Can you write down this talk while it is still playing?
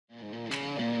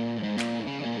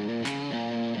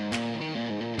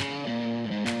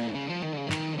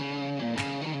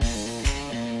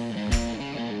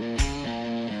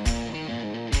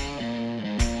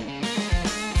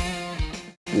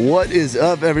What is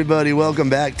up, everybody? Welcome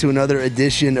back to another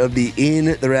edition of the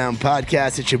In the Round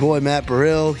podcast. It's your boy, Matt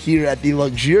Burrill, here at the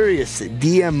luxurious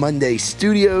DM Monday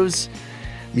Studios,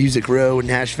 Music Row,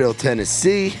 Nashville,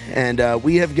 Tennessee. And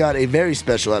we have got a very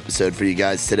special episode for you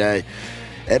guys today.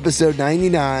 Episode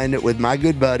 99 with my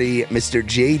good buddy, Mr.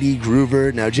 JD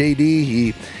Groover. Now, JD,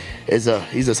 he's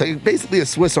basically a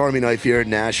Swiss Army knife here in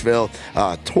Nashville.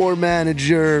 Tour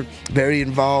manager, very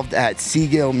involved at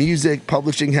Gayle Music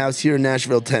Publishing House here in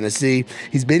Nashville, Tennessee.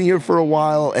 He's been here for a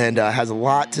while and has a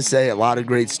lot to say, a lot of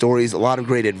great stories, a lot of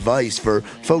great advice for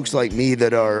folks like me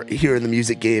that are here in the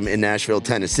music game in Nashville,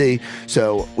 Tennessee.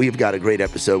 So we've got a great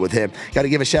episode with him. Got to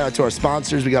give a shout out to our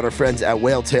sponsors. We got our friends at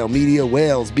Whaletail Media,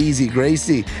 Wales, Beezy,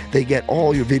 Gracie. They get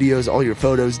all your videos, all your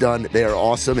photos done. They are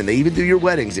awesome, and they even do your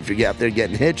weddings if you're out there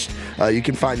getting hitched. You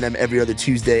can find them every other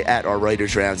Tuesday at our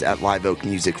Writers' Rounds at Live Oak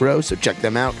Music Row, so check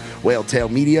them out, Whaletail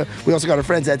Media. We also got our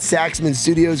friends at Saxman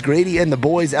Studios, Grady and the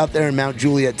boys out there in Mount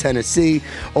Juliet, Tennessee,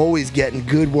 always getting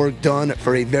good work done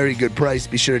for a very good price.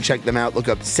 Be sure to check them out. Look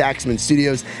up Saxman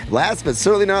Studios. Last but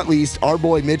certainly not least, our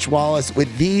boy Mitch Wallis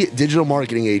with the Digital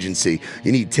Marketing Agency.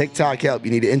 You need TikTok help,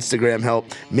 you need Instagram help.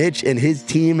 Mitch and his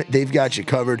team, they've got you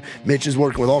covered. Mitch is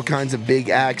working with all kinds of big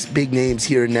acts, big names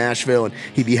here in Nashville, and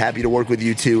he'd be happy to work with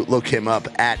you too. Look him up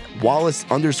at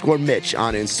Wallis_Mitch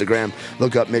on Instagram.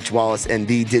 Look up Mitch Wallis and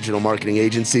the Digital Marketing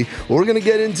Agency. Well, we're going to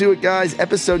get into it, guys.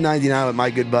 Episode 99 with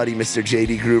my good buddy, Mr.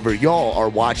 JD Groover. Y'all are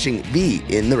watching the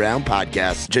In the Round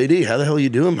podcast. JD, how the hell are you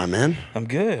doing, my man? I'm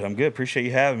good. Appreciate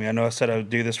you having me. I know I said I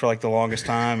would do this for like the longest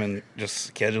time and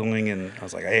just scheduling, and I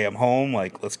was like, hey, I'm home.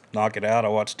 Like, let's knock it out. I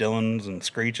watched Dylan's and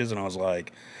Screech's, and I was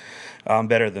like, I'm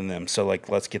better than them. So, like,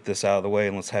 let's get this out of the way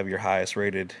and let's have your highest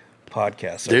rated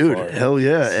podcast so dude far. Hell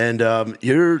yeah. And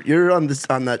you're on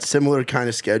that similar kind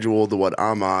of schedule to what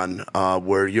I'm on,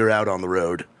 where you're out on the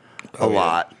road a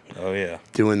lot. Oh yeah,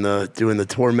 doing the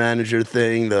tour manager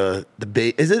thing. Is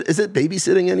it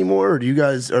babysitting anymore, or you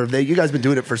guys been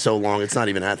doing it for so long it's not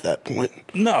even at that point?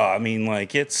 No, I mean,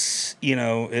 like, it's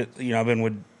I've been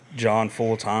with Jon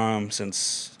full time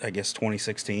since I guess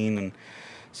 2016, and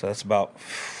so that's about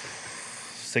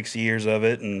 6 years of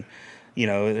it. And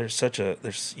there's such a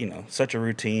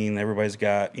routine. Everybody's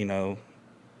got, I'm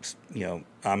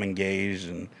engaged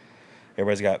and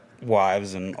everybody's got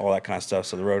wives and all that kind of stuff.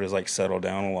 So the road is like settled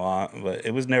down a lot, but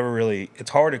it was never really, it's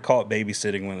hard to call it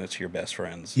babysitting when it's your best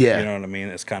friends. Yeah. You know what I mean?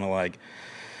 It's kind of like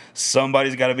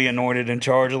somebody's got to be anointed in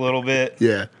charge a little bit.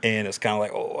 Yeah. And it's kind of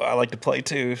like, oh, I like to play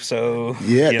too. So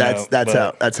yeah,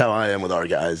 that's how I am with our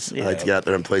guys. Yeah. I like to get out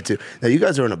there and play too. Now you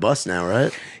guys are in a bus now,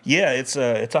 right? Yeah, it's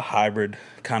a hybrid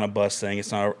kind of bus thing.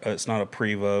 It's not a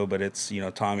Prevo, but it's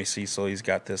Tommy Cecil. He's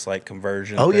got this like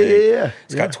conversion. Oh thing. Yeah.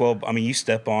 It's got 12. I mean, you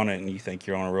step on it and you think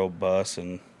you're on a real bus,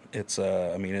 and it's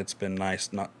it's been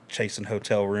nice not chasing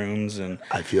hotel rooms, and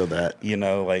I feel that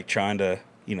like trying to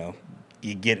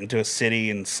you get into a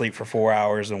city and sleep for 4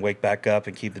 hours and wake back up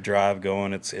and keep the drive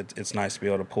going. It's nice to be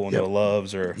able to pull into a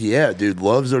Loves or dude.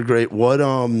 Loves are great.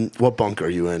 What bunk are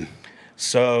you in?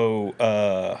 So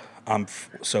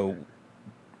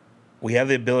we have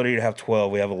the ability to have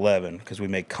 12. We have 11 because we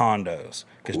make condos.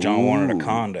 Because Jon wanted a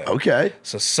condo. Okay.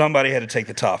 So somebody had to take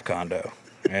the top condo,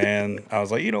 and I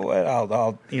was like, you know what?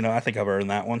 I'll I think I've earned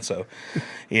that one. So,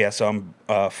 yeah. So I'm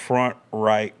front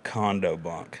right condo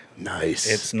bunk. Nice.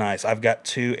 It's nice. I've got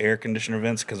 2 air conditioner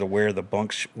vents because of where the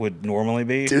bunks would normally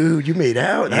be. Dude, you made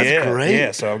out. That's great. Yeah,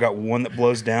 so I've got one that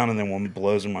blows down and then one that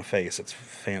blows in my face. It's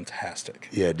fantastic.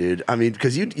 Yeah, dude. I mean,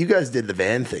 because you guys did the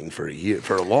van thing for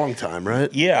a long time,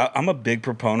 right? Yeah, I'm a big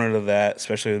proponent of that,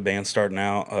 especially with bands starting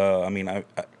out. I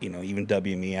even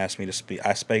WME asked me to speak.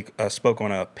 I spoke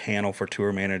on a panel for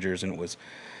tour managers, and it was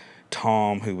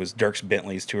Tom, who was Dierks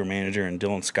Bentley's tour manager, and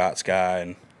Dylan Scott's guy,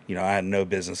 and I had no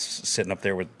business sitting up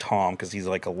there with Tom because he's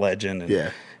like a legend.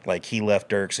 And like he left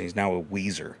Dierks and he's now with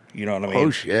Weezer. You know what I mean? Oh,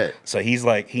 shit. So he's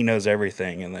like, he knows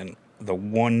everything. And then the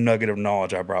one nugget of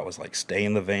knowledge I brought was like, stay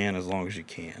in the van as long as you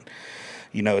can.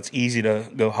 It's easy to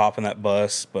go hop in that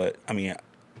bus, but I mean,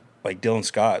 like Dylan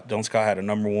Scott had a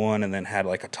number 1 and then had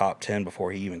like a top 10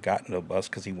 before he even got into a bus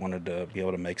because he wanted to be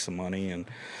able to make some money and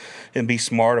be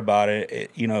smart about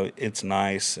it. It's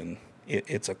nice and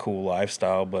it's a cool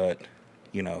lifestyle, but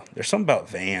there's something about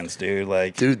vans, dude.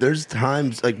 Like, dude, there's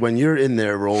times like when you're in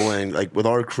there rolling, like with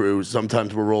our crew,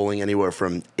 sometimes we're rolling anywhere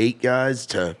from 8 guys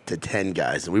to 10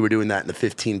 guys. And we were doing that in the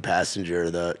 15 passenger,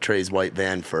 the Trey's white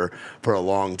van for a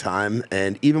long time.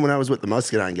 And even when I was with the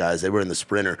Muscadine guys, they were in the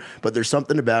Sprinter. But there's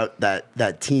something about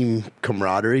that team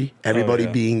camaraderie, everybody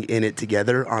being in it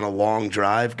together on a long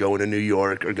drive, going to New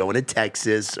York or going to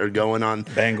Texas or going on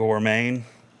Bangor, Maine.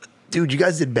 Dude, you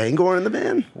guys did Bangor in the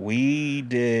van? We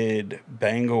did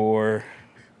Bangor,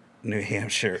 New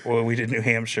Hampshire. Well, we did New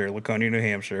Hampshire, Laconia, New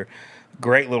Hampshire.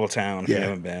 Great little town if you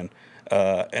haven't been.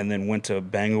 And then went to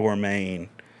Bangor, Maine,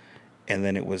 and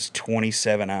then it was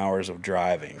 27 hours of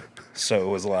driving. So it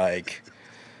was like,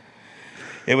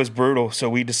 it was brutal. So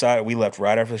we decided, we left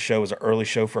right after the show. It was an early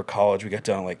show for college. We got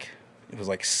done like, it was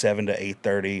like 7 to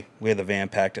 8:30. We had the van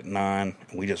packed at 9,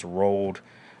 and we just rolled.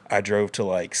 I drove to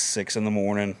like 6 in the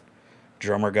morning.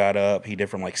 Drummer got up. He did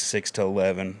from like 6 to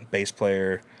 11. Bass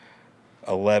player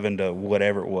 11 to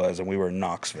whatever it was, and we were in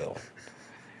Knoxville.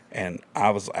 And I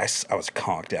was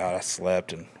conked out. I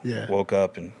slept and woke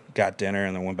up and got dinner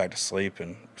and then went back to sleep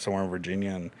and somewhere in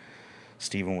Virginia. And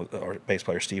Steven, our bass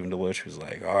player Steven DeLush, was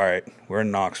like, "All right, we're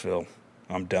in Knoxville.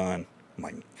 I'm done." I'm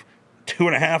like,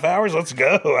 2.5 hours? Let's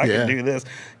go. I can do this.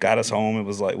 Got us home. It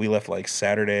was like, we left like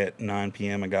Saturday at 9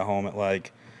 p.m. and got home at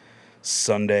like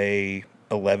Sunday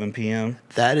 11 p.m.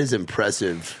 That is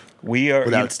impressive. We are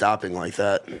without stopping like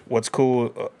that. What's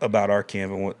cool about our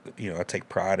camp and what I take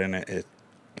pride in it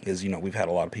is we've had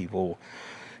a lot of people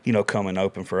come and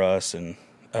open for us, and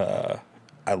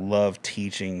I love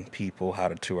teaching people how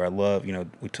to tour. I love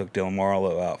we took Dylan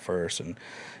Marlowe out first, and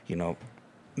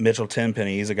Mitchell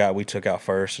Tenpenny, he's a guy we took out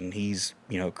first, and he's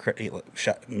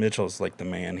Mitchell's like the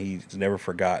man. He's never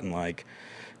forgotten like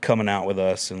coming out with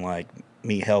us and like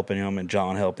me helping him and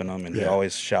John helping him, and he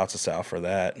always shouts us out for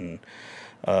that. And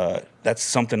that's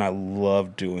something I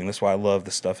love doing. That's why I love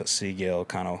the stuff at Gayle,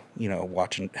 kind of,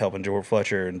 helping Jordan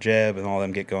Fletcher and Jeb and all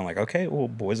them get going like, okay, well,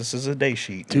 boys, this is a day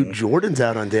sheet. Dude, and Jordan's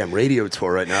out on damn radio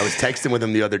tour right now. I was texting with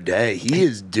him the other day. He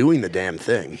is doing the damn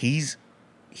thing. He's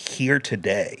here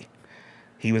today.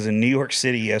 He was in New York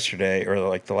City yesterday, or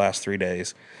like the last 3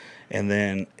 days. And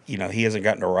then, he hasn't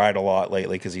gotten to ride a lot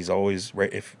lately because he's always,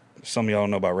 if some of y'all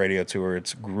know about radio tour,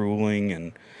 it's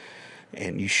grueling,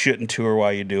 and you shouldn't tour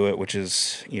while you do it, which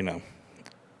is,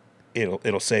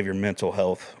 it'll save your mental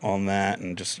health on that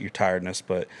and just your tiredness.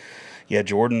 But yeah,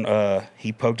 Jordan,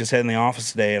 he poked his head in the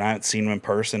office today, and I haven't seen him in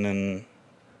person in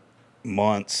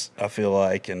months, I feel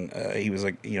like. And he was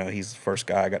like, he's the first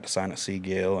guy I got to sign at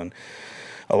Gayle, and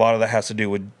a lot of that has to do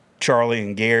with Charlie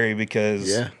and Gary,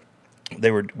 because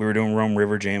we were doing Rome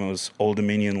River Jam. It was Old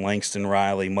Dominion, Langston,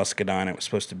 Riley, Muscadine. It was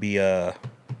supposed to be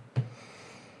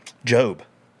Job.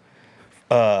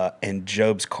 And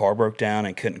Job's car broke down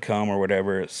and couldn't come or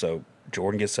whatever. So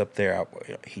Jordan gets up there.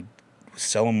 He was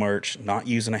selling merch, not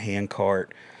using a hand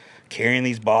cart, carrying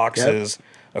these boxes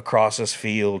across this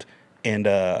field, and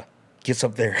gets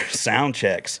up there, sound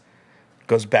checks,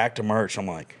 goes back to merch. I'm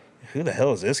like, who the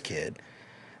hell is this kid?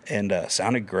 And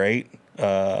sounded great.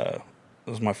 It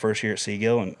was my first year at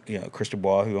Gayle, and Chris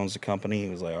Dubois, who owns the company, he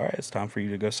was like, all right, it's time for you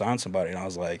to go sign somebody. And I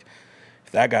was like,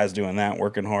 if that guy's doing that,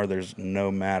 working hard, there's no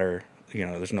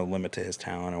limit to his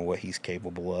talent or what he's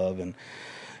capable of. And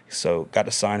so got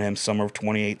to sign him summer of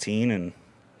 2018, and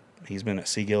he's been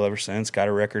at Gayle ever since. Got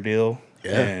a record deal,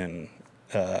 and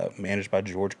managed by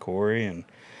George Corey. And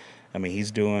I mean,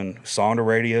 he's doing song to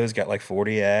radio. He's got like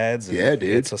 40 ads. And dude.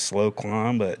 It's a slow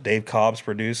climb, but Dave Cobb's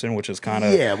producing, which is kind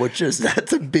of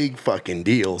that's a big fucking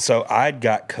deal. So I'd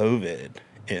got COVID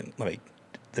in like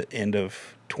the end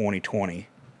of 2020,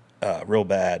 real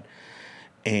bad.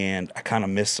 And I kind of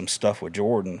missed some stuff with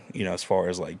Jordan, as far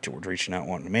as like George reaching out,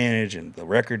 wanting to manage, and the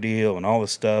record deal and all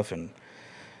this stuff. And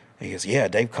he goes, yeah,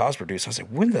 Dave Cobb's producing. I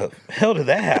said, when the hell did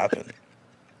that happen?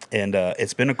 And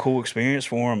it's been a cool experience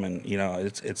for him. And,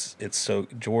 it's so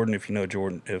Jordan, if you know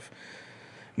Jordan, if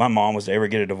my mom was to ever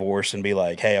get a divorce and be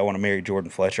like, hey, I want to marry Jordan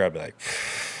Fletcher, I'd be like,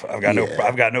 I've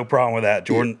got no problem with that.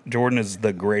 Jordan is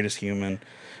the greatest human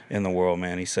in the world,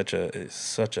 man. He's such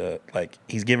a like,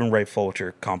 he's giving Ray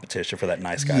Fulcher competition for that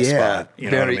nice guy spot.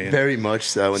 You know what I mean? Very much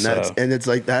so. And it's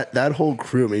like that whole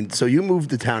crew. I mean, so you moved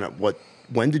to town at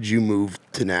when did you move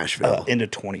to Nashville? Into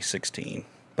 2016.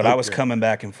 But I was coming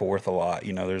back and forth a lot.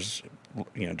 There's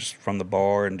just from the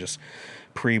bar and just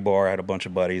pre-bar, I had a bunch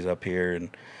of buddies up here, and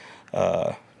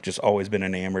just always been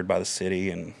enamored by the city.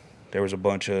 And there was a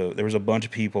bunch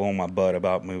of people on my butt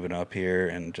about moving up here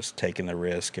and just taking the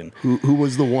risk. And who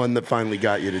was the one that finally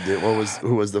got you to do it?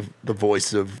 Who was the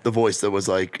voice that was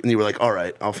like, and you were like, all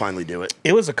right, I'll finally do it?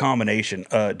 It was a combination.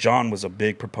 John was a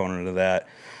big proponent of that.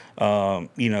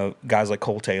 Guys like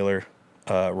Cole Taylor,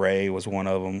 Ray was one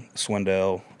of them,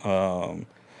 Swindell,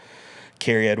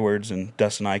 Kerry Edwards and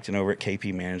Dustin Eichton over at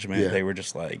KP Management. They were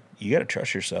just like, you got to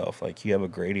trust yourself. Like, you have a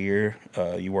great ear,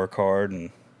 you work hard.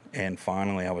 And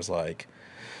finally I was like,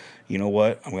 you know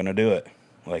what? I'm going to do it.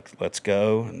 Like, let's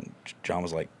go. And John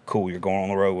was like, cool, you're going on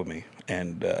the road with me.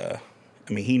 And,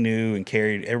 he knew, and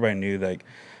Kerry, everybody knew, like,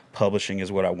 publishing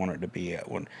is what I wanted to be at.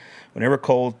 Whenever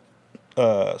Cole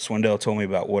Swindell told me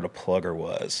about what a plugger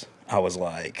was, I was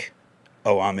like,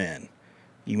 oh, I'm in.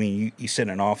 You mean you sit in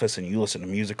an office and you listen to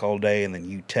music all day and then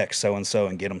you text so-and-so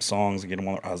and get them songs and get them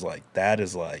on. I was like, that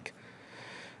is like,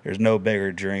 there's no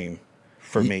bigger dream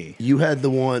for me. You had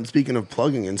the one, speaking of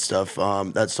plugging and stuff,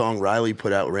 that song Riley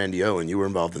put out with Randy O, and you were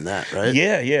involved in that, right?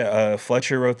 Yeah.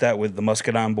 Fletcher wrote that with the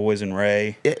Muscadine Boys and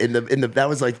Ray. Yeah, that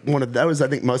was like that was, I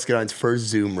think, Muscadine's first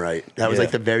Zoom, right? That was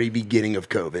like the very beginning of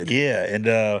COVID. Yeah,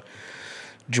 and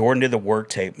Jordan did the work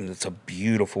tape, and it's a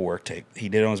beautiful work tape. He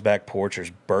did it on his back porch.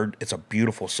 It's a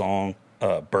beautiful song.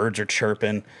 Birds are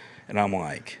chirping, and I'm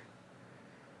like,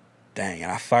 dang.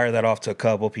 And I fired that off to a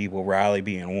couple people, Riley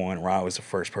being one. Riley was the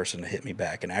first person to hit me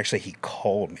back, and actually he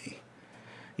called me.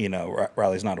 You know,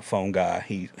 Riley's not a phone guy.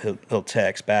 He'll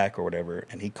text back or whatever,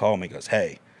 and he called me. He goes,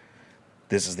 hey,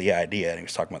 this is the idea. And he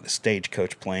was talking about the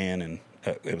Stagecoach plan, and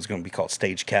it was going to be called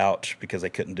Stage Couch because they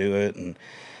couldn't do it, and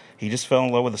he just fell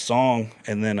in love with the song.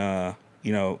 And then,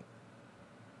 you know,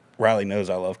 Riley knows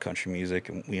I love country music,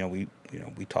 and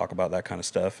we talk about that kind of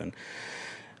stuff. And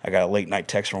I got a late night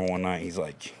text from him one night. He's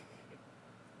like,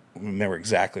 I remember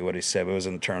exactly what he said, but it was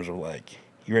in the terms of like,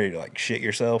 you ready to like shit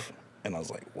yourself? And I was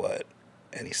like, what?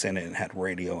 And he sent it and had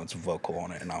Radio and some vocal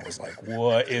on it, and I was like,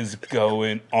 what is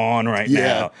going on right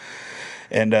now?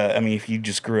 And, I mean, if you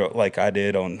just grew up like I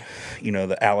did on, you know,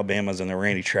 the Alabamas and the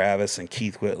Randy Travis and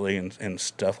Keith Whitley and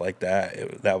stuff like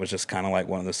that, that was just kind of like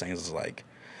one of those things is like,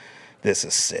 this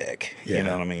is sick. Yeah. You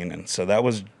know what I mean? And so that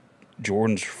was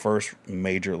Jordan's first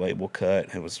major label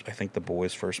cut. It was, I think, the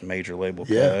Boys' first major label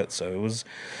cut. So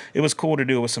it was cool to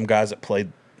do it with some guys that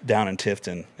played down in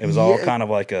Tifton. It was all kind of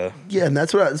like a... Yeah, and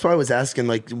that's why I was asking,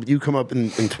 like, you come up in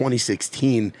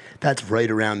 2016, that's right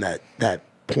around that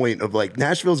point of like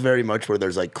Nashville's very much where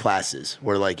there's like classes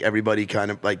where like everybody kind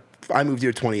of like I moved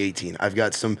here 2018. I've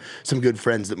got some good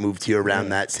friends that moved here around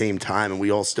that same time, and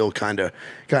we all still kind of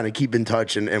keep in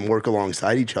touch and work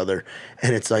alongside each other.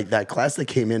 And it's like that class that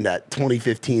came in that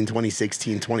 2015,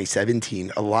 2016,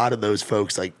 2017, a lot of those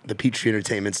folks, like the Peachtree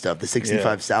Entertainment stuff, the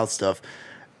 65 South stuff,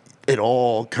 it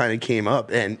all kind of came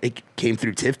up, and it came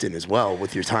through Tifton as well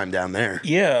with your time down there.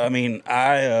 Yeah, I mean,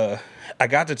 I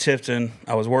got to Tifton.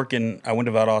 I was working. I went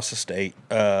to Valdosta State.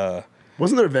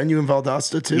 Wasn't there a venue in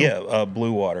Valdosta too? Yeah,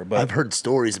 Blue Water. But I've heard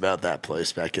stories about that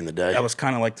place back in the day. That was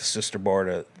kind of like the sister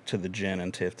bar to the Gin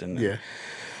in Tifton. Yeah.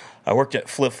 I worked at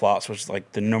Flip Flops, which is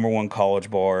like the #1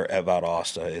 college bar at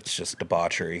Valdosta. It's just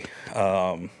debauchery.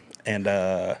 And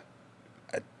I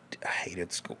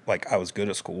hated school. Like, I was good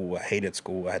at school. I hated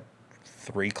school. I had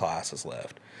 3 classes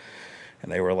left.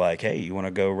 And they were like, hey, you want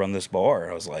to go run this bar?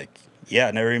 I was like, yeah,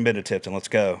 I've never even been to Tifton. Let's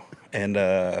go. And,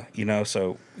 you know,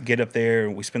 so get up there,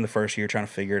 and we spend the first year trying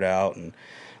to figure it out and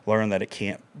learn that it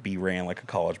can't be ran like a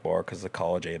college bar because the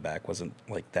college A-back wasn't,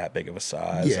 like, that big of a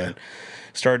size. Yeah. And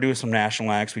started doing some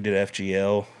national acts. We did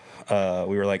FGL.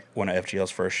 We were, like, one of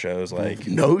FGL's first shows. Like,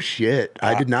 no shit.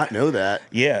 I did not know that.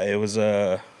 Yeah, it was,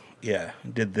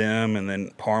 did them, and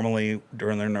then Parmalee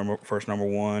during their first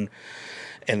 #1.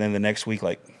 And then the next week,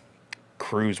 like,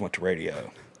 Cruise went to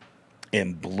radio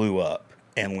and blew up.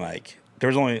 And like, there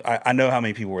was only I know how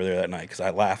many people were there that night because I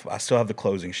laugh. I still have the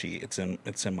closing sheet. It's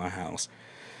in my house,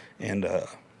 and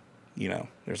you know,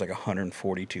 there's like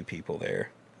 142 people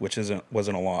there, which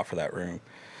wasn't a lot for that room,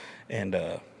 and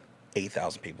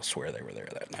 8,000 people swear they were there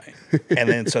that night. And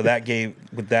then so that gave,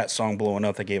 with that song blowing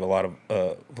up, that gave a lot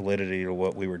of validity to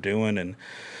what we were doing. And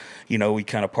you know, we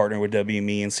kind of partnered with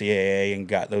WME and CAA and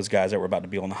got those guys that were about to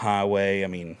be on the highway. I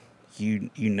mean, you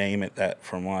name it, that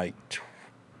from like,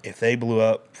 if they blew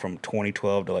up from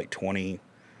 2012 to like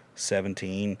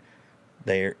 2017,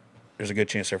 there's a good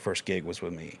chance their first gig was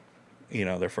with me. You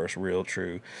know, their first real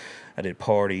true. I did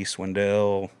Party,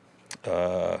 Swindell,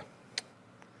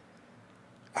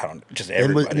 just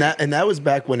everybody. And that was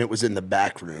back when it was in the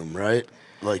back room, right?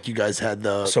 Like you guys had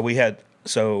the... So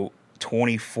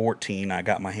 2014, I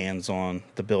got my hands on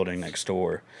the building next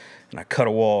door, and I cut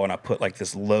a wall, and I put like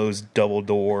this Lowe's double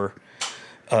door,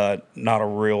 not a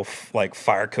real like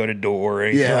fire coated door or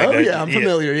anything like that. Yeah, I'm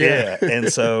familiar. Yeah.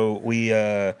 And so we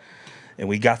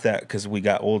got that because we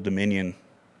got Old Dominion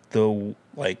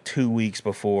like 2 weeks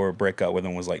before breakup with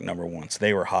them was like #1. So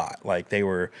they were hot. Like it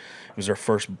was their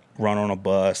first run on a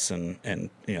bus, and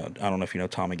you know, I don't know if you know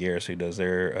Tommy Garris, who does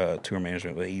their tour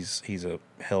management, but he's a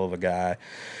hell of a guy.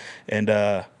 And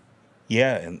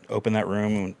and opened that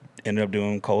room and ended up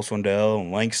doing Cole Swindell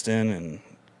and Langston and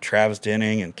Travis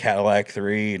Denning and Cadillac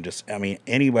 3, and just, I mean,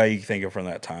 anybody you can think of from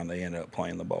that time, they ended up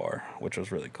playing the bar, which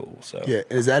was really cool. So yeah,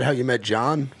 is that how you met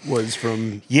Jon? Was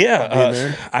from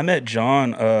I met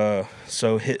Jon.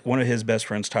 So one of his best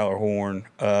friends, Tyler Horn,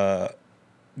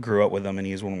 grew up with him, and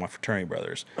he's one of my fraternity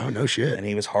brothers. Oh, no shit. And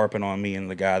he was harping on me and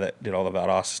the guy that did all the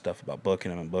Valdosta stuff about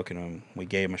booking him. We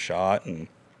gave him a shot, and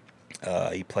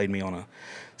he played me on a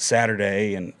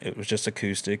Saturday, and it was just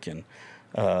acoustic. And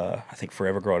I think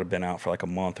Forever Girl had been out for like a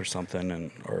month or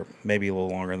something, or maybe a little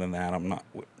longer than that. I'm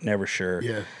never sure.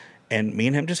 Yeah. And me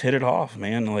and him just hit it off,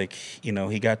 man. Like, you know,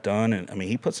 he got done, and I mean,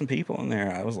 he put some people in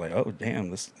there. I was like, oh,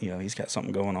 damn, this, you know, he's got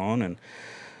something going on. And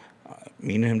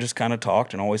me and him just kind of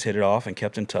talked and always hit it off and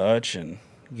kept in touch, and,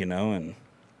 you know, and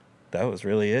that was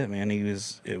really it, man.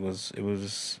 It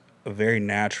was a very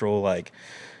natural, like,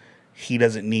 he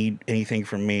doesn't need anything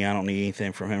from me, I don't need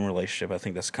anything from him relationship. I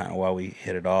think that's kind of why we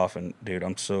hit it off. And dude,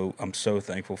 I'm so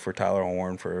thankful for Tyler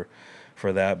Horn for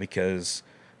that, because,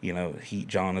 you know,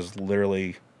 Jon is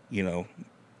literally, you know,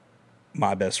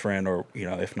 my best friend, or, you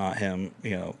know, if not him,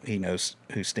 you know, he knows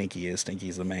who Stinky is.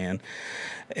 Stinky's the man.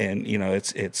 And, you know,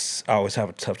 it's I always have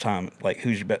a tough time, like,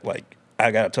 who's your bet, like,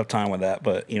 I got a tough time with that.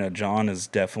 But, you know, Jon has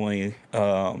definitely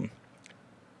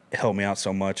helped me out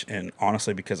so much, and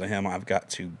honestly, because of him, I've got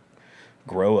to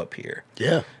grow up here.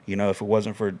 Yeah. You know, if it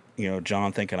wasn't for, you know,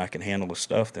 Jon thinking I can handle the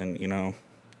stuff, then, you know,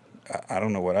 I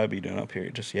don't know what I'd be doing up here.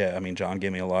 Just, yeah, I mean, Jon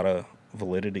gave me a lot of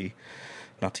validity,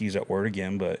 not to use that word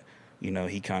again, but, you know,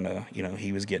 he kind of, you know,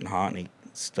 he was getting hot, and he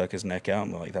stuck his neck out,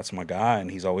 and like, that's my guy,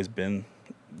 and he's always been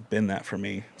that for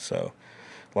me. So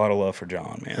a lot of love for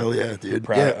Jon, man. Hell yeah, dude.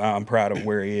 I'm proud of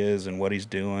where he is and what he's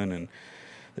doing, and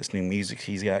this new music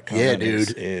he's got coming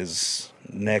is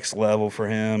next level for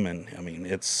him. And I mean,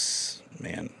 it's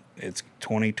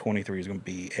 2023 is going to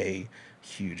be a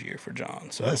huge year for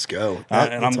Jon. So let's go.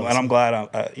 I'm glad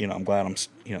I'm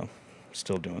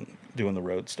still doing the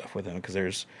road stuff with him,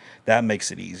 because that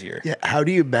makes it easier. Yeah. How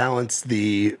do you balance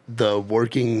the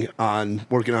working on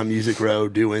Music Row,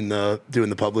 doing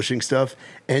the publishing stuff,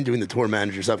 and doing the tour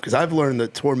manager stuff? Because I've learned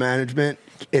that tour management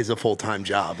is a full-time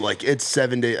job. Like, it's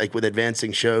 7 days, like, with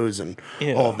advancing shows and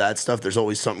all of that stuff, there's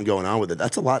always something going on with it.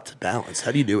 That's a lot to balance.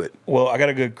 How do you do it? Well, I got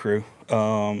a good crew.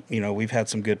 You know, we've had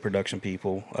some good production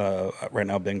people. Right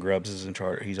now, Ben Grubbs is in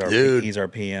charge. He's our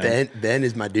PM. Ben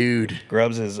is my dude.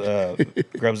 Grubbs is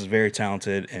very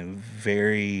talented and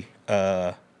very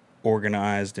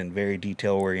organized and very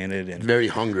detail oriented and very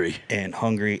hungry, and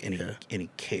he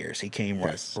cares. He came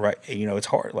right. You know, it's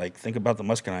hard. Like, think about the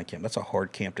Muscadine camp. That's a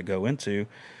hard camp to go into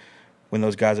when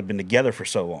those guys have been together for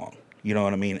so long. You know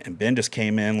what I mean? And Ben just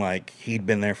came in like he'd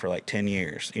been there for like 10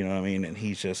 years. You know what I mean? And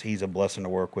he's a blessing to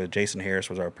work with. Jason Harris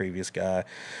was our previous guy,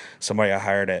 somebody I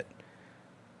hired at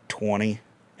 20,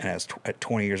 and at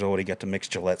 20 years old, he got to mix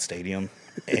Gillette Stadium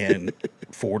and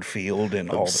Ford Field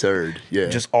and absurd,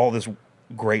 just all this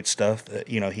great stuff that,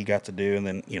 you know, he got to do. And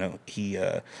then, you know, he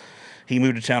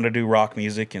moved to town to do rock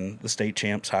music, and the state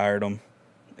champs hired him.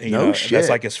 Shit. That's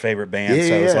like his favorite band.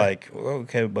 It's like,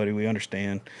 okay, buddy, we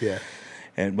understand. Yeah.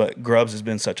 But Grubbs has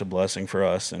been such a blessing for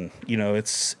us, and, you know,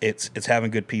 it's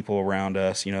having good people around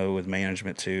us, you know, with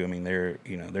management too. I mean,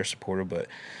 they're supportive, but,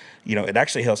 you know, it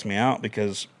actually helps me out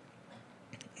because,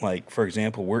 like, for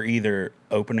example, we're either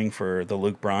opening for the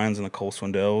Luke Bryans and the Cole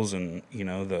Swindells and, you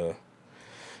know,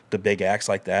 the big acts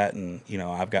like that, and, you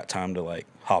know, I've got time to, like,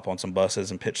 hop on some buses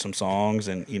and pitch some songs.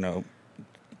 And, you know,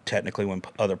 technically when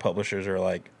other publishers are,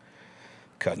 like,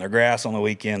 cutting their grass on the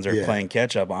weekends or playing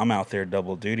catch up, I'm out there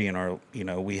double duty. And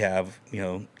we have, you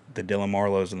know, the Dylan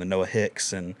Marlows and the Noah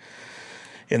Hicks and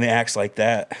the acts like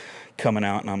that coming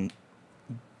out, and I'm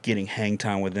getting hang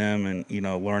time with them, and, you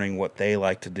know, learning what they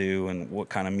like to do and what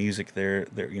kind of music they're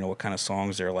you know, what kind of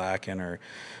songs they're lacking or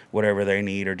whatever they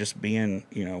need, or just being,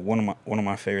 you know, one of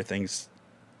my favorite things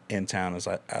in town is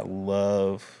I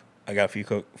got a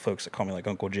few folks that call me like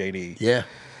Uncle JD. Yeah.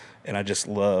 And I just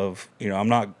love, you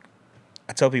know,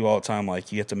 I tell people all the time,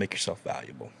 like, you have to make yourself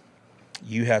valuable.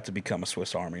 You have to become a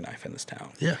Swiss Army knife in this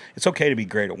town. Yeah. It's okay to be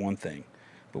great at one thing,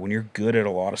 but when you're good at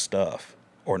a lot of stuff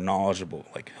or knowledgeable,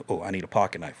 like, oh, I need a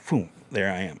pocket knife, boom,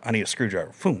 there I am. I need a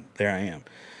screwdriver, boom, there I am.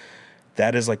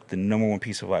 That is like the number one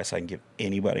piece of advice I can give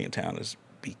anybody in town is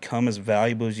become as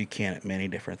valuable as you can at many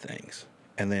different things.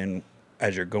 And then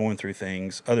as you're going through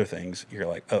other things, you're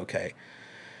like, okay,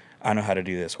 I know how to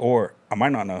do this. Or I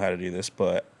might not know how to do this,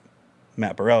 but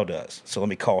Matt Burrell does, so let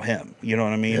me call him. You know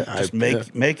what I mean? Yeah, just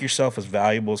make yourself as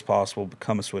valuable as possible.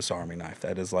 Become a Swiss Army knife.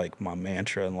 That is like my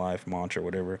mantra in life,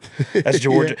 whatever. That's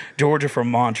Georgia. Georgia from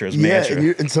mantras.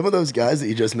 Mantra. And some of those guys that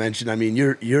you just mentioned. I mean,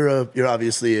 you're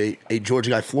obviously a Georgia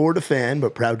guy, Florida fan,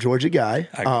 but proud Georgia guy.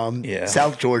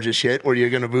 South Georgia shit, where you're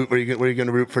gonna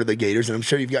root for the Gators, and I'm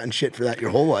sure you've gotten shit for that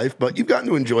your whole life, but you've gotten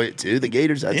to enjoy it too. The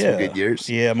Gators had some good years.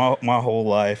 Yeah, my whole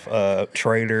life,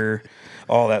 Trader,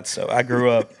 all that stuff. I grew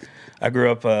up I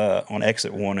grew up on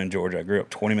Exit 1 in Georgia. I grew up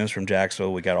 20 minutes from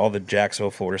Jacksonville. We got all the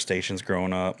Jacksonville, Florida stations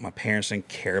growing up. My parents didn't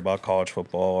care about college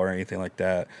football or anything like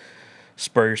that.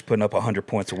 Spurrier's putting up 100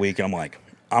 points a week, and I'm like,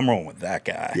 I'm rolling with that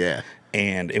guy. Yeah.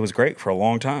 And it was great for a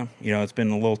long time. You know, it's been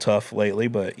a little tough lately,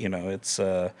 but, you know, it's...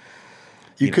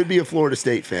 you could be a Florida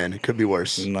State fan. It could be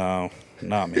worse. No,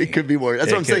 not me. It could be worse.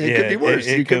 That's what I'm saying. It could be worse.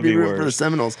 You could be rooting for the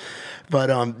Seminoles. But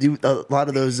a lot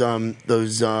of those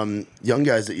young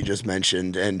guys that you just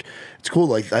mentioned, and it's cool.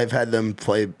 Like I've had them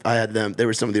play. I had them. They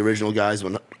were some of the original guys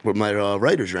when with my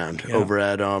writers round over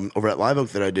at Live Oak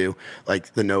that I do.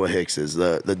 Like the Noah Hickses,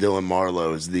 the Dylan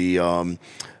Marlows,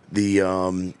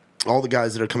 all the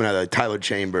guys that are coming out, like Tyler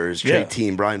Chambers, Trey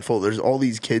Team, Brian Fuller. There's all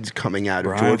these kids coming out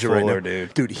of Georgia Fuller, right now.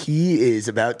 Dude, he is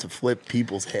about to flip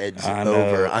people's heads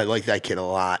over. I like that kid a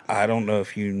lot. I don't know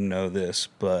if you know this,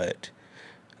 but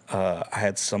I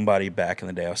had somebody back in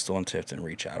the day, I was still in Tifton,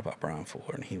 reach out about Brian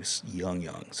Fuller, and he was young.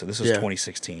 So this was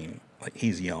 2016. Like,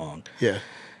 he's young. Yeah.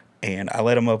 And I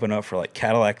let him open up for, like,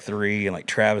 Cadillac 3 and, like,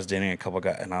 Travis Denning and a couple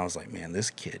guys. And I was like, man, this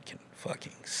kid can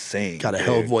fucking sing. Got a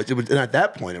hell of a voice. And at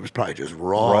that point, it was probably just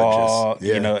raw.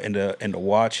 You know, and to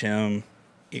watch him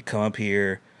come up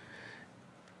here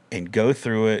and go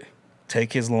through it,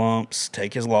 take his lumps,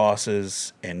 take his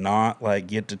losses, and not, like,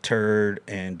 get deterred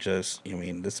and just, I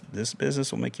mean, this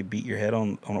business will make you beat your head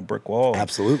on a brick wall.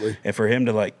 Absolutely. And for him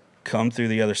to, like, come through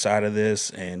the other side of this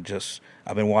and just,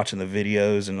 I've been watching the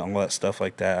videos and all that stuff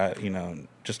like that, you know,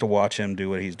 just to watch him do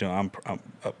what he's doing.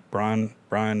 Brian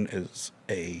is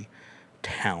a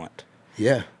talent.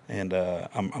 Yeah. And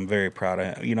I'm very proud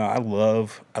of him. You know, I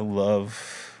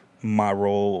love my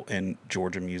role in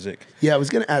Georgia music. Yeah, I was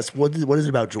going to ask, what is it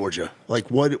about Georgia? Like,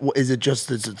 what is it?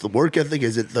 Just is it the work ethic?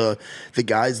 Is it the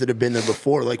guys that have been there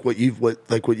before, like what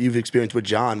you've experienced with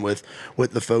John, with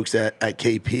the folks at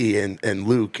KP and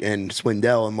Luke and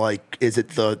Swindell, and like, is it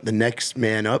the next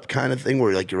man up kind of thing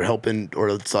where like you're helping, or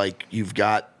it's like you've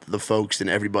got the folks and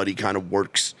everybody kind of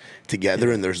works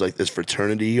together and there's like this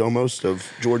fraternity almost of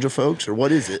Georgia folks, or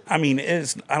what is it? I mean,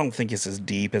 I don't think it's as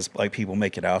deep as like people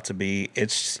make it out to be.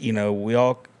 It's, you know, we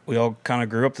all kind of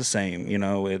grew up the same, you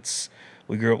know,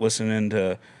 we grew up listening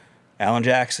to Alan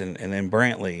Jackson and then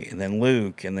Brantley and then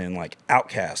Luke and then like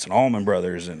Outkast and Allman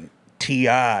Brothers and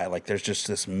T.I. Like there's just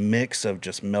this mix of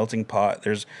just melting pot. I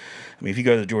mean, if you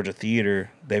go to the Georgia Theater,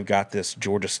 they've got this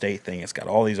Georgia State thing. It's got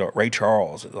all these, Ray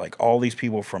Charles, like all these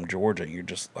people from Georgia. You're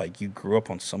just like, you grew up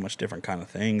on so much different kind of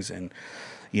things. And,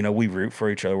 you know, we root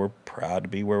for each other. We're proud to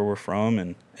be where we're from.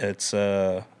 And it's,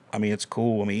 I mean, it's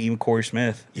cool. I mean, even Corey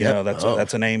Smith, you know,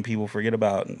 that's a name people forget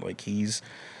about. And like he's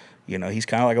kind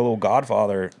of like a little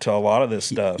godfather to a lot of this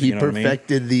stuff. He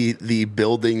perfected the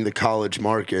building the college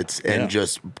markets and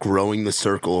just growing the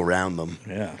circle around them.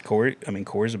 Yeah,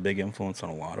 Corey's a big influence on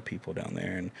a lot of people down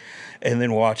there, and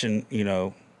then watching, you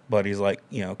know, buddies like,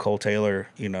 you know, Cole Taylor,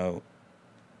 you know,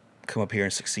 come up here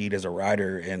and succeed as a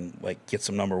writer and like get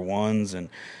some number ones, and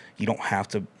you don't have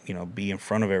to, you know, be in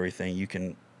front of everything. You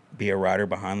can be a writer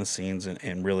behind the scenes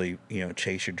and really, you know,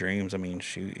 chase your dreams. I mean,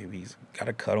 shoot, he's got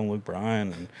a cut on Luke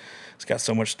Bryan, and he's got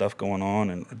so much stuff going on,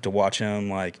 and to watch him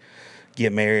like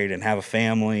get married and have a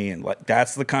family, and like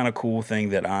that's the kind of cool thing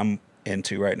that I'm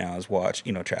into right now is watch,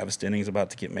 you know, Travis Denning's about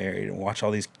to get married, and watch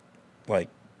all these like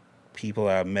people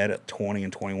that I met at 20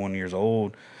 and 21 years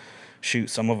old. Shoot,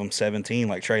 some of them 17,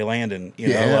 like Trey Landon, you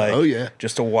know, like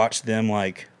just to watch them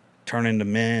like turn into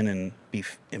men and be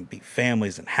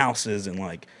families and houses and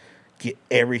like get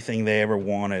everything they ever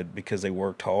wanted because they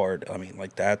worked hard. I mean,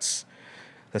 like that's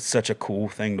such a cool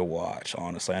thing to watch,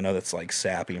 honestly. I know that's like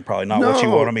sappy and probably not what you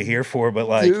want me here for, but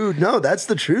like, dude, no, that's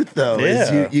the truth though.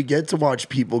 Yeah. Is you get to watch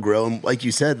people grow, and like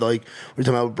you said, like we're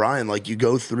talking about Brian, like you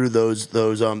go through those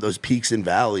peaks and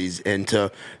valleys, and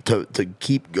to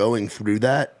keep going through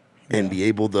that. And be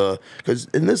able to, because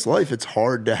in this life, it's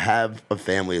hard to have a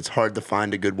family. It's hard to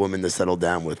find a good woman to settle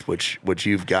down with, which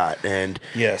you've got. And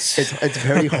yes, it's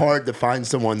very hard to find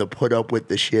someone to put up with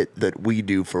the shit that we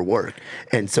do for work.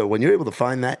 And so when you're able to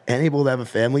find that and able to have a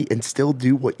family and still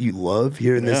do what you love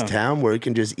here in this town where it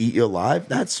can just eat you alive,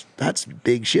 that's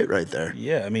big shit right there.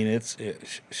 Yeah, I mean,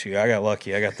 shoot, I got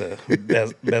lucky. I got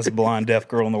the best blind deaf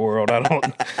girl in the world.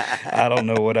 I don't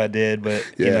know what I did, but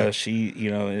you know, she,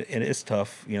 you know, and it's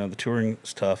tough. You know, the touring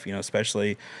is tough, you know,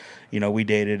 especially, you know, we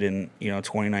dated in, you know,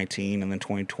 2019 and then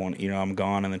 2020, you know, I'm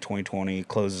gone, and then 2020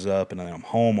 closes up, and then I'm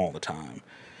home all the time.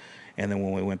 And then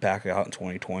when we went back out in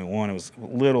 2021, it was a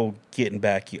little getting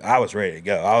back. I was ready to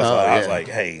go. I was like,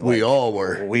 hey, like, we all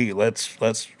were. We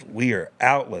are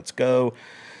out. Let's go.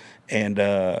 And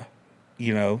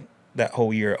you know, that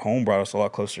whole year at home brought us a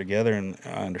lot closer together. And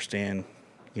I understand,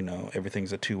 you know,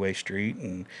 everything's a two-way street,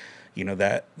 and you know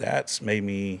that's made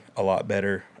me a lot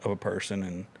better of a person,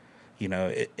 and you know,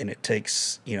 it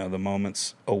takes, you know, the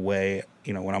moments away.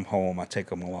 You know, when I'm home, I take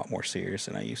them a lot more serious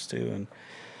than I used to,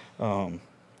 and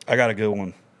I got a good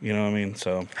one. You know what I mean?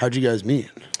 So how'd you guys meet?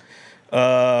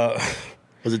 Was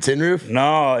it Tin Roof?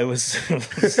 No, it was.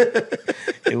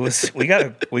 It was. We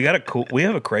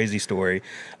have a crazy story.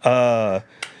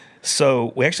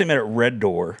 So we actually met at Red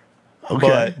Door.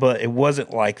 Okay. But it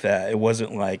wasn't like that. It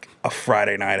wasn't like a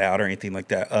Friday night out or anything like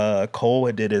that. Cole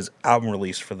had did his album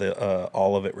release for the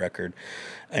All of It record,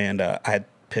 and I had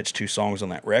pitched 2 songs on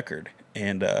that record,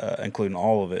 and including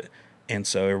All of It. And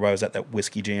so everybody was at that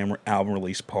Whiskey Jam album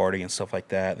release party and stuff like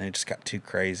that, and it just got too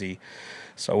crazy.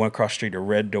 So I went across the street to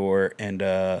Red Door, and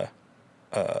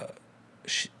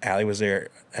Allie was there.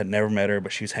 Had never met her,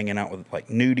 but she was hanging out with like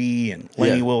Nudie and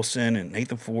Lenny Wilson and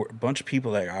Nathan Ford, a bunch of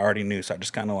people that I already knew. So I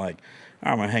just kind of like, all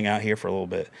right, I'm gonna hang out here for a little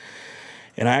bit.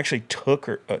 And I actually took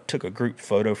a group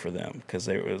photo for them because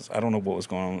I don't know what was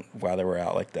going on while they were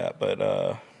out like that, but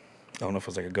I don't know if it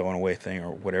was like a going away thing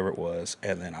or whatever it was.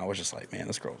 And then I was just like, man,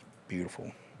 this girl's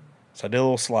beautiful. So I did a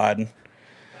little sliding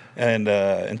and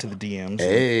into the DMs.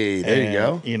 Hey, there you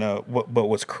go. You know, but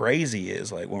what's crazy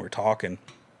is like when we're talking.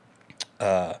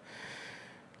 I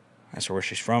asked her where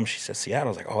she's from. She said Seattle.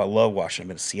 I was like, oh, I love Washington. I've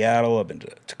been to Seattle. I've been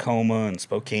to Tacoma and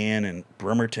Spokane and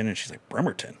Bremerton. And she's like,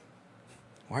 Bremerton?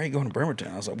 Why are you going to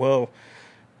Bremerton? I was like, well,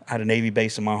 I had a Navy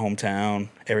base in my hometown.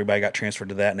 Everybody got transferred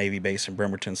to that Navy base in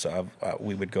Bremerton. So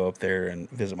we would go up there and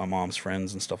visit my mom's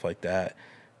friends and stuff like that.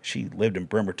 She lived in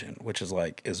Bremerton, which is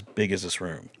like as big as this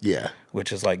room. Yeah.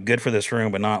 Which is like good for this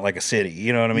room, but not like a city.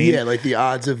 You know what I mean? Yeah, like the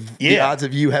odds of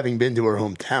you having been to her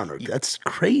hometown that's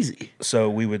crazy.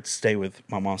 So we would stay with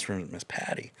my mom's friend, Miss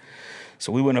Patty.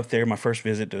 So we went up there, my first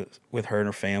visit with her and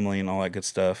her family and all that good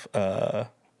stuff.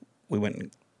 We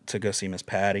went to go see Miss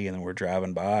Patty, and then we're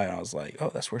driving by, and I was like, oh,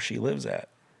 that's where she lives at.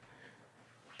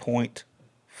 0.4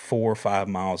 or 5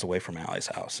 miles away from Allie's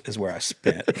house is where I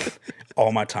spent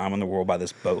all my time in the world by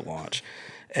this boat launch.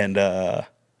 And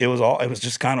it was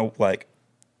just kind of like,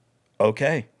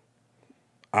 okay,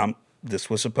 this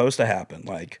was supposed to happen.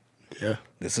 Like, yeah,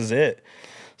 this is it.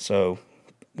 So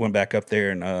went back up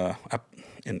there and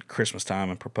in Christmas time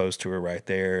and proposed to her right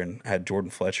there, and had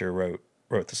Jordan Fletcher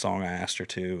wrote the song I asked her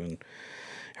to, and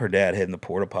her dad hid in the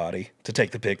porta potty to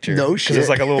take the picture. No shit. Because it's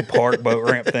like a little park boat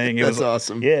ramp thing. It That's was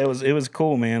awesome. Yeah, it was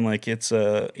cool, man. Like it's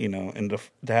you know, and to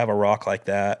have a rock like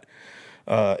that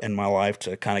in my life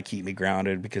to kind of keep me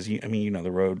grounded, because you know,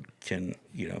 the road can,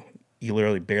 you know, you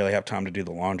literally barely have time to do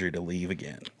the laundry to leave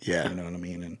again. Yeah, you know what I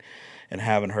mean. And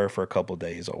having her for a couple of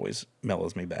days always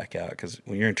mellows me back out, because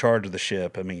when you're in charge of the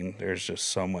ship, I mean, there's just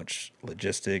so much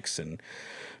logistics and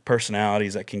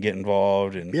personalities that can get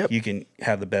involved, and you can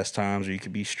have the best times or you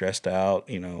could be stressed out.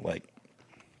 You know, like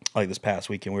this past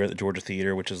weekend we were at the Georgia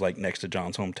Theater, which is like next to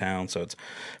John's hometown, so it's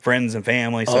friends and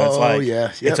family. So it's like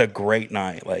it's a great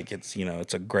night. Like it's, you know,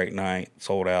 it's a great night,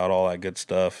 sold out, all that good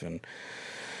stuff.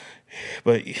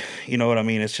 But you know what I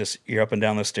mean? It's just you're up and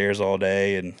down the stairs all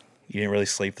day, and you didn't really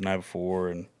sleep the night before,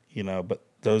 and you know. But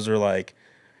those are like,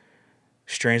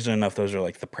 strangely enough, those are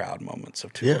like the proud moments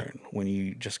of touring, when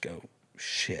you just go,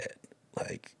 shit,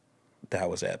 like that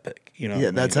was epic. You know?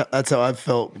 Yeah, that's how I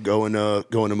felt going to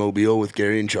Mobile with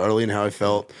Gary and Charlie, and how I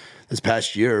felt this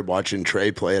past year watching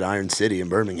Trey play at Iron City in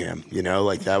Birmingham. You know,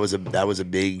 like that was a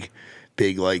big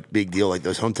deal, like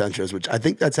those hometown shows, which I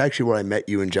think that's actually where I met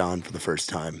you and John for the first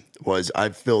time. Was I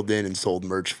filled in and sold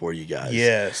merch for you guys.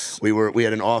 Yes. We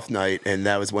had an off night, and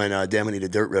that was when Damn I Need a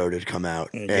Dirt Road had come out.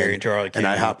 And Gary and Charlie came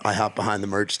out. I hopped behind the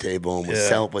merch table and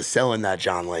was selling that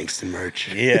Jon Langston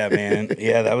merch. Yeah, man.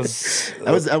 Yeah, that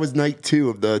was night 2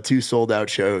 of the 2 sold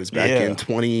out shows back in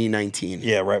 2019.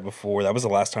 Yeah, right before. That was the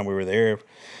last time we were there,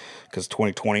 because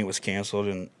 2020 was canceled,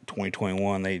 and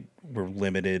 2021 they were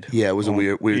limited. Yeah, it was a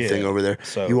weird thing over there.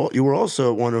 So you were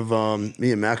also at one of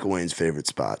me and McElwain's favorite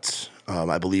spots,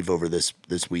 I believe, over this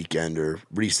weekend or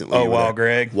recently. Oh, Wild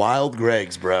Greg. Wild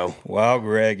Greg's, bro. Wild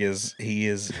Greg is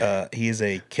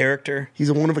a character. He's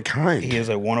a one of a kind. He is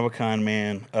a one of a kind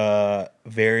man.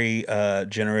 Very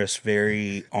generous,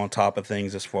 very on top of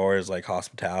things as far as like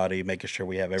hospitality, making sure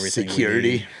we have everything. Security.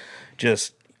 We need.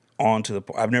 Just on to the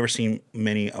point. I've never seen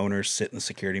many owners sit in the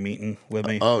security meeting with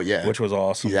me. Oh yeah, which was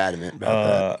awesome. He's adamant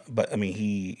about that. But I mean,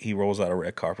 he rolls out a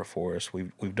red carpet for us.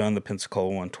 We've done the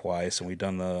Pensacola one twice, and we've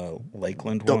done the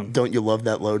Lakeland one. Don't you love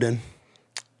that load in?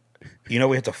 You know,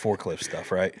 we have to forklift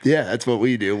stuff, right? Yeah, that's what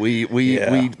we do.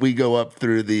 We go up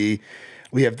through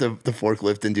we have the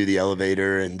forklift and do the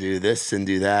elevator and do this and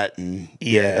do that. And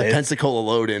a Pensacola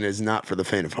load in is not for the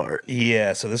faint of heart.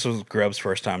 Yeah, so this was Grubb's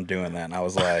first time doing that, and I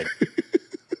was like,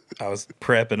 I was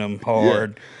prepping him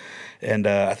hard. And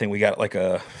I think we got like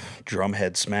a drum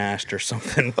head smashed or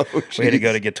something. Oh, we had to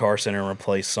go to Guitar Center and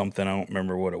replace something. I don't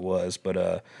remember what it was,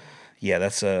 but yeah,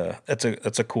 that's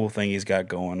a cool thing he's got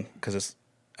going because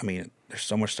there's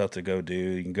so much stuff to go do.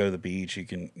 You can go to the beach. You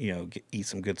can eat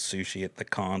some good sushi at the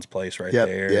Khan's place right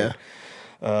there.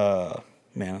 Yeah.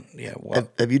 Man, yeah. Well,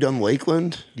 Have you done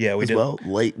Lakeland? Yeah, we as did. Well,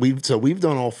 we've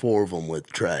done all 4 of them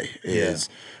with Trey.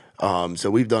 So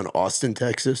we've done Austin,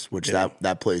 Texas, which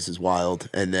that place is wild,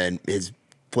 and then his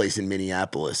place in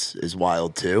Minneapolis is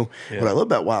wild too. Yeah. What I love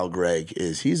about Wild Greg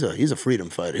is he's a freedom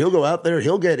fighter. He'll go out there,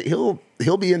 he'll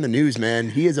be in the news, man.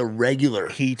 He is a regular.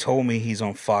 He told me he's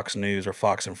on Fox News or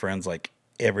Fox and Friends like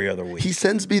every other week. He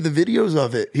sends me the videos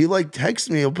of it. He like texts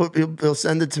me. He'll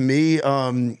send it to me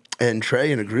and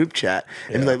Trey in a group chat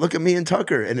and be like, "Look at me and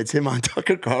Tucker," and it's him on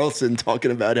Tucker Carlson talking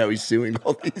about how he's suing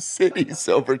all these cities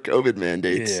over COVID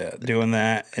mandates. Yeah, doing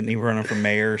that, and he running for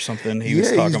mayor or something. He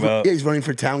was talking about. Yeah, he's running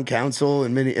for town council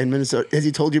in Minnesota. Has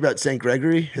he told you about St.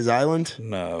 Gregory, his island?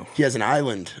 No. He has an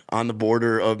island on the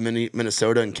border of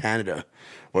Minnesota and Canada,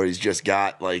 where he's just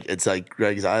got it's like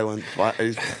Greg's Island.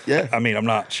 Yeah, I mean, I'm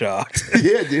not shocked.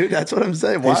 yeah, dude, that's what I'm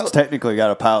saying. He's technically got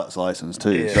a pilot's license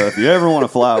too. So if you ever want to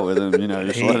fly with him,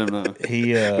 just let him know.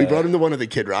 We brought him to one of the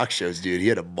Kid Rock shows, dude. He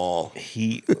had a ball.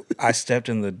 I stepped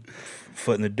in the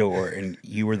foot in the door, and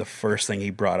you were the first thing he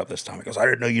brought up this time. He goes, "I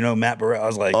didn't know you know Matt Burrell." I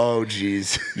was like, "Oh,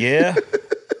 geez." Yeah.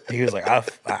 He was like,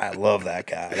 I love that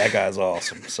guy. That guy's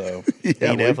awesome. So he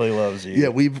definitely loves you. Yeah,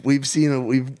 we've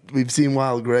seen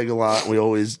Wild Greg a lot. We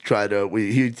always try to.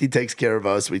 He takes care of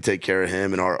us. We take care of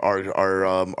him, and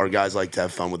our guys like to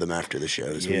have fun with him after the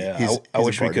shows. Yeah, I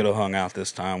wish we could have hung out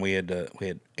this time. We had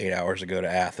 8 hours to go to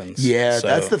Athens. Yeah, so.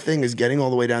 That's the thing is getting all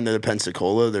the way down to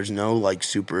Pensacola. There's no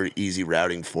super easy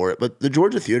routing for it. But the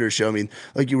Georgia Theater show, I mean,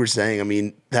 like you were saying, I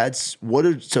mean, that's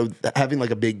so having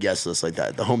a big guest list like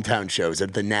that, the hometown shows,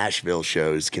 the Nashville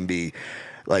shows can be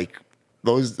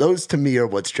those to me are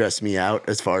what stress me out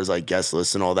as far as guest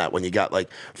lists and all that. When you got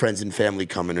friends and family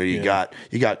coming, or you got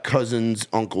cousins,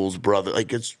 uncles, brother,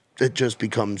 it just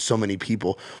becomes so many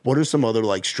people. What are some other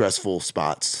stressful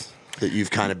spots that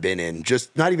you've kind of been in?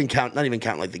 Just not even count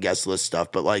the guest list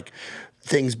stuff, but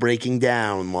things breaking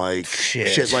down,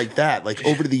 shit like that.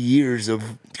 Over the years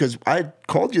because I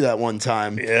called you that one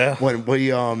time. Yeah. When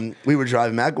we were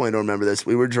driving, Matt going to remember this.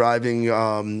 We were driving.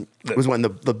 It was when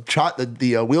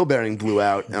the wheel bearing blew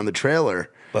out on the trailer.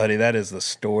 Buddy, that is the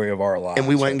story of our lives. And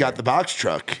we went and got the box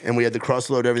truck, and we had to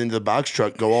cross-load everything to the box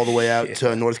truck, go all the way out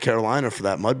to North Carolina for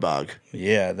that mud bog.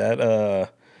 Yeah,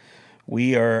 that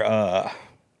we are,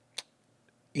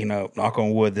 knock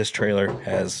on wood, this trailer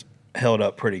has held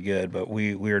up pretty good, but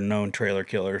we are known trailer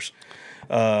killers.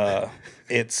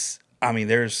 There's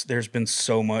been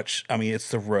so much. I mean, it's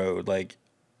the road.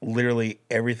 Literally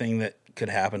everything that could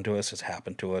happen to us has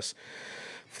happened to us.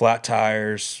 Flat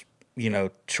tires,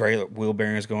 trailer wheel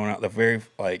bearings going out. The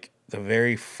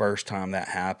very first time that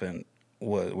happened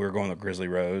was we were going to Grizzly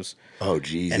Rose. Oh,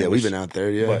 geez, yeah, we've been out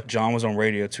there, yeah. But John was on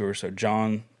radio tour, so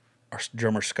John, our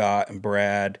drummer Scott, and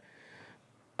Brad,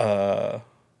 were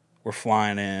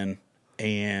flying in,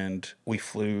 and we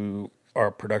flew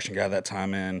our production guy that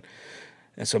time in.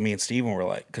 And so me and Steven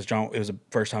were because John, it was the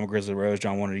first time at Grizzly Rose.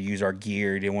 John wanted to use our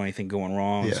gear. He didn't want anything going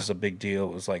wrong. This was a big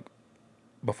deal. It was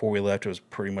before we left, it was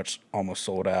pretty much almost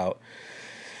sold out.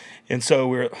 And so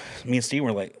me and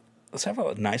Steven were let's have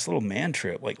a nice little man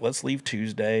trip. Let's leave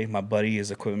Tuesday. My buddy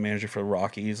is equipment manager for the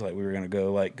Rockies. We were going to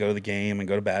go to the game and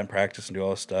go to batting practice and do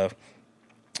all this stuff.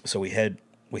 So we head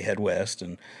west,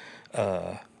 and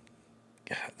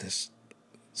this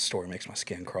story makes my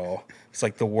skin crawl. It's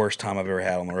the worst time I've ever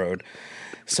had on the road.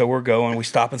 So we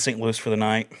stop in St. Louis for the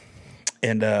night,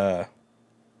 and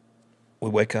we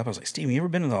wake up. I was like, "Steve, you ever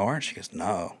been to the Orange?" She goes,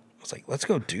 "No." I was like, "Let's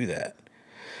go do that."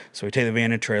 So we take the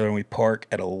van and trailer, and we park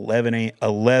at 11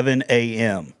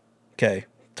 a.m. Okay,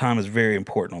 time is very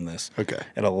important on this. Okay.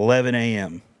 At 11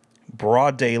 a.m.,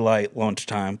 broad daylight,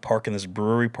 lunchtime, park in this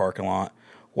brewery parking lot,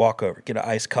 walk over, get an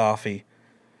iced coffee,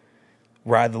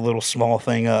 ride the little small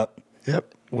thing up.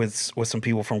 Yep. With some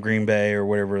people from Green Bay or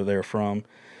wherever they're from,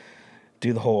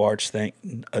 do the whole arch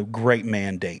thing. A great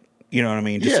man date. You know what I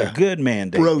mean? Just a good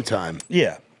man date. Bro time.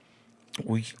 Yeah.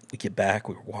 We get back.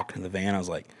 We were walking in the van. I was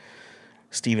like,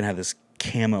 Steven had this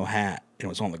camo hat, and it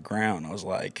was on the ground. I was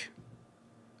like,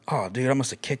 oh, dude, I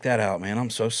must have kicked that out, man. I'm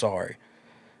so sorry.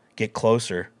 Get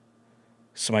closer.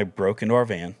 Somebody broke into our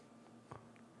van,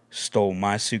 stole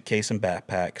my suitcase and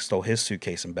backpack, stole his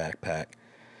suitcase and backpack.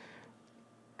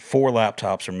 4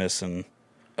 laptops are missing.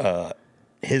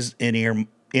 His in-ear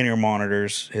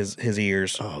monitors, his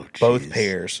ears, both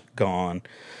pairs gone.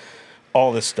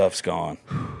 All this stuff's gone.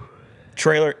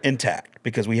 Trailer intact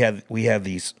because we have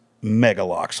these mega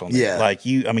locks on there. Yeah. Like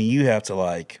you have to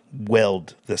like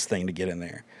weld this thing to get in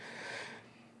there.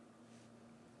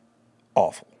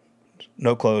 Awful.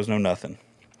 No clothes, no nothing.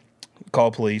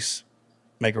 Call police,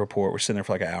 make a report. We're sitting there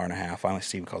for like an hour and a half. Finally,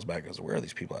 Steven calls back and goes, where are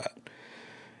these people at?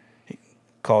 He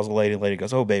calls the lady. The lady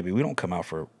goes, oh, baby, we don't come out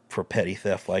for petty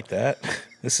theft like that.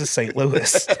 This is St.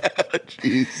 Louis.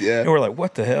 Jeez, yeah. And we're like,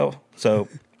 what the hell? So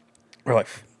we're like,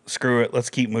 screw it. Let's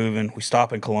keep moving. We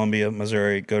stop in Columbia,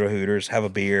 Missouri, go to Hooters, have a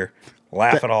beer,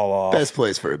 laugh it all off. Best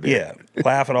place for a beer. Yeah.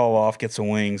 Laugh it all off, get some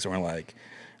wings. And we're like,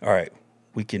 all right,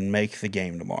 we can make the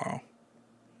game tomorrow.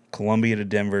 Columbia to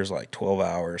Denver is like 12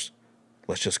 hours.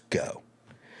 Let's just go.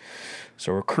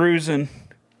 So we're cruising,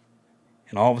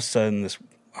 and all of a sudden,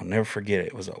 I'll never forget it.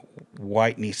 It was a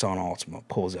white Nissan Altima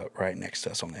pulls up right next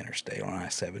to us on the interstate on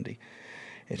I-70.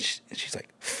 And she's like,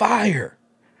 fire,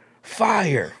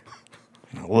 fire.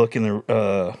 And I look in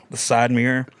the side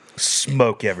mirror,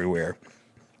 smoke everywhere.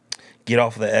 Get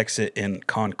off the exit in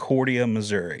Concordia,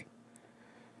 Missouri.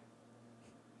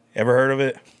 Ever heard of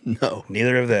it? No.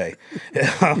 Neither have they.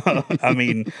 I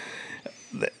mean,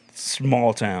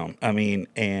 small town. I mean,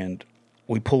 and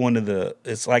we pull into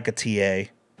it's like a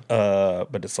TA,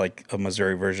 but it's like a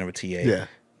Missouri version of a TA. Yeah.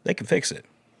 They can fix it.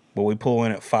 But we pull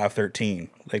in at 5:13.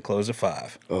 They close at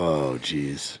 5. Oh,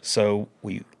 jeez. So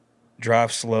we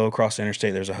drive slow across the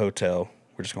interstate. There's a hotel.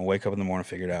 We're just going to wake up in the morning and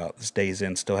figure it out. This Days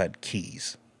Inn still had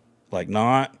keys. Like,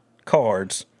 not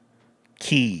cards,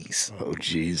 keys. Oh,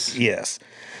 jeez. Yes.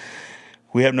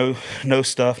 We have no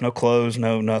stuff, no clothes,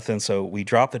 no nothing. So we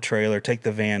drop the trailer, take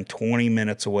the van 20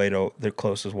 minutes away to the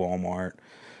closest Walmart.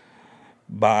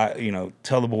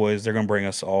 Tell the boys they're going to bring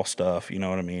us all stuff, you know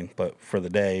what I mean? But for the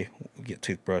day, we get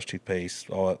toothbrush, toothpaste,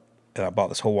 all that. And I bought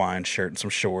this Hawaiian shirt and some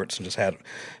shorts and just had a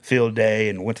field day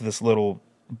and went to this little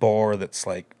bar that's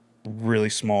like really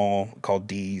small called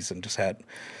D's and just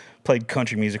played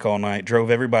country music all night, drove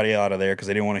everybody out of there because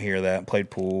they didn't want to hear that, played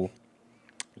pool.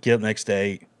 Get up the next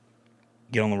day,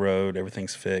 get on the road,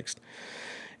 everything's fixed.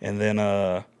 And then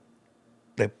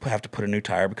they have to put a new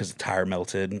tire because the tire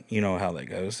melted. You know how that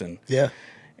goes. And Yeah.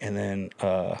 And then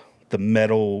the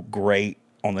metal grate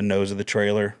on the nose of the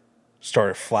trailer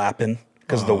started flapping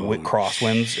because the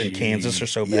crosswinds in Kansas are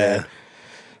so bad. Yeah.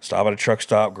 Stop at a truck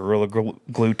stop, Gorilla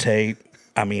Glue tape.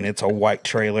 I mean, it's a white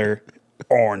trailer,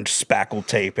 orange spackle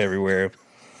tape everywhere.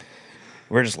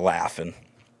 We're just laughing.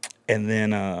 And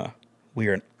then we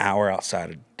are an hour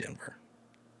outside of Denver.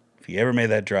 If you ever made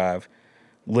that drive,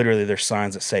 literally there's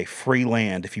signs that say free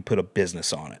land if you put a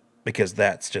business on it, because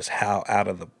that's just how out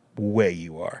of the way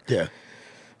you are. Yeah.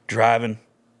 Driving,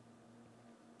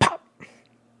 pop.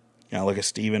 And I look at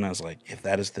Steven, I was like, if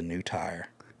that is the new tire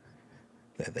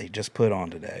that they just put on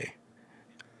today,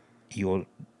 you will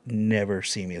never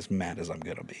see me as mad as I'm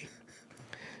going to be.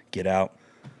 Get out.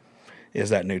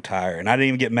 Is that new tire? And I didn't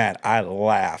even get mad. I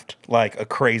laughed like a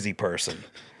crazy person.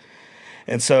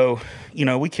 And so,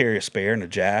 we carry a spare and a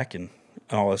jack and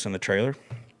all this in the trailer.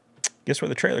 Guess where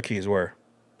the trailer keys were?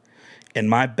 In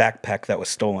my backpack that was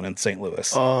stolen in St.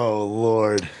 Louis. Oh,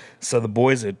 Lord. So the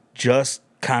boys had just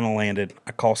kind of landed.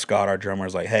 I call Scott, our drummer. I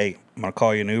was like, hey, I'm going to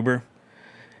call you an Uber.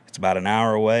 It's about an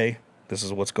hour away. This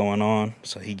is what's going on.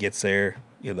 So he gets there.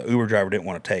 The Uber driver didn't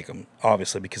want to take him,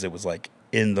 obviously, because it was like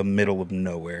in the middle of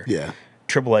nowhere. Yeah.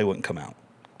 AAA wouldn't come out.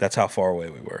 That's how far away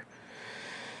we were.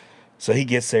 So he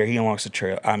gets there. He unlocks the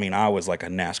trailer. I mean, I was like a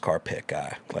NASCAR pit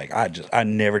guy. Like, I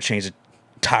never changed a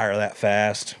tire that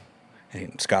fast.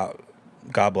 And Scott,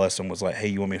 God bless him, was like, hey,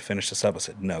 you want me to finish this up? I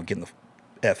said, no, get in the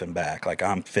effing back. Like,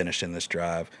 I'm finishing this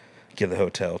drive. Get to the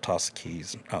hotel, toss the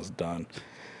keys. I was done.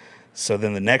 So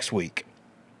then the next week,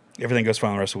 everything goes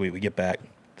fine the rest of the week. We get back.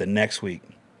 The next week,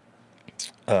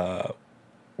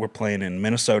 we're playing in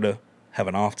Minnesota, have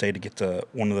an off day to get to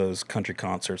one of those country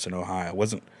concerts in Ohio.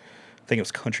 I think it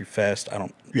was Country Fest.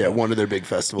 Yeah, one of their big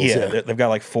festivals. Yeah, they've got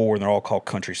like 4, and they're all called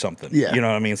country something. Yeah. You know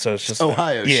what I mean? So it's just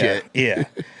Ohio shit. Yeah.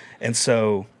 And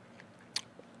so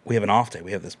we have an off day.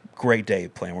 We have this great day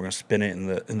playing. We're going to spend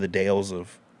it in the dales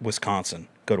of Wisconsin,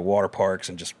 go to water parks,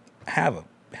 and just have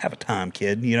a time,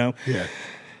 kid, Yeah.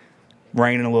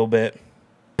 Raining a little bit.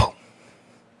 Boom.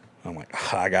 I'm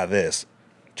like, I got this.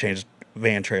 Changed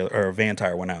van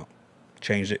tire went out.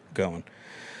 Changed it, going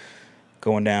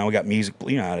down. We got music,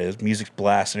 you know how it is. Music's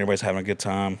blasting. Everybody's having a good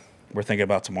time. We're thinking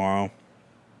about tomorrow.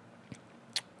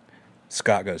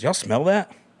 Scott goes, y'all smell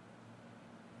that?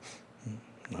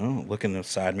 No. Look in the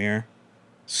side mirror.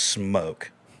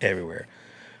 Smoke everywhere.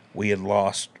 We had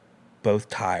lost both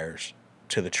tires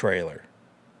to the trailer.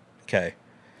 Okay.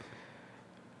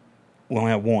 We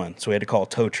only had one, so we had to call a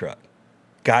tow truck.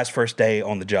 Guy's first day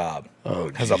on the job.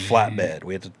 Oh, has a flatbed.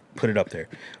 We had to put it up there.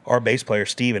 Our bass player,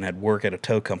 Steven, had worked at a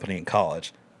tow company in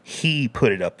college. He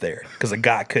put it up there because the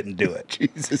guy couldn't do it.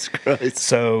 Jesus Christ.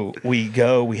 So we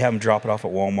have him drop it off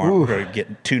at Walmart. Ooh. We're going to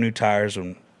get 2 new tires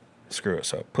and screw it.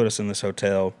 So put us in this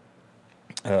hotel.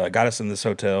 Got us in this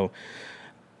hotel.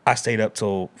 I stayed up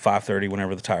till 5:30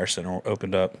 whenever the tire center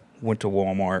opened up. Went to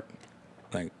Walmart.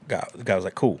 The guy was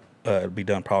like, cool. It'll be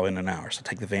done probably in an hour. So I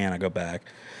take the van. I go back.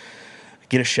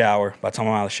 Get a shower. By the time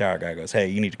I'm out of the shower, guy goes, hey,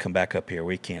 you need to come back up here.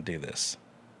 We can't do this.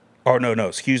 Oh, no,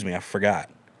 excuse me. I forgot.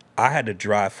 I had to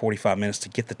drive 45 minutes to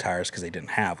get the tires because they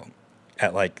didn't have them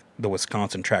at like the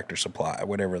Wisconsin Tractor Supply,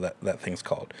 whatever that thing's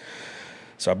called.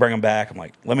 So I bring them back. I'm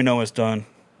like, let me know when it's done.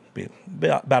 Be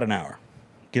about an hour.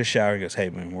 Get a shower. He goes, hey,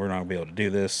 man, we're not going to be able to do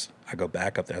this. I go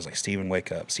back up there. I was like, Steven,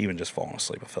 wake up. Steven just falling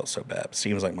asleep. I felt so bad.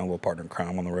 Steven's like my little partner in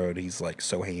crime on the road. He's like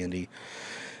so handy.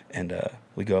 And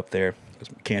we go up there. He goes,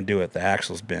 can't do it. The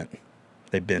axle's bent.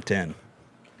 They bent in.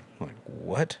 I'm like,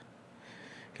 what?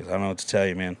 Because I don't know what to tell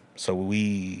you, man. So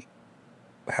we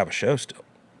have a show still.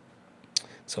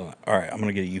 So, all right, I'm going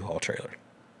to get a U-Haul trailer.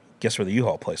 Guess where the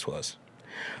U-Haul place was?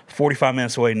 45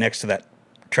 minutes away next to that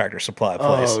Tractor Supply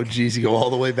place. Oh, geez, you go all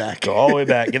the way back. Go all the way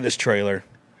back, get this trailer,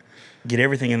 get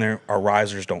everything in there. Our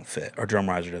risers don't fit. Our drum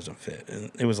riser doesn't fit.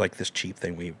 And it was like this cheap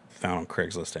thing we found on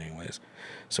Craigslist anyways.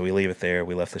 So we leave it there.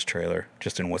 We left this trailer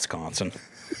just in Wisconsin.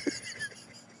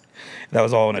 That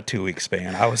was all in a 2-week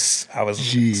span. I was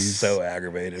so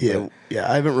aggravated. Yeah.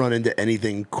 I haven't run into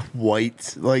anything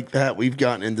quite like that. We've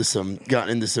gotten into some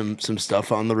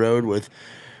stuff on the road with.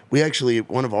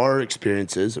 One of our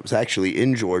experiences. It was actually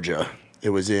in Georgia. It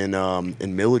was in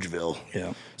Milledgeville.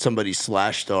 Yeah. Somebody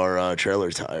slashed our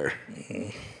trailer tire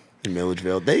in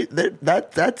Milledgeville.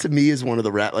 That to me is one of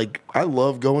the like I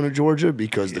love going to Georgia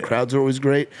because the crowds are always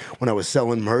great. When I was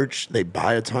selling merch, they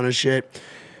buy a ton of shit.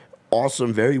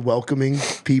 Awesome, very welcoming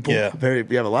people. Yeah.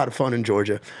 We have a lot of fun in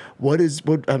Georgia.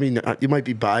 I mean, you might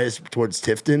be biased towards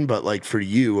Tifton, but like for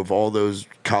you, of all those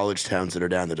college towns that are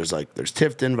down there, there's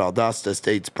Tifton, Valdosta,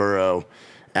 Statesboro,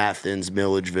 Athens,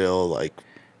 Milledgeville, like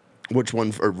which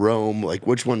one, or Rome, like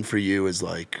which one for you is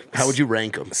like, how would you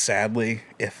rank them? Sadly,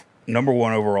 if number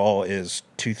one overall is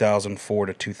 2004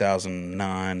 to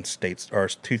 2009 or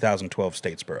 2012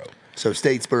 Statesboro. So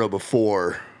Statesboro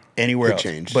before anywhere else,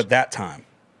 changed. But that time.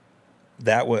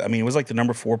 That was, it was like the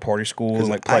number 4 party school,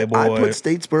 like Playboy. I put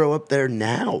Statesboro up there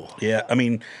now. Yeah,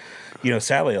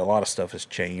 sadly, a lot of stuff has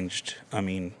changed.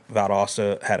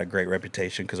 Valdosta had a great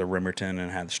reputation because of Rimerton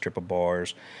and had the strip of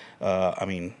bars.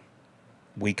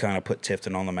 We kind of put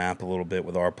Tifton on the map a little bit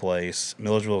with our place.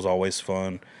 Milledgeville is always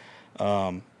fun.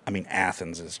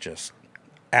 Athens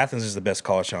is the best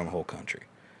college town in the whole country.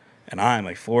 And I'm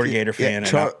a Florida Gator fan.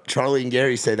 Charlie and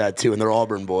Gary say that too, and they're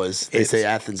Auburn boys. They say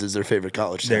Athens is their favorite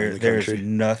college town in the country.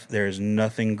 There's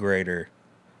nothing greater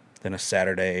than a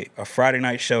Friday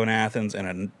night show in Athens and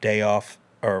a day off,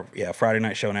 Friday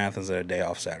night show in Athens and a day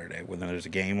off Saturday. When there's a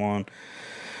game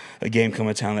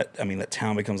coming to town, that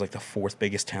town becomes like the 4th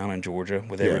biggest town in Georgia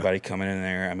with everybody coming in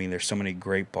there. There's so many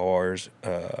great bars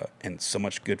and so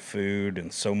much good food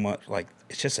and so much,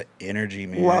 it's just an energy,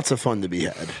 man. Lots of fun to be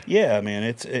had. Yeah,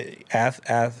 man.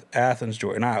 Athens,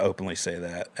 Georgia, and I openly say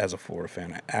that as a Florida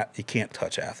fan. You can't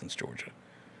touch Athens, Georgia.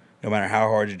 No matter how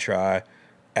hard you try,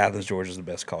 Athens, Georgia is the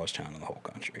best college town in the whole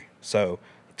country. So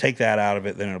take that out of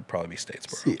it, then it'll probably be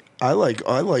Statesboro. See, I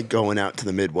like going out to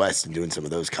the Midwest and doing some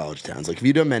of those college towns. Like, have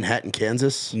you done Manhattan,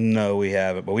 Kansas? No, we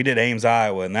haven't. But we did Ames,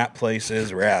 Iowa, and that place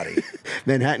is rowdy.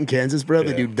 Manhattan, Kansas, bro.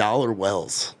 They do dollar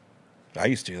wells. I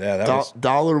used to do that.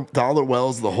 Dollar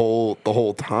wells the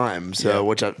whole time. So,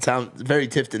 which sounds very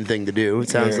Tifton thing to do. It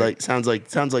sounds like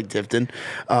Tifton.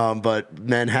 But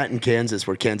Manhattan, Kansas,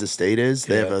 where Kansas State is,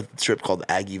 they have a strip called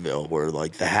Aggieville, where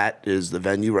like the Hat is the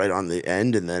venue right on the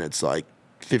end, and then it's like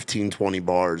 15, 20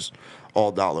 bars,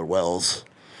 all dollar wells,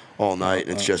 all night.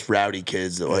 And it's just rowdy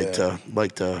kids that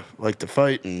like to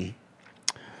fight and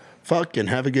fuck and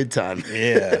have a good time.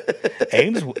 Yeah,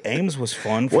 Ames was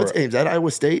fun. What's Ames? At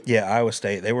Iowa State? Yeah, Iowa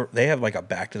State. They have like a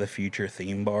Back to the Future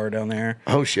theme bar down there.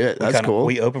 Oh shit, that's cool.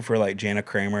 We opened for like Jana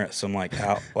Kramer at some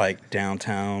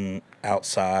downtown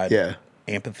outside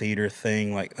amphitheater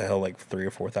thing, like the hell, like 3,000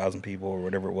 or 4,000 people or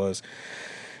whatever it was,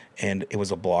 and it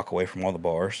was a block away from all the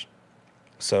bars.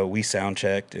 So we sound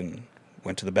checked and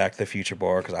went to the Back to the Future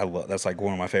bar because that's like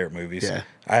one of my favorite movies. Yeah.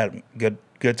 I had a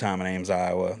good time in Ames,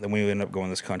 Iowa. Then we ended up going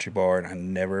to this country bar, and I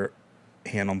never,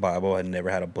 hand on Bible, I never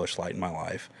had a Busch Light in my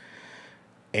life.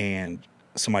 And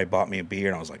somebody bought me a beer,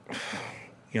 and I was like,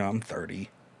 I'm 30.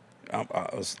 I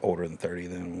was older than 30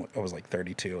 then. I was like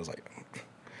 32. I was like,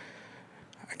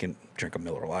 I can drink a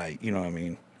Miller Lite, you know what I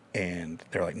mean? And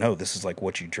they're like, no, this is like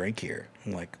what you drink here.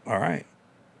 I'm like, all right.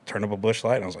 turned up a Busch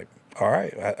Light, and I was like, all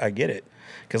right, I get it.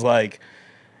 Because, like,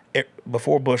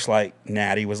 before Busch Light,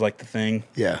 Natty was, like, the thing.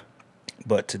 Yeah.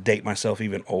 But to date myself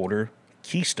even older,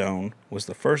 Keystone was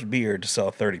the first beer to sell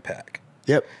a 30-pack.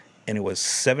 Yep. And it was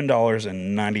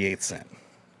 $7.98.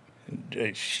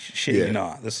 Shit, Yeah. you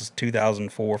not. This is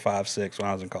 2004, 5, 6 when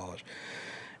I was in college.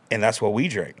 And that's what we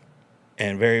drank.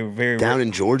 And very, very... Down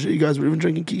in Georgia, you guys were even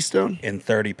drinking Keystone? In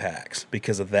 30 packs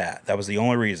because of that. That was the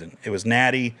only reason. It was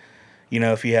natty, you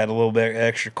know, if you had a little bit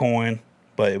extra coin,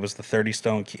 but it was the 30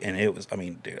 Stone, and it was, I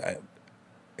mean, dude,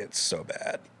 it's so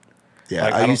bad. Yeah,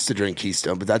 like, I used to drink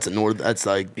Keystone, but that's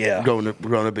like growing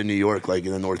up in New York, like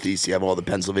in the Northeast, you have all the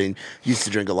Pennsylvania. Used to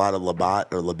drink a lot of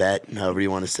Labatt or Labette, however you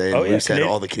want to say it. Oh, We yeah, used to have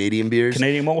all the Canadian beers.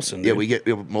 Canadian Molson. Yeah, dude. we get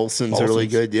Molson's are really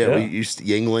good. Yeah, Yeah. we used to,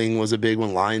 Yingling was a big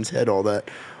one. Lion's Head, all that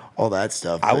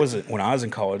stuff. When I was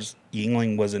in college,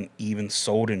 Yingling wasn't even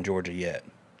sold in Georgia yet.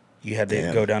 You had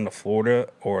to go down to Florida,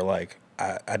 or like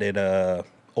I did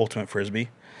Ultimate Frisbee.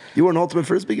 You were an Ultimate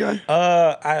Frisbee guy?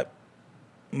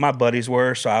 My buddies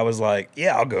were, so I was like,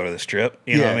 yeah, I'll go to this trip.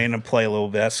 You know what I mean? And play a little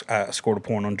bit. I scored a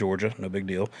point on Georgia. No big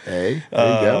deal. Hey,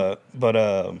 there you go.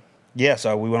 But, yeah,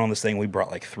 so we went on this thing. We brought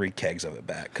like 3 kegs of it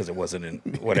back because it wasn't in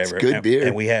whatever. It's good beer.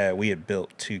 And we had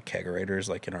built 2 kegerators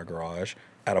like in our garage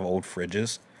out of old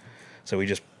fridges. So we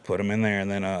just put them in there,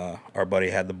 and then our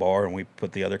buddy had the bar, and we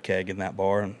put the other keg in that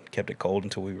bar and kept it cold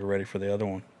until we were ready for the other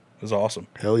one. It was awesome.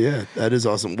 Hell yeah, that is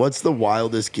awesome. What's the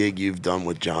wildest gig you've done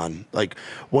with Jon? Like,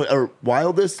 what are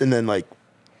wildest and then like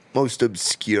most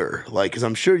obscure? Like, because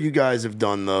I'm sure you guys have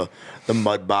done the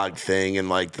mud bog thing and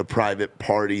like the private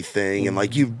party thing, and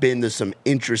like you've been to some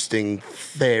interesting,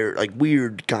 fair, like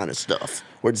weird kind of stuff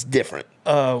where it's different.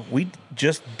 We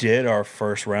just did our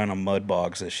first round of mud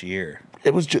bogs this year.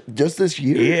 It was just this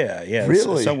year. Yeah.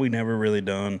 Really? It's something we never really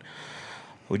done.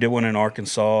 We did one in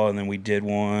Arkansas, and then we did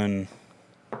one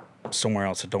somewhere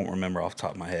else I don't remember off the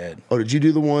top of my head. Oh, did you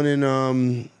do the one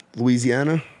in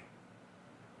Louisiana?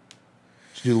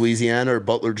 Did you do Louisiana or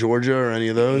Butler, Georgia, or any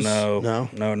of those? No,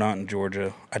 not in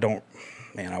Georgia. I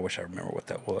wish I remember what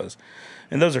that was.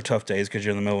 And those are tough days because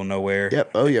you're in the middle of nowhere.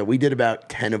 Yep. Oh yeah, we did about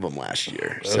 10 of them last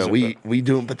year. So we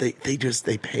do them, but they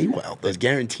pay well. Those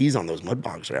guarantees on those mud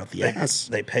bogs are out the ass.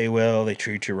 They pay well. They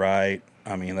treat you right.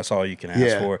 I mean, that's all you can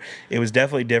ask for. It was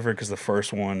definitely different because the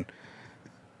first one,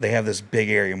 they have this big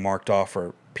area marked off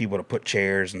for people to put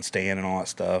chairs and stand and all that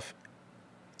stuff.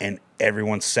 And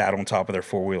everyone sat on top of their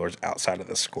 4-wheelers outside of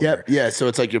the square. Yep. Yeah. So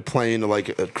it's like you're playing to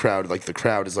like a crowd. Like the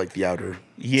crowd is like the outer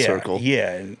circle.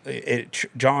 Yeah.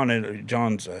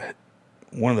 John's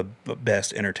one of the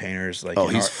best entertainers. Like,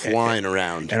 he's flying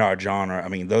around in our genre. I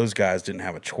mean, those guys didn't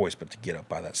have a choice but to get up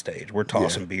by that stage. We're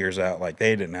tossing beers out like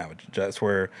they didn't have it. That's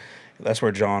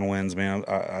where Jon wins, man.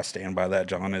 I stand by that.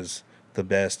 Jon is the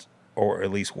best, or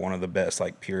at least one of the best,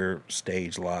 like pure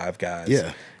stage live guys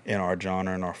in our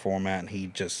genre and our format. And he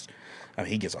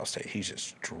gets off stage, he's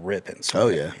just dripping. Oh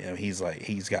yeah. You know,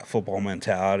 he's got football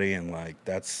mentality, and like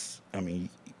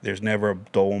there's never a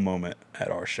dull moment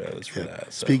at our shows for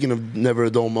that. So. Speaking of never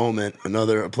a dull moment,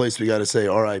 a place we got to say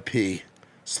R.I.P.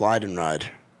 Slide and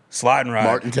Ride.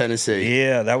 Martin, Tennessee.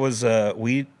 Yeah, that was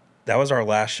our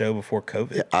last show before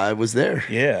COVID. Yeah, I was there.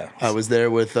 Yeah. I was there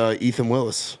with Ethan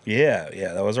Willis. Yeah,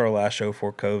 that was our last show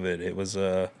before COVID. It was,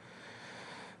 I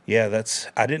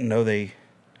didn't know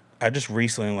I just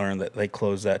recently learned that they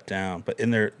closed that down. But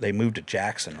they moved to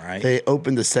Jackson, right? They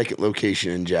opened a second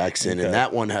location in Jackson, and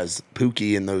that one has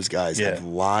Pookie and those guys have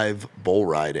live bull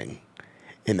riding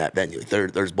in that venue.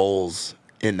 There's bulls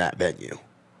in that venue.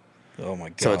 Oh my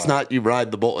god! So it's not you ride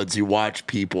the bull; it's you watch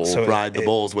people ride the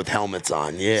bulls with helmets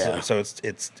on. Yeah. So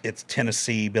it's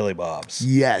Tennessee Billy Bob's.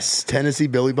 Yes, Tennessee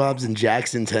Billy Bob's in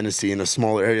Jackson, Tennessee, in a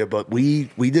smaller area. But we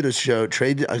did a show.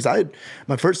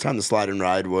 My first time to Slide and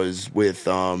Ride was with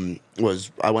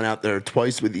I went out there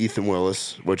twice with Ethan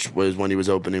Willis, which was when he was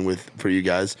opening for you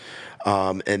guys.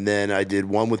 And then I did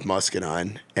one with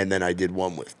Muscadine, and then I did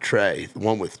one with Trey. The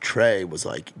one with Trey was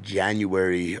like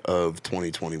January of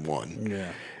 2021.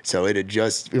 Yeah. So it had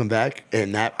just come back,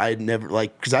 and that I'd never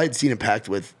because I had seen it packed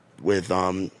with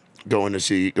going to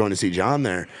see Jon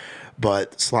there,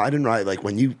 but Slide and Ride, like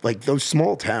when you those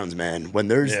small towns, man, when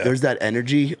there's that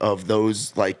energy of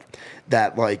those that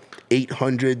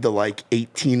 800 to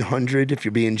 1800, if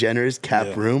you're being generous,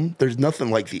 cap room. There's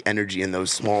nothing like the energy in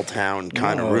those small town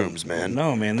kind of rooms, man.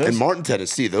 No, man. In Martin,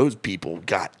 Tennessee, those people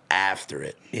got after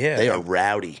it. Yeah, they are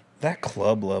rowdy. That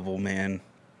club level, man,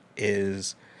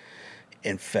 is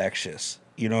infectious.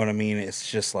 You know what I mean? It's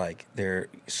just like they're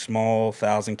small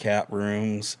 1,000-cap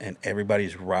rooms, and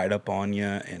everybody's right up on you,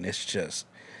 and it's just,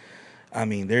 I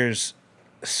mean, there's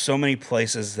so many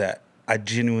places that I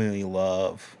genuinely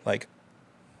love. Like,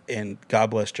 and God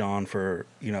bless Jon for,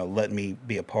 letting me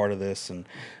be a part of this. And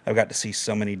I've got to see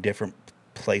so many different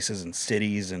places and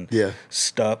cities and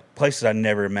stuff, places I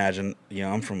never imagined.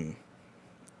 I'm from,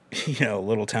 a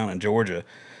little town in Georgia.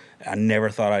 I never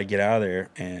thought I'd get out of there.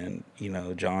 And,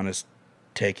 Jon is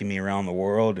taking me around the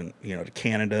world and, to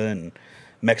Canada and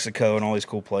Mexico and all these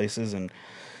cool places. And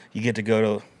you get to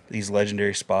go to these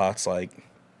legendary spots. Like,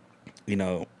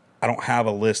 I don't have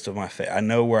a list of my I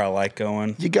know where I like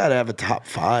going. You got to have a top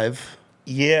 5.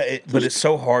 Yeah, but it's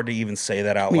so hard to even say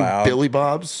that out loud. Billy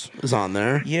Bob's is on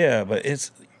there. Yeah, but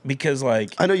it's because,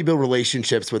 like, I know you build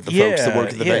relationships with the folks that work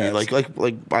at the venue, like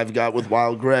I've got with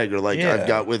Wild Greg, or I've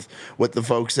got with the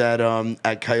folks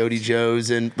at Coyote Joe's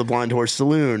and the Blind Horse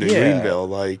Saloon in Greenville.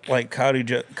 Like Coyote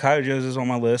Joe's is on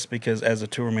my list because as a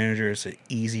tour manager, it's an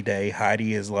easy day.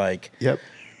 Heidi is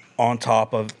on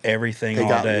top of everything all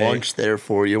day. They got lunch there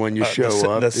for you when you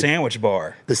show up. The sandwich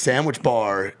bar. The sandwich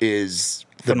bar is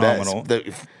phenomenal.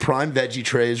 The prime veggie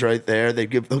trays right there. They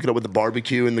hook it up with the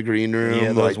barbecue in the green room.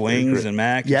 Yeah, those wings and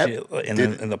mac and shit.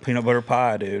 And the peanut butter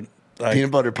pie, dude.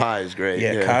 Peanut butter pie is great.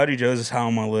 Yeah, Coyote Joe's is high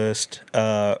on my list.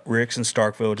 Rick's in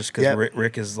Starkville just because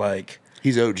Rick is like...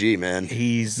 He's OG, man.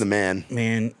 He's the man.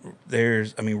 Man,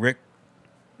 Rick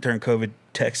during COVID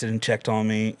texted and checked on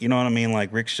me. You know what I mean?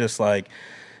 Like, Rick's just like...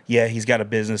 Yeah, he's got a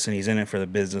business and he's in it for the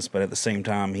business, but at the same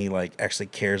time, he actually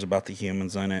cares about the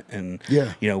humans in it. And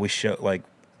we show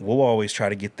we'll always try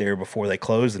to get there before they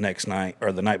close the next night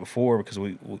or the night before because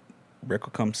Rick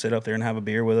will come sit up there and have a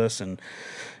beer with us, and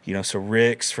so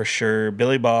Rick's for sure.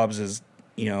 Billy Bob's is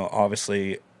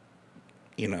obviously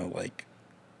like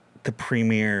the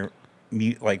premier.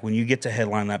 Like when you get to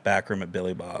headline that back room at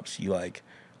Billy Bob's, you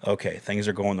okay, things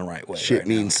are going the right way. Shit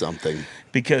means something.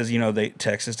 Because,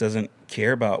 Texas doesn't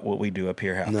care about what we do up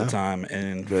here half the time.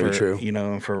 And very true.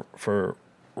 For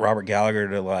Robert Gallagher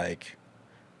to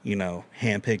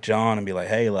handpick Jon and be like,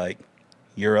 hey,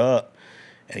 you're up.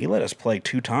 And he let us play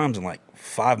 2 times in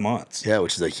 5 months. Yeah,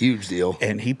 which is a huge deal.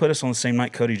 And he put us on the same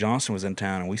night Cody Johnson was in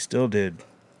town, and we still did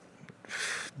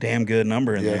damn good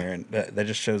number in there. And that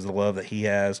just shows the love that he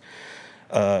has.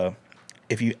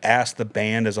 If you ask the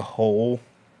band as a whole,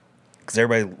 because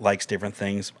everybody likes different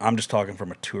things. I'm just talking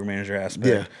from a tour manager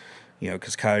aspect. Yeah.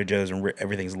 Because Coyote Joe's and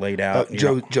everything's laid out.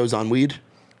 Joe's on weed?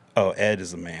 Oh, Ed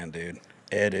is the man, dude.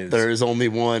 Ed is... There is only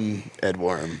one Ed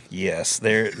Worm. Yes.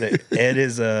 Ed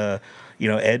is...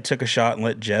 Ed took a shot and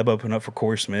let Jeb open up for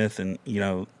Corey Smith, and,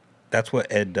 that's what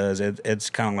Ed does. Ed's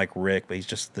kind of like Rick, but he's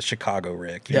just the Chicago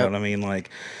Rick. You know what I mean?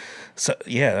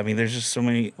 There's just so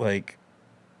many,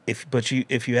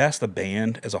 If you ask the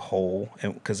band as a whole,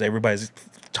 because everybody's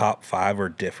top 5 are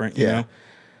different, you know,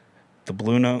 the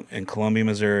Blue Note in Columbia,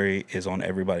 Missouri is on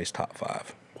everybody's top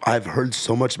 5. I've heard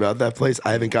so much about that place.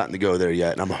 I haven't gotten to go there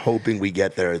yet, and I'm hoping we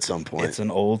get there at some point. It's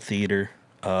an old theater.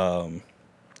 The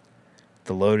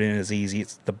load-in is easy.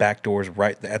 The back door is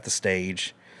right at the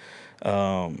stage.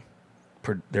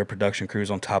 Their production crew's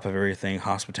on top of everything.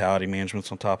 Hospitality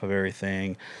management's on top of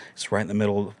everything. It's right in the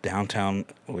middle of downtown,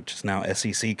 which is now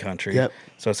SEC country. Yep.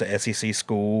 So it's an SEC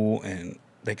school, and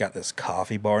they got this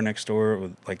coffee bar next door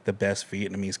with the best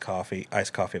Vietnamese coffee,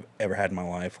 iced coffee I've ever had in my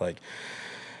life.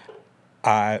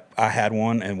 I had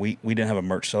one, and we didn't have a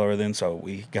merch seller then, so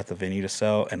we got the venue to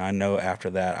sell. And I know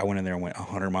after that, I went in there and went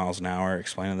 100 miles an hour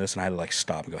explaining this, and I had to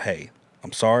stop and go, hey,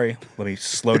 I'm sorry, let me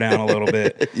slow down a little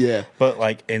bit. Yeah.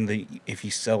 But if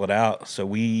you sell it out, so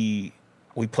we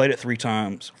played it 4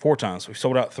 times. We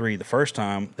sold out 3. The first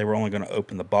time they were only going to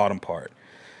open the bottom part,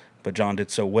 but Jon did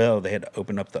so well they had to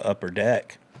open up the upper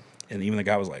deck, and even the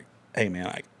guy was like, "Hey man,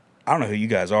 I don't know who you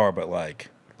guys are, but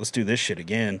let's do this shit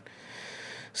again."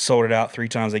 Sold it out 3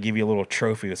 times. They give you a little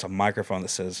trophy. It's a microphone that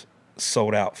says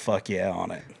 "Sold out, fuck yeah"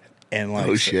 on it. And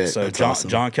oh shit! So That's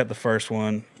awesome. Jon kept the first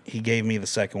one. He gave me the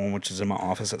second one, which is in my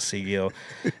office at Seagill,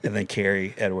 and then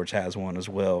Carrie Edwards has one as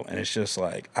well. And it's just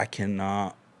I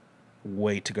cannot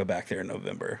wait to go back there in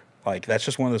November. That's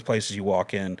just one of those places you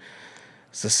walk in.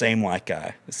 It's the same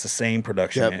guy. It's the same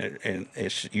production, and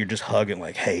you're just hugging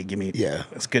hey, give me. Yeah,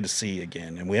 it's good to see you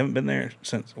again. And we haven't been there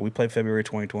since we played February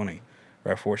 2020.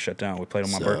 Right before it shut down. We played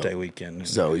on my birthday weekend.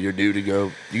 So you're due to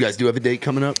go. You guys do have a date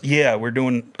coming up? Yeah, we're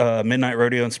doing Midnight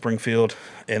Rodeo in Springfield,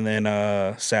 and then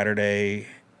Saturday,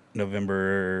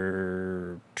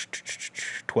 November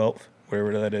 12th,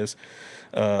 whatever that is,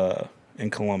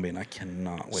 in Columbia, and I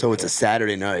cannot wait. So it's a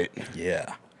Saturday night.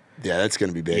 Yeah. Yeah, that's going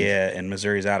to be big. Yeah, and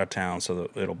Missouri's out of town,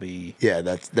 so it'll be. Yeah,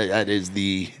 that is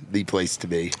the place to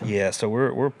be. Yeah, so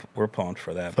we're pumped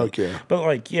for that. Fuck yeah.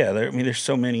 But there's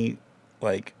so many.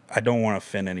 I don't want to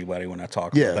offend anybody when I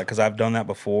talk Yeah. about that because I've done that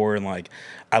before, and like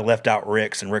I left out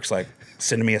Rick's, and Rick's like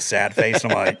sending me a sad face,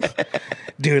 and I'm like,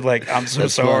 dude, like I'm so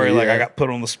That's sorry, funny, like yeah. I got put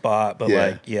on the spot, but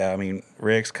Yeah. like I mean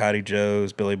Rick's, Cotty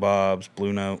Joe's, Billy Bob's,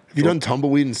 Blue Note. Have you done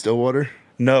Tumbleweed in Stillwater?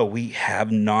 No, we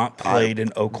have not played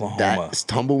in Oklahoma. That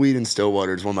Tumbleweed in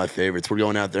Stillwater is one of my favorites. We're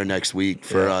going out there next week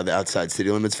for the Outside City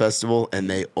Limits Festival, and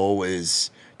they always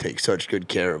take such good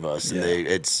care of us. And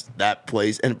it's that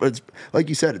place, and it's like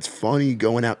you said, it's funny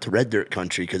going out to red dirt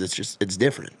country because it's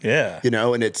different. Yeah. You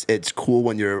know, and it's cool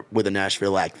when you're with a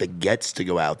Nashville act that gets to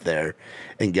go out there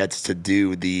and gets to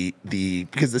do the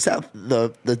because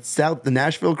the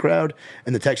Nashville crowd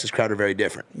and the Texas crowd are very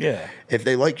different. Yeah. If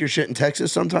they like your shit in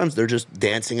Texas, sometimes they're just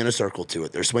dancing in a circle to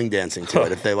it. They're swing dancing to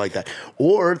it if they like that,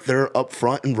 or they're up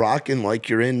front and rocking like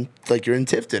you're in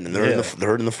Tifton, and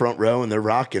they're in the front row and they're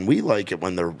rocking. We like it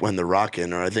when they're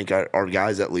rocking, or I think our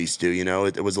guys at least do. You know,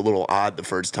 it was a little odd the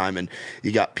first time, and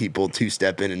you got people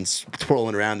two-stepping and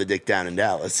twirling around the dick down in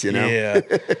Dallas. You know,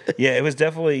 yeah, it was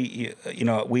definitely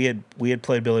we had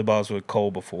played Billy Bob's with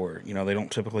Cole before. You know, they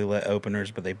don't typically let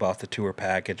openers, but they bought the tour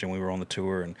package, and we were on the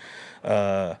tour, and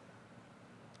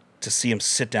to see him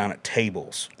sit down at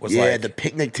tables was like the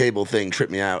picnic table thing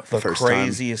tripped me out the first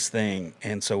craziest thing.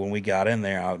 And so when we got in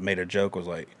there, I made a joke, was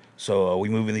like, so are we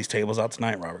moving these tables out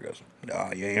tonight? And Robert goes,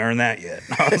 no, you ain't earned that yet.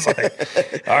 I was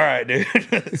like, all right,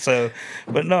 dude. So,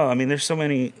 but no, I mean, there's so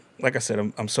many, like I said,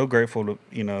 I'm so grateful to,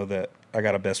 that I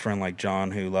got a best friend like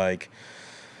John who like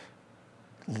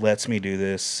lets me do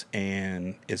this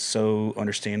and is so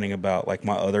understanding about like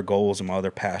my other goals and my other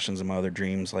passions and my other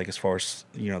dreams, like as far as,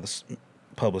 this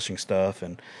publishing stuff.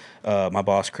 And my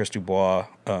boss, Chris Dubois,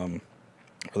 for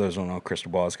those who don't know, Chris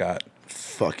Dubois got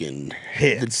fucking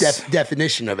hits. The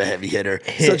definition of a heavy hitter.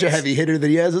 Hits. Such a heavy hitter that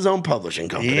he has his own publishing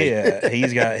company. Yeah,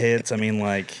 he's got hits. I mean,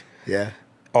 like,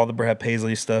 all the Brad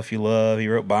Paisley stuff you love. He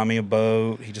wrote Buy Me a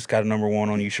Boat. He just got a #1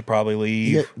 on You Should Probably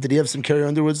Leave. Did he have some Carrie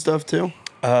Underwood stuff too?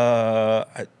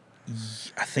 I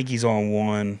think he's on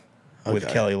one with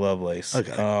Kelly Lovelace.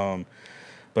 Okay.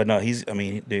 But no, he's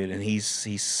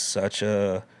he's such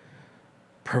a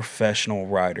professional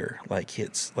writer. Like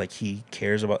he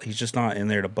cares about. He's just not in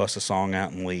there to bust a song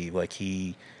out and leave. Like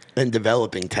and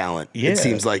developing talent. Yeah. It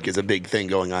seems like is a big thing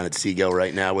going on at Seagull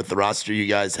right now with the roster you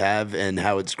guys have and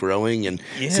how it's growing, and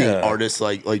seeing artists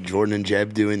like Jordan and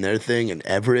Jeb doing their thing, and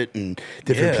Everett and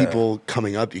different people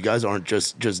coming up. You guys aren't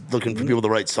just looking for people to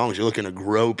write songs. You're looking to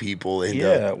grow people into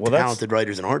talented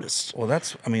writers and artists. Well,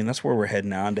 that's where we're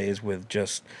heading nowadays with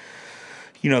just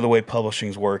the way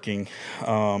publishing's working.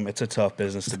 It's a tough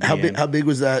business to be in. How big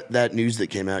was that news that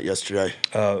came out yesterday?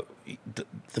 The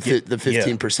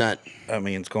 15%. I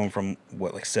mean, it's going from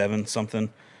like 7 something.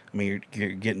 I mean, you're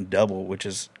getting double, which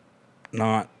is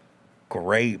not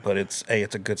great, but it's a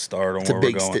good start on where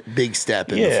we're going. Big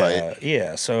step in the fight.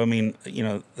 Yeah. So I mean,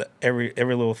 every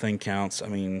little thing counts. I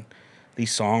mean,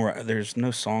 these there's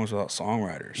no songs without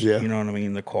songwriters. Yeah. You know what I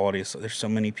mean? The quality. There's so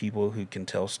many people who can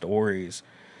tell stories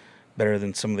better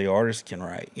than some of the artists can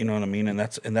write. You know what I mean? And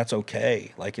that's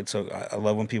okay. Like I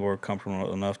love when people are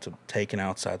comfortable enough to take an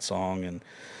outside song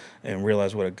and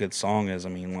realize what a good song is. I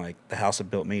mean, like The House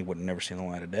That Built Me would have never seen the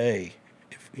light of day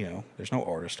if there's no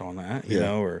artist on that.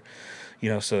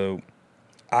 So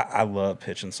I love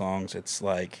pitching songs. It's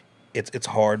like it's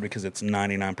hard because it's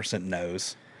 99%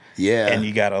 no's. Yeah. And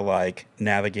you gotta like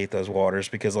navigate those waters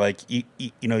because like you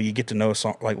get to know a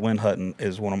song like Lynn Hutton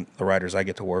is one of the writers I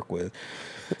get to work with.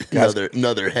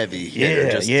 Another heavy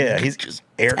hitter. He's just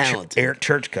Eric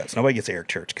Church Cuts. Nobody gets Eric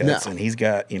Church Cuts, and he's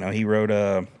got he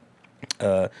wrote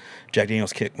Jack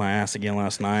Daniels Kicked My Ass Again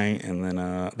Last Night, and then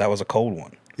that was a cold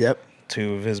one. Yep.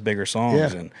 2 of his bigger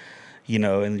songs, and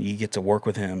and you get to work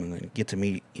with him, and then get to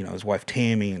meet his wife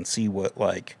Tammy and see what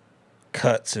like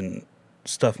cuts and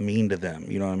stuff mean to them.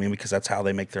 You know what I mean? Because that's how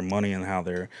they make their money and how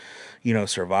they're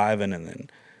surviving, and then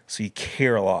so you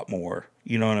care a lot more.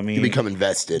 You know what I mean? You become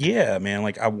invested. Yeah, man.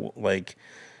 Like I want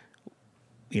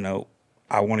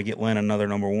to get Lynn another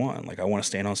 #1. Like I want to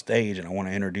stand on stage and I want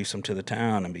to introduce him to the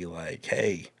town and be like,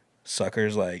 "Hey,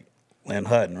 suckers, like Lynn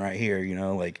Hutton right here."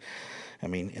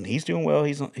 And he's doing well.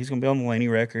 He's gonna be on the Laney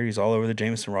record. He's all over the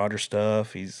Jameson Rogers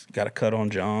stuff. He's got a cut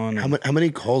on John. How many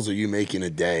calls are you making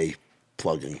a day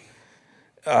plugging?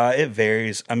 It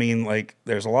varies. I mean, like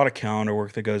there's a lot of calendar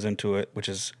work that goes into it, which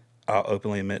is, I'll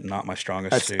openly admit, not my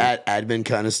strongest suit. Admin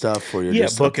kind of stuff, or you're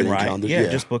just booking rights. calendars? Yeah,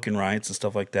 just booking rights and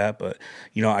stuff like that. But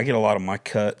I get a lot of my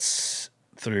cuts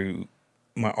through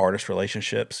my artist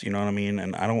relationships. You know what I mean?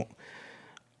 And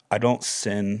I don't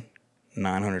send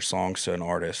 900 songs to an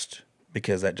artist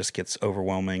because that just gets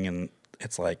overwhelming, and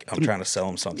it's like I'm trying to sell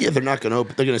them something. Yeah, they're not going to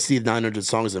open. They're going to see 900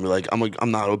 songs and be like,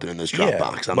 I'm not opening this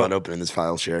Dropbox. I'm not opening this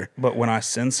file share. But when I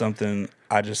send something,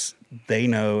 they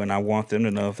know, and I want them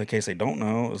to know, if in case they don't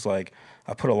know, it's like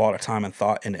I put a lot of time and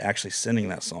thought into actually sending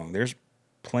that song. There's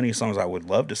plenty of songs I would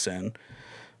love to send,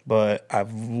 but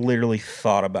I've literally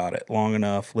thought about it long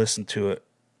enough, listened to it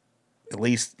at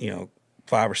least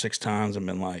 5 or 6 times, and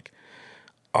been like,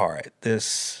 all right,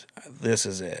 this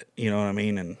is it. You know what I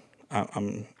mean? And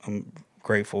I'm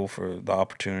grateful for the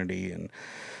opportunity, and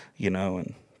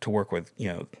and to work with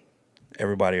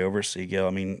everybody over at Gayle.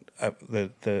 I mean,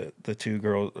 the 2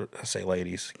 girls, I say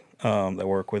ladies, that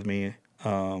work with me.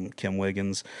 Kim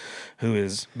Wiggins, who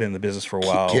has been in the business for a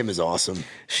while. Kim is awesome.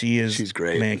 She's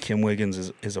great. Man, Kim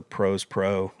Wiggins is a pro's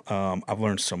pro. I've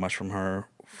learned so much from her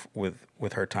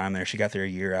with her time there. She got there a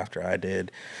year after I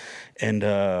did,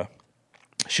 and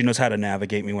she knows how to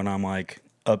navigate me when I'm like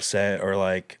upset or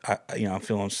like I'm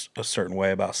feeling a certain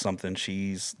way about something.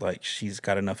 She's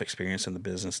got enough experience in the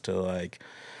business to like,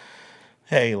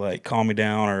 hey, like calm me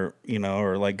down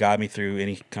or like guide me through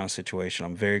any kind of situation.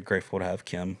 I'm very grateful to have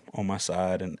Kim on my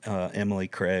side, and Emily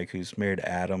Craig, who's married to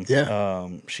Adam. Yeah.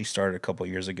 She started a couple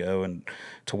years ago, and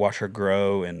to watch her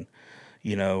grow and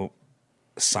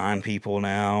sign people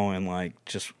now, and like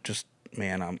just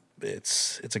man,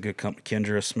 it's a good company.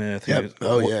 Kendra Smith. Yep.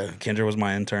 Kendra was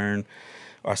my intern.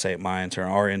 Or I say my intern,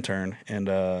 our intern, and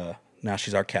now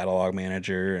she's our catalog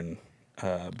manager, and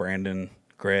Brandon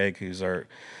Gregg, who's our.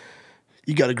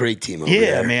 You got a great team over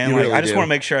there. Yeah, man. You Like really I just do. want to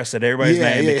make sure I said everybody's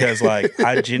name because like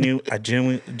I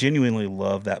genuinely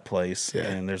love that place,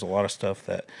 and there's a lot of stuff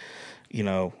that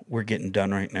we're getting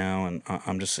done right now, and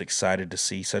I'm just excited to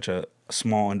see such a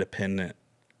small independent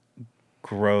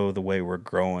grow the way we're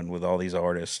growing with all these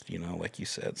artists, like you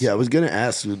said. Yeah, I was going to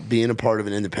ask, being a part of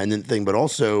an independent thing, but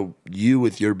also you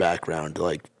with your background,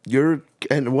 like you're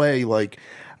in a way like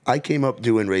I came up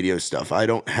doing radio stuff. I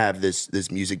don't have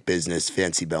this music business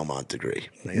fancy Belmont degree.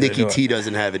 Nikki T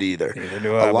doesn't have it either. Neither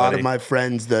do I, a lot buddy. of my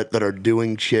friends that are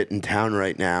doing shit in town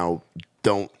right now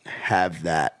don't have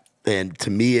that. And to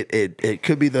me, it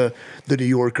could be the New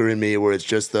Yorker in me, where it's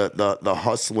just the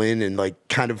hustling and like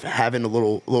kind of having a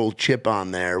little chip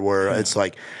on there, where it's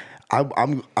like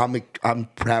I'm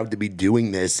proud to be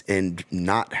doing this and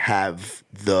not have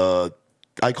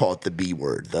I call it the B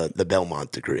word, the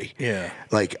Belmont degree. Yeah.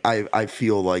 Like I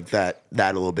feel like that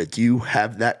a little bit. Do you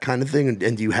have that kind of thing,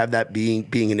 and do you have that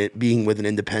being with an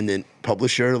independent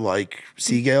publisher like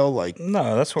Gayle, like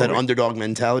No, that's what that underdog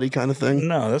mentality kind of thing?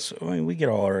 No, we get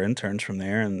all our interns from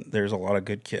there, and there's a lot of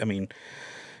good kids. I mean,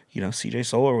 CJ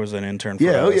Solar was an intern for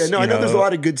us. No, I know there's a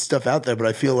lot of good stuff out there, but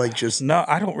I feel like just No,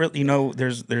 I don't really.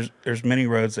 There's many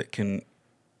roads that can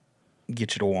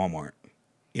get you to Walmart.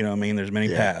 You know what I mean? There's many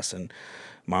paths, and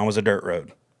mine was a dirt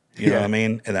road. You know what I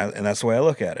mean? And that's the way I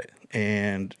look at it.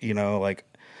 And like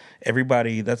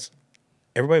everybody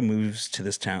moves to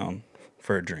this town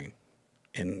for a dream.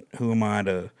 And who am I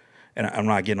to? And I'm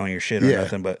not getting on your shit or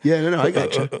nothing, but I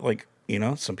got you. Like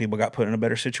some people got put in a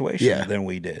better situation than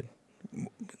we did.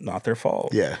 Not their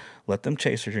fault. Yeah. Let them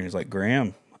chase their dreams. Like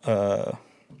Graham,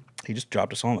 he just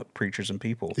dropped a song at Preachers and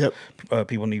People. Yep.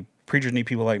 Preachers need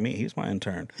people like me. He's my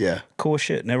intern. Yeah. Cool as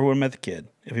shit. Never would have met the kid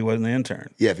if he wasn't the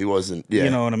intern. Yeah, if he wasn't. Yeah. You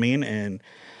know what I mean? And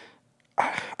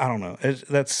I don't know.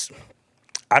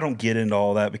 I don't get into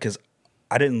all that because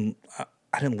I didn't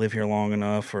live here long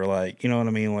enough, or like, you know what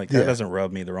I mean? Like that doesn't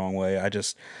rub me the wrong way. I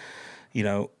just,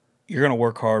 you're going to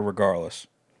work hard regardless.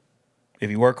 If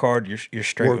you work hard, you're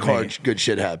straight. Work hard, good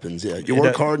shit happens. Yeah, you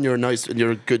work hard and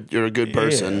you're a good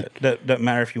person. Yeah. Doesn't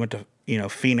matter if you went to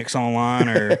Phoenix Online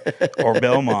or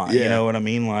Belmont. Yeah. You know what I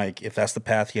mean? Like if that's the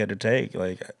path you had to take.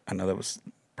 Like I know that was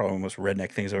probably the most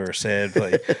redneck things I've ever said.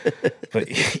 But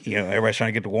everybody's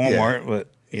trying to get to Walmart. But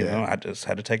I just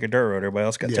had to take a dirt road. Everybody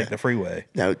else got to take the freeway.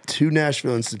 Now, 2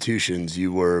 Nashville institutions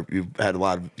you've had a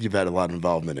lot of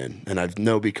involvement in, and I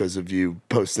know because of you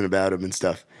posting about them and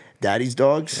stuff. Daddy's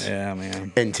Dogs, yeah,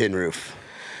 man, and Tin Roof.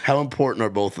 How important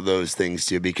are both of those things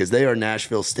to you? Because they are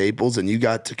Nashville staples, and you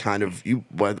got to kind of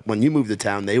when you moved to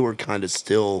town, they were kind of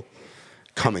still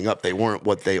coming up. They weren't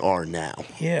what they are now.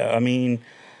 Yeah, I mean,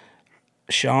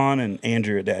 Sean and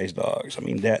Andrew at Daddy's Dogs. I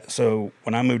mean that. So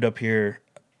when I moved up here,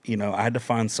 I had to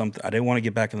find something. I didn't want to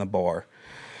get back in the bar.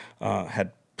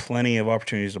 Had plenty of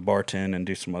opportunities to bartend and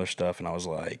do some other stuff, and I was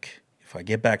like, if I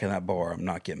get back in that bar, I'm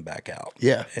not getting back out.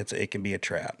 Yeah. It can be a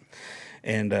trap.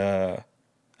 And I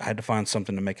had to find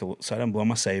something to make it, so I didn't blow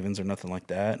my savings or nothing like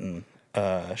that. And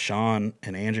Sean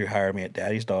and Andrew hired me at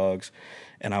Daddy's Dogs,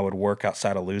 and I would work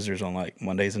outside of Losers on like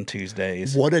Mondays and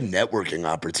Tuesdays. What a networking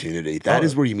opportunity. That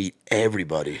is where you meet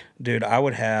everybody. Dude, I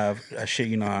would have, I shit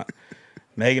you not,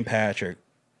 Megan Patrick,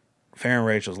 Farron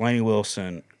Rachel's, Lainey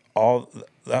Wilson, all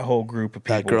that whole group of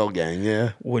people. That girl gang,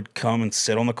 yeah. Would come and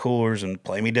sit on the coolers and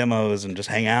play me demos and just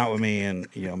hang out with me, and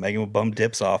Megan would bum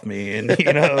dips off me, and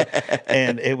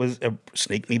and it was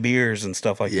sneak me beers and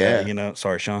stuff like that.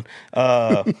 Sorry, Sean.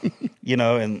 It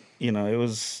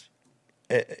was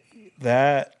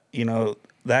that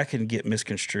that can get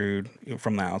misconstrued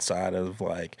from the outside of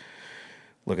like,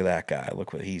 look at that guy,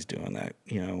 look what he's doing. That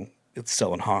it's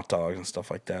selling hot dogs and stuff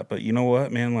like that. But you know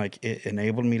what, man? Like, it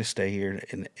enabled me to stay here.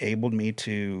 It enabled me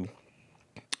to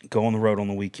go on the road on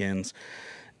the weekends,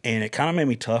 and it kind of made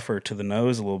me tougher to the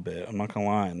nose a little bit. I'm not gonna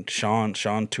lie. And Sean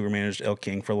tour managed El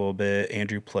King for a little bit.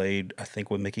 Andrew played, I think,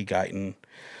 with Mickey Guyton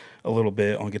a little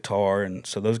bit on guitar, and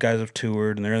so those guys have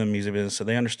toured and they're in the music business, so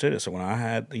they understood it. So when I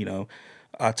had,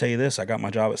 I'll tell you this, I got my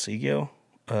job at Seagill.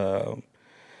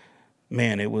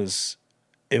 Man, it was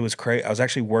crazy. I was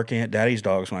actually working at Daddy's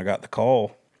Dogs when I got the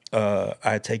call. I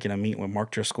had taken a meet with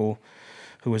Mark Driscoll,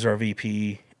 who was our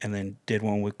VP, and then did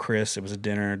one with Chris. It was a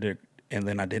dinner, and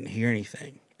then I didn't hear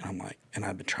anything. And I'm like, and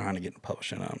I've been trying to get into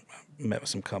publishing. I met with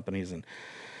some companies, and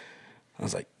I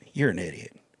was like, you're an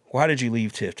idiot. Why did you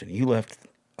leave Tifton? You left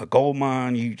a gold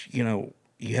mine. You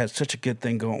had such a good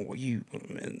thing going.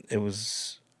 It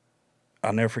was,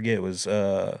 I'll never forget, it was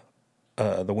the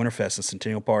Winterfest in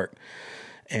Centennial Park.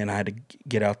 And I had to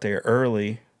get out there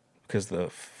early because the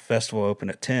festival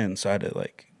opened at 10. So I had to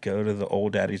go to the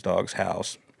old Daddy's Dog's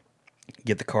house,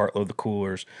 get the cart, load the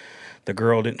coolers. The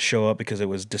girl didn't show up because it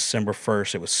was December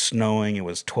 1st. It was snowing. It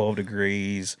was 12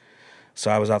 degrees.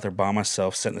 So I was out there by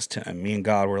myself, setting this tent. And me and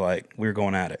God were we were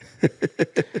going at it.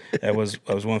 That was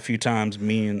one of the few times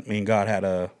me and God had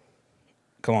a,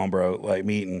 come on, bro,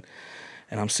 meeting.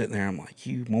 And I'm sitting there. I'm like,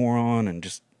 you moron, and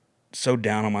just so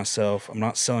down on myself. I'm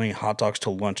not selling any hot dogs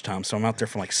till lunchtime, so I'm out there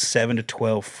from 7 to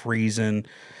 12 freezing.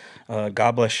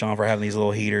 God bless Sean for having these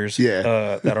little heaters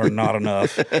that are not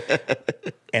enough.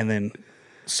 And then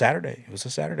Saturday, it was a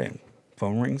Saturday,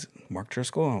 phone rings, Mark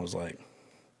Driscoll, and I was like,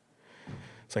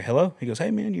 it's like, hello? He goes,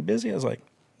 hey, man, you busy? I was like,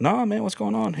 nah, man, what's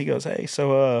going on? He goes, hey,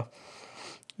 so,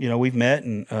 we've met,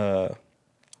 and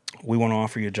we want to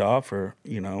offer you a job for,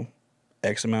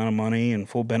 X amount of money and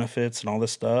full benefits and all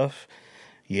this stuff.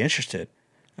 You interested?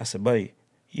 I said, buddy,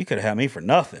 you could have had me for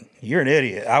nothing. You're an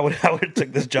idiot. I would have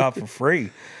took this job for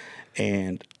free.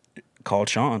 And called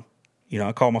Sean.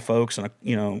 I called my folks, and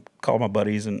I called my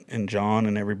buddies and John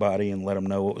and everybody, and let them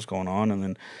know what was going on. And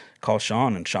then called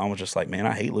Sean, and Sean was just like, man,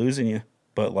 I hate losing you,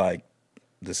 but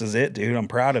this is it, dude. I'm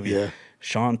proud of you. Yeah.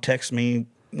 Sean texts me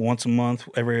once a month,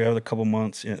 every other couple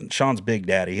months. And Sean's Big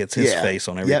Daddy. It's his face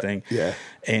on everything. Yep.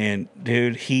 Yeah. And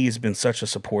dude, he's been such a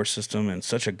support system and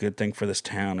such a good thing for this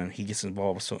town, and he gets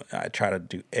involved. So I try to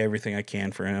do everything I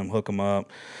can for him, hook him up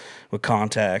with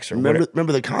contacts or whatever.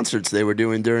 Remember the concerts they were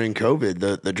doing during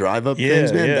COVID, the drive up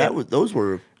things, man. Yeah. Those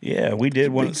were we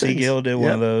did one. Seagill did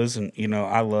one of those, and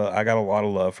I got a lot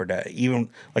of love for that. Even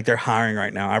they're hiring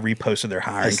right now. I reposted their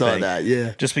hiring. I saw that,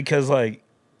 yeah. Just because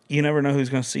you never know who's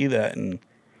going to see that, and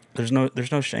there's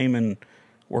no shame in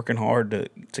working hard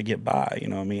to get by. You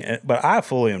know what I mean? But I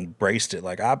fully embraced it.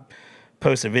 I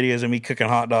posted videos of me cooking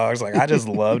hot dogs. I just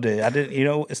loved it. I didn't,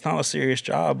 it's not a serious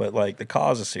job, but the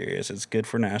cause is serious. It's good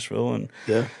for Nashville, and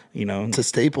it's a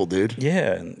staple, dude.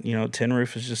 Yeah, and Tin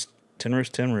Roof is just Tin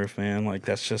Roof, man.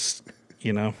 That's just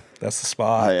that's the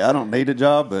spot. Hey, I don't need a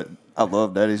job, but I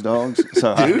love Daddy's Dogs,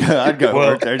 so I'd go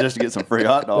work there just to get some free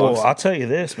hot dogs. Well, I'll tell you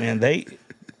this, man. They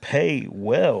pay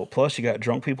well. Plus, you got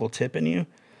drunk people tipping you.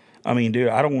 I mean, dude,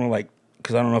 I don't want to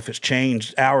because I don't know if it's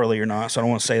changed hourly or not, so I don't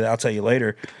want to say that. I'll tell you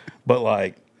later.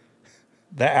 But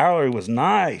that hourly was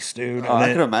nice, dude.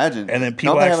 I can imagine. And then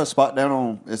people don't they have a spot down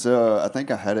on? It's I think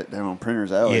I had it down on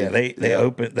Printers Alley. Yeah, they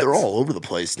opened. They're all over the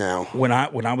place now. When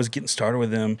I was getting started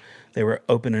with them, they were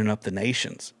opening up the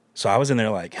Nations. So I was in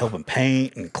there helping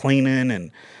paint and cleaning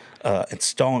and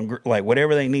installing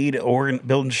whatever they need,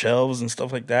 building shelves and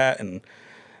stuff like that. And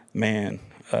man,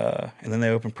 and then they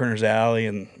opened Printers Alley,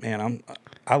 and man,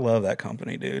 I love that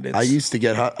company, dude. I used to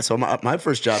get hot. So my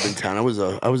first job in town, I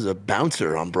was a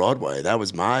bouncer on Broadway. That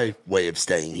was my way of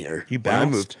staying here. You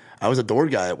bounced? I was a door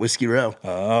guy at Whiskey Row.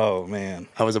 Oh man,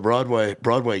 I was a Broadway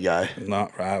guy.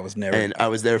 Not I was never. And I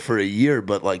was there for a year,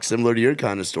 but similar to your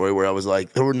kind of story, where I was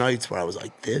there were nights where I was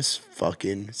this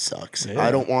fucking sucks. Yeah.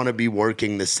 I don't want to be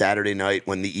working the Saturday night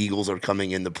when the Eagles are coming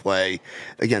in to play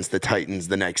against the Titans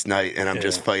the next night, and I'm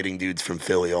just fighting dudes from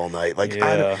Philly all night.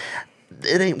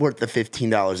 It ain't worth the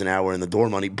 $15 an hour in the door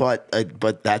money, but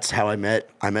that's how I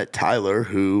met Tyler,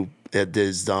 who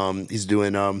is he's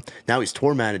doing now he's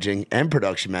tour managing and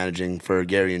production managing for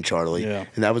Gary and Charlie, and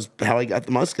that was how I got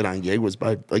the Muscadine gig, was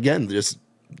by just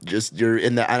just you're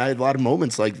in that. And I had a lot of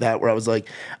moments like that where I was like,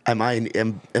 am I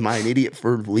an idiot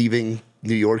for leaving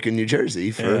New York and New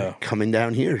Jersey for coming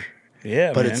down here?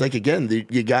 Yeah, but man. it's like, again,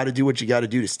 you got to do what you got to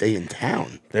do to stay in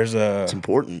town. It's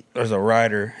important. There's a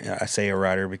writer. I say a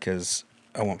writer because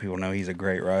I want people to know he's a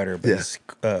great writer. But he's,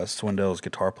 Swindell's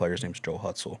guitar player. His name's Joel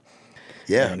Hutzel.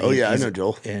 Yeah. I know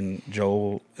Joel. And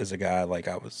Joel is a guy, like,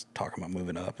 I was talking about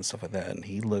moving up and stuff like that. And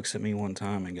he looks at me one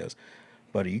time and goes,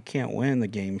 "Buddy, you can't win the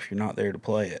game if you're not there to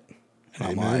play it." And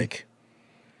I'm like,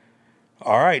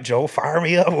 "All right, Joel, fire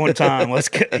me up one time. Let's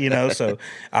go." So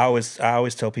I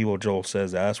always tell people Joel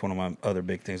says that. That's one of my other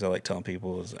big things I like telling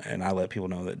people and I let people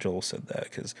know that Joel said that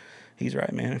because he's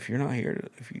right, man. If you're not here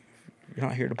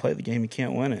to play the game, you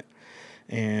can't win it.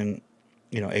 And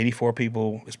 84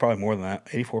 people, it's probably more than that.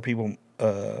 84 people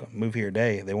move here a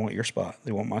day. They want your spot.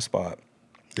 They want my spot.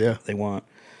 Yeah. They want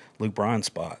Luke Bryan's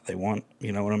spot. They want,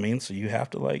 you know what I mean? So you have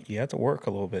to work a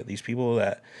little bit. These people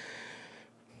that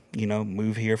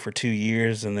move here for 2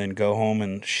 years and then go home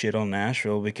and shit on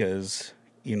Nashville because,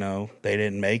 they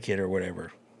didn't make it or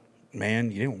whatever.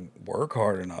 Man, you didn't work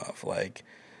hard enough. Like,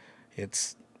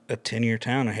 it's a 10-year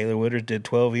town, and Haley Woodard did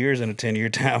 12 years in a 10-year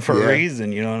town for a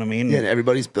reason, you know what I mean? Yeah, and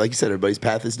everybody's, like you said, everybody's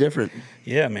path is different.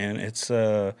 Yeah, man, it's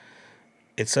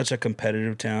such a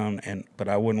competitive town, but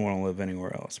I wouldn't want to live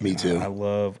anywhere else. Man. Me too. I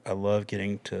love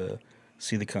getting to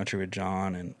see the country with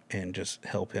John and just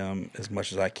help him as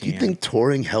much as I can. Do you think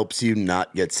touring helps you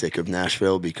not get sick of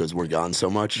Nashville because we're gone so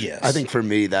much? Yes. I think for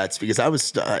me, that's because I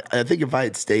think if I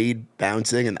had stayed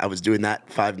bouncing and I was doing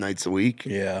that 5 nights a week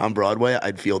on Broadway,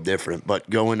 I'd feel different. But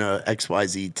going to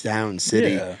XYZ town,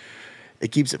 city,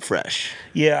 it keeps it fresh.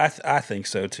 Yeah, I think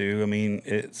so too. I mean,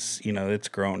 it's it's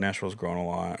grown. Nashville's grown a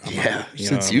lot.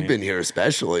 Since you've been here,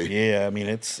 especially. Yeah, I mean,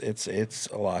 it's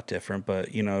a lot different, but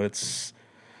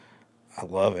I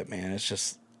love it, man. It's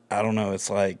just, I don't know. It's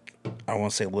like, I don't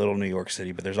want to say little New York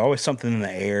City, but there's always something in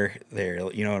the air there.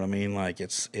 You know what I mean? Like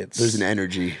there's an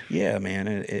energy. Yeah, man.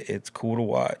 It's cool to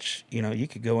watch. You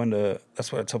could go into, that's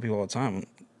what I tell people all the time.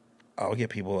 I'll get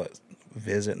people that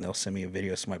visit and they'll send me a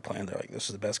video of somebody playing. They're like, "This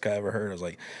is the best guy I ever heard." I was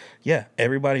like, yeah,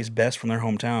 everybody's best from their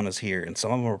hometown is here. And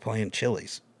some of them are playing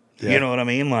Chili's. Yeah. You know what I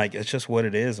mean? Like, it's just what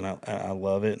it is. And I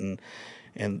love it.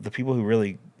 And the people who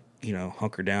really,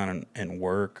 hunker down and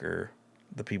work are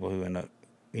the people who end up,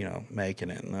 making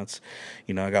it. And that's,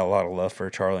 I got a lot of love for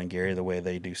Charlie and Gary, the way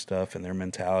they do stuff and their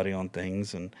mentality on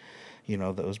things. And,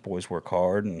 those boys work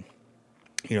hard. And,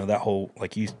 that whole,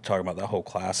 like you talking about, that whole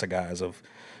class of guys of,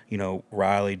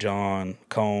 Riley, John,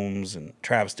 Combs, and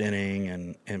Travis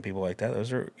Denning, and people like that.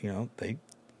 Those are, they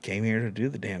came here to do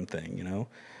the damn thing, And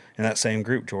that same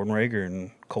group, Jordan Rager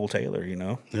and Cole Taylor,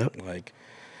 Yep. Like,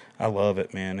 I love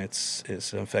it, man. It's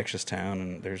an infectious town,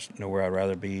 and there's nowhere I'd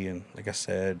rather be. And like I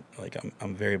said, like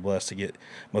I'm very blessed to get.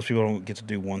 Most people don't get to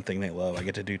do one thing they love. I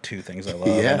get to do 2 things I love,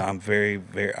 and I'm very,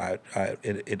 very.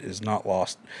 It is not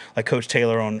lost. Like Coach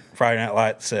Taylor on Friday Night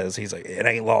Lights says, he's like, it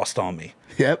ain't lost on me.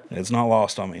 Yep, it's not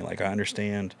lost on me. Like I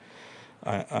understand.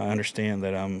 I understand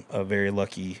that I'm a very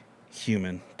lucky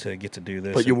human to get to do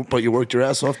this. But you worked your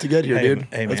ass off to get here, dude.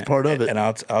 Hey, that's man, part of it. And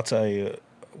I'll tell you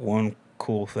one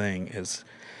cool thing is.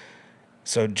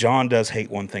 So John does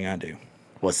hate one thing I do.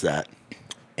 What's that?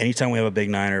 Anytime we have a big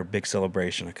night or a big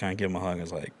celebration, I kind of give him a hug.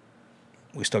 It's like,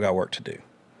 we still got work to do.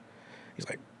 He's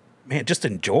like, man, just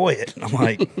enjoy it. And I'm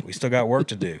like, we still got work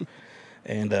to do.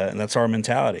 And that's our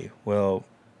mentality. Well,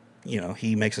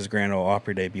 he makes his Grand Ole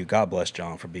Opry debut. God bless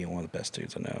John for being one of the best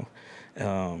dudes I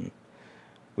know.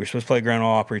 We were supposed to play Grand Ole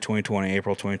Opry 2020,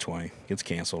 April 2020. Gets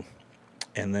canceled.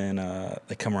 And then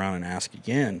they come around and ask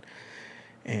again.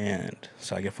 And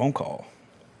so I get a phone call.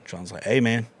 John's like, "Hey,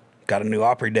 man, got a new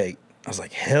Opry date." I was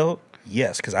like, hell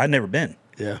yes, because I'd never been.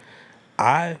 Yeah.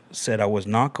 I said I was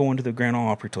not going to the Grand Ole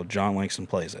Opry till Jon Langston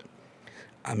plays it.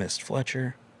 I missed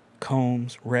Fletcher,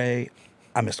 Combs, Ray.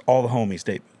 I missed all the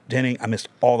homies' Denning. I missed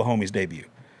all the homies' debut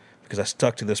because I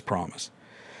stuck to this promise.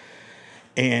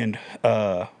 And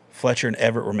Fletcher and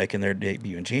Everett were making their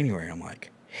debut in January. I'm like,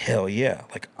 hell yeah.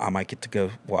 Like, I might get to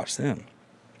go watch them.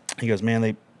 He goes, "Man,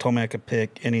 they told me I could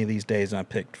pick any of these days, and I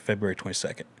picked February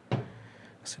 22nd. I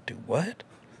said, "Dude, what?"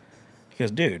 He goes,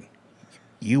 "Dude,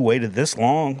 you waited this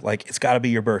long. Like, it's got to be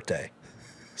your birthday."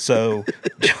 So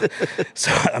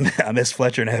I missed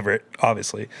Fletcher and Everett,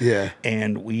 obviously. Yeah.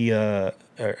 And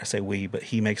I say we, but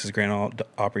he makes his Grand Ole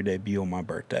Opry debut on my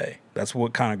birthday. That's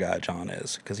what kind of guy John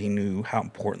is, because he knew how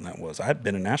important that was. I'd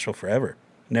been in Nashville forever.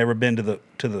 Never been to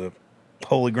the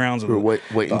holy grounds of wait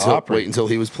until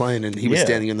he was playing and he was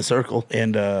standing in the circle.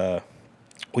 And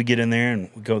we get in there and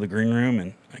we go to the green room,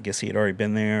 and I guess he had already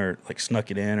been there or like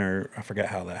snuck it in, or I forgot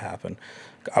how that happened.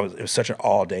 It was such an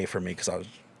all day for me because I was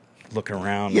looking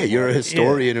around. Yeah, you're a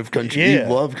historian of country. You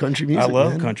love country music. I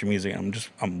love man. country music.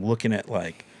 I'm looking at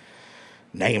like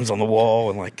names on the wall,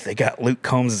 and like they got Luke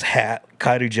Combs' hat,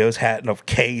 Kaido Joe's hat in a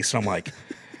case, and I'm like,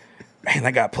 man,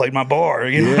 that guy played my bar.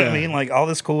 You know what I mean? Like all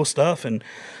this cool stuff, and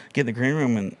get in the green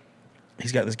room, and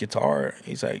he's got this guitar.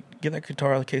 He's like, get that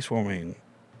guitar out of the case for me. And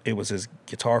it was his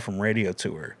guitar from Radio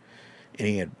Tour, and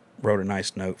he had wrote a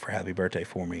nice note for happy birthday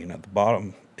for me. And at the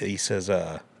bottom, he says,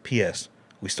 P.S.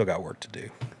 We still got work to do.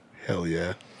 Hell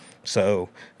yeah. So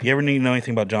if you ever need to know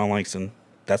anything about Jon Langston,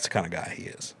 that's the kind of guy he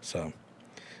is. So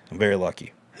I'm very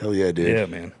lucky. Hell yeah, dude. Yeah,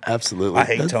 man. Absolutely. I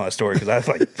hate telling that story because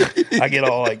I get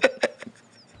all like,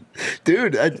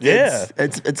 dude.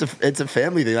 It's a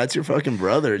family thing. That's your fucking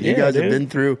brother. And you guys have been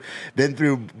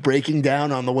through breaking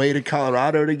down on the way to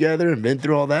Colorado together, and been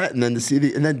through all that, and then to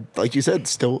see and then like you said,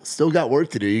 still got work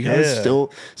to do. You guys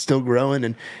still growing.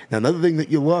 And now another thing that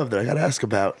you love that I got to ask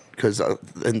about, because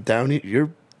and down here, you're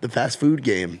the fast food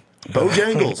game.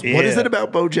 Bojangles. What is it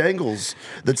about Bojangles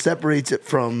that separates it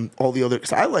from all the other?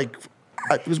 Because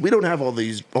because we don't have all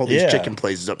these chicken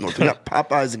places up north. We got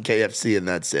Popeyes and KFC, and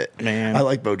that's it. Man, I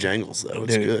like Bojangles though.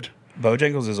 It's good.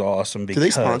 Bojangles is awesome. Because do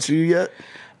they sponsor you yet?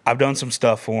 I've done some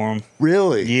stuff for them.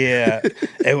 Really? Yeah.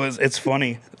 It's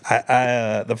funny.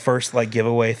 I the first like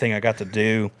giveaway thing I got to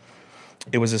do,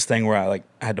 it was this thing where I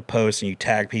had to post and you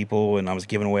tag people, and I was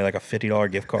giving away like a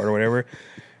 $50 gift card or whatever.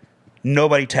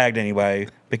 Nobody tagged anybody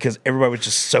because everybody was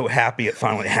just so happy it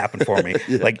finally happened for me.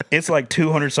 Like it's like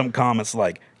 200 some comments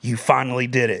like, you finally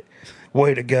did it.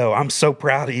 Way to go. I'm so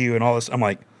proud of you and all this. I'm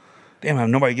like, damn, I have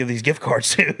nobody to give these gift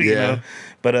cards to, you know?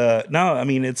 But no, I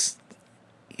mean,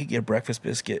 you get a breakfast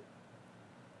biscuit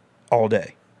all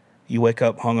day. You wake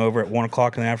up hungover at 1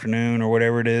 o'clock in the afternoon or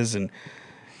whatever it is, and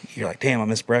you're like, damn, I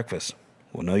missed breakfast.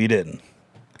 Well, no, you didn't,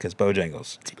 because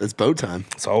Bojangles. It's bow time.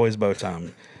 It's always bow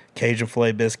time. Cajun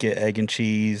filet biscuit, egg and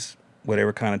cheese,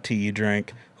 whatever kind of tea you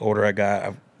drink. Older I got,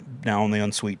 I'm now on the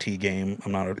unsweet tea game.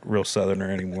 I'm not a real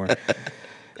Southerner anymore.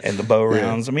 And the bow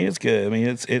rounds, I mean, it's good. I mean,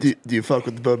 it's. Do you fuck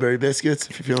with the Bowberry biscuits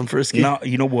if you're feeling frisky? No,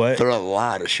 you know what? There are a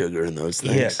lot of sugar in those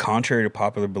things. Yeah, contrary to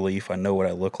popular belief, I know what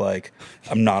I look like.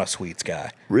 I'm not a sweets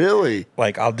guy. Really?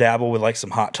 Like, I'll dabble with like some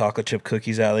hot chocolate chip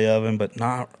cookies out of the oven, but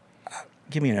not.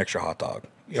 Give me an extra hot dog,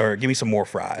 or give me some more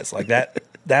fries. Like that.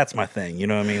 That's my thing. You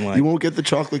know what I mean? Like, you won't get the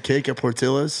chocolate cake at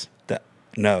Portillo's?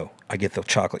 No, I get the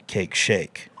chocolate cake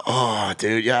shake. Oh,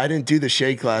 dude. Yeah, I didn't do the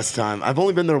shake last time. I've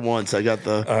only been there once. I got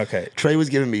the... Okay. Trey was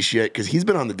giving me shit because he's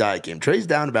been on the diet game. Trey's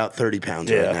down about 30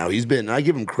 pounds right now. I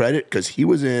give him credit because he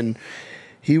was in...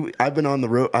 I've been on the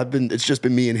road. It's just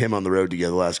been me and him on the road together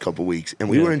the last couple of weeks, and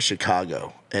we were in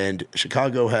Chicago. And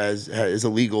Chicago is a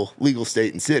legal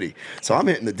state and city. So I'm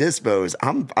hitting the dispos.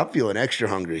 I'm feeling extra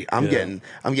hungry. I'm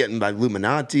getting my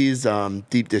Illuminati's,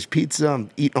 deep dish pizza. I'm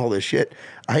eating all this shit.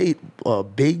 I ate the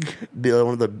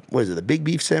big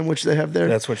beef sandwich they have there.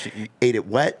 That's what you eat. Ate it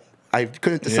wet. I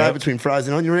couldn't decide between fries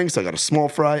and onion rings, so I got a small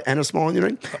fry and a small onion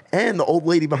ring. And the old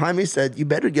lady behind me said, you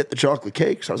better get the chocolate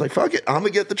cake. So I was like, fuck it, I'm going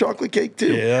to get the chocolate cake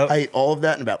too. Yep. I ate all of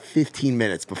that in about 15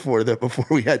 minutes before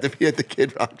we had to be at the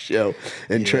Kid Rock show.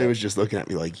 And Trey was just looking at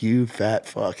me like, you fat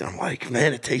fuck. And I'm like,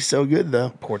 man, it tastes so good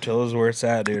though. Portillo's where it's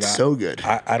at, dude. It's so good.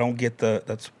 I don't get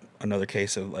that's another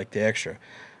case of like the extra.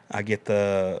 I get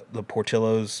the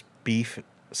Portillo's beef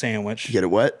sandwich. You get it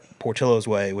wet? Portillo's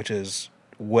way, which is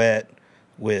wet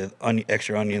with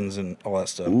extra onions and all that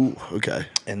stuff. Ooh, okay.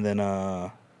 And then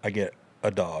I get a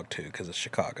dog too because it's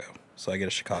Chicago, so I get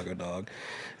a Chicago dog,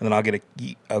 and then I'll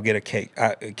get a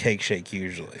cake shake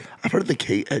usually. I've heard of the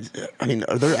cake. I mean,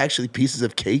 are there actually pieces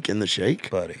of cake in the shake,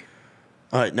 buddy?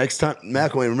 All right, next time,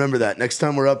 McElwain, remember that. Next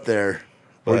time we're up there,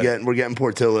 we're getting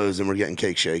Portillo's and we're getting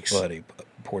cake shakes, buddy.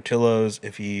 Portillo's.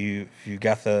 If you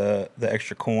got the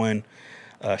extra coin,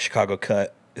 Chicago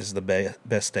Cut is the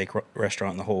best steak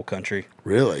restaurant in the whole country.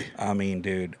 Really? I mean,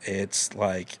 dude, it's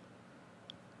like...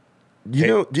 Do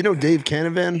you know Dave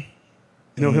Canavan?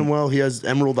 You know him well? He has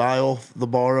Emerald Isle, the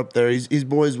bar up there. He's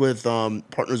boys with,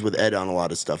 partners with Ed on a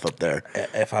lot of stuff up there.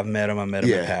 If I've met him, I met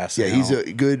him in passing. Yeah, he's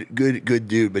a good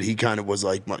dude, but he kind of was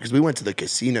like... Because we went to the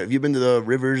casino. Have you been to the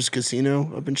Rivers Casino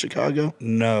up in Chicago?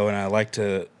 No, and I like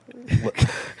to...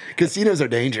 Casinos are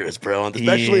dangerous, bro,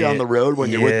 especially on the road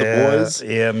when you're with the boys.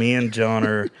 Yeah, me and John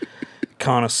are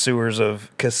connoisseurs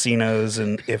of casinos,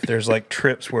 and if there's like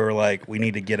trips where like we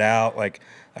need to get out, like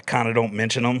I kind of don't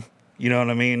mention them. You know what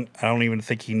I mean? I don't even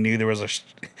think he knew there was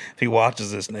if he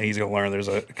watches this, he's gonna learn there's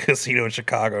a casino in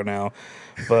Chicago now.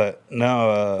 But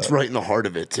no, it's right in the heart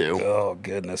of it too. Oh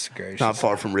goodness gracious! Not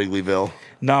far from Wrigleyville.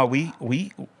 No,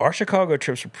 our Chicago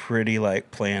trips are pretty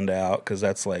like planned out because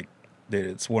that's like. Dude,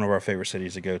 it's one of our favorite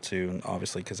cities to go to, and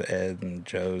obviously because of Ed and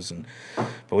Joe's.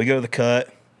 But we go to the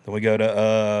Cut. Then we go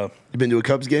to. You been to a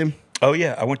Cubs game? Oh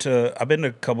yeah, I've been to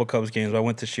a couple of Cubs games. I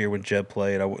went this year when Jeb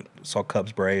played. Saw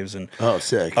Cubs Braves and. Oh,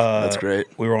 sick! That's great.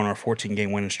 We were on our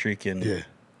 14-game winning streak, and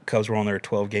Cubs were on their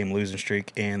 12-game losing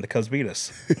streak, and the Cubs beat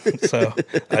us. So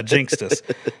I jinxed us.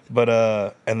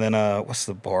 But and then what's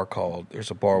the bar called?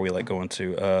 There's a bar we like going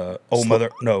to. Old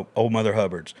Mother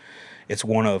Hubbard's. It's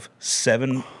one of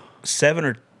seven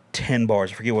or 10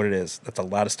 bars. I forget what it is. That's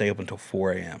allowed to stay open until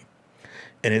 4 a.m.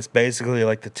 And it's basically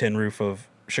like the tin roof of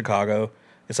Chicago.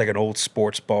 It's like an old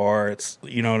sports bar. It's,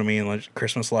 you know what I mean? Like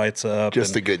Christmas lights up.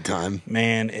 Just a good time.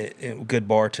 Man, good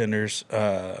bartenders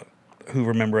who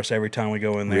remember us every time we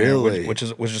go in there. Really? Which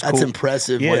is cool. That's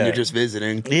impressive when you're just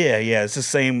visiting. Yeah. It's the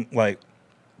same, like,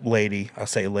 lady. I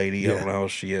say lady. I don't know who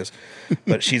she is.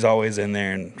 But she's always in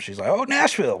there, and she's like, oh,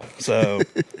 Nashville. So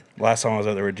last time I was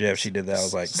out there with Jeff, she did that. I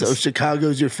was like. So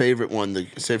Chicago's your favorite one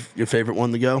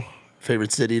to go?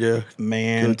 Favorite city to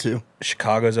go to?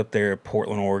 Chicago's up there.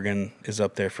 Portland, Oregon is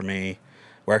up there for me.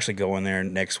 We're actually going there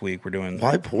next week. We're doing.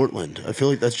 Why Portland? I feel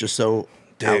like that's just so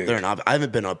out there, and I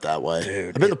haven't been up that way.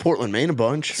 Dude, I've been to Portland, Maine a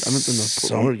bunch. I haven't been to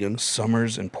Portland, Oregon.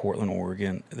 Summers in Portland,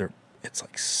 Oregon, it's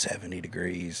like 70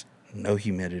 degrees, no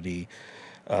humidity.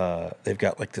 They've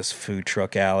got like this food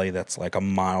truck alley that's like a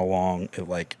mile long.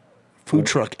 Food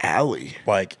truck alley.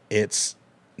 Like it's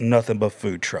nothing but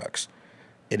food trucks.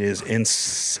 It is.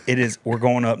 We're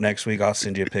going up next week. I'll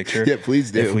send you a picture. Yeah,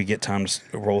 please do. If we get time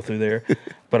to roll through there.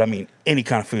 But I mean, any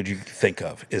kind of food you think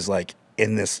of is like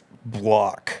in this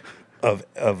block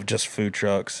of just food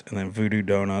trucks, and then Voodoo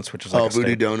Donuts, which is like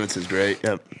Voodoo Donuts is great.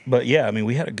 Yep. But yeah, I mean,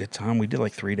 we had a good time. We did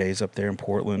like 3 days up there in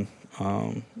Portland.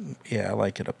 Yeah, I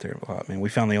like it up there a lot, man. We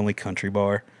found the only country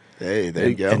bar. Hey, there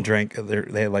you go. And drank.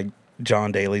 They had like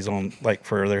John Daly's on like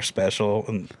for their special,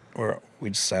 and we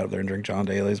just sat up there and drank John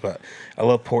Daly's. But I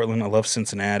love Portland. I love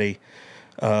Cincinnati.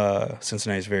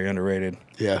 Cincinnati's very underrated.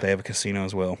 Yeah. They have a casino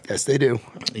as well. Yes, they do.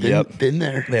 Been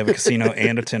there. They have a casino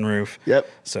and a tin roof. Yep.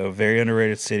 So very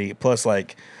underrated city. Plus,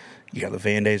 like, you got the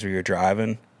van days where you're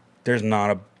driving. There's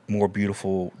not a more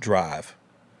beautiful drive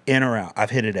in or out. I've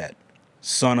hit it at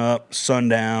sun up,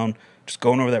 sundown, just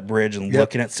going over that bridge and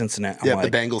looking at Cincinnati. Yeah,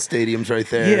 the Bengals Stadium's right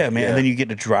there. Yeah, man. Yeah. And then you get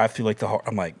to drive through like the heart.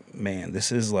 I'm like, man,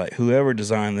 this is like whoever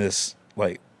designed this,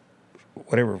 like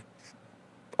whatever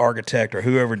architect or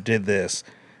whoever did this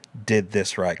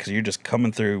right, because you're just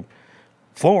coming through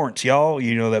Florence, y'all.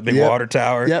 You know that big water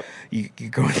tower. Yep. You're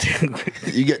going through.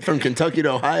 You get from Kentucky to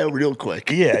Ohio real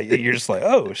quick. Yeah, you're just like,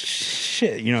 oh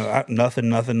shit. You know,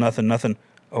 nothing.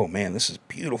 Oh man, this is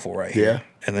beautiful right here. Yeah.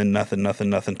 And then nothing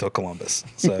till Columbus.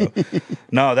 So,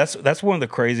 no, that's one of the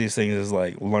craziest things is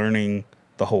like learning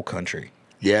the whole country.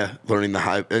 Yeah, learning the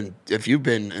high. And if you've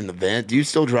been in the van, do you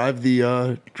still drive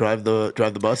the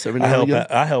bus every now and again?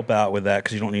 I help out with that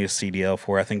because you don't need a CDL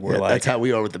for it. I think we're like that's how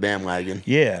we are with the bandwagon.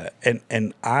 Yeah,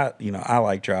 and I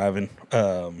like driving.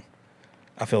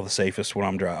 I feel the safest when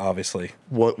I'm driving, obviously.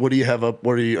 What do you have up?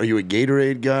 Are you a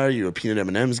Gatorade guy? Are you a peanut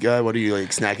M&M's guy? What are you like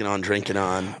snacking on, drinking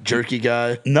on? Jerky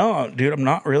guy? No, dude, I'm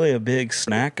not really a big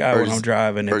snack guy when I'm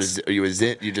driving. Are you a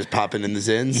Zin? You just popping in the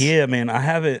Zins? Yeah, man,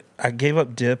 I gave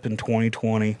up dip in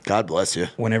 2020. God bless you.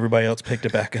 When everybody else picked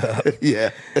it back up. Yeah.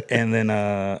 And then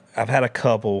I've had a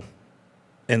couple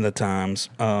in the times,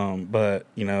 but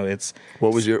you know it's.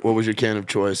 What was your can of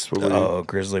choice?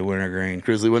 Grizzly Wintergreen.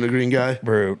 Grizzly Wintergreen guy.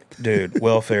 Dude,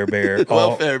 welfare bear.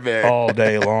 Welfare bear all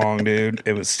day long, dude.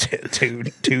 It was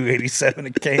 $2.87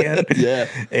 a can. Yeah,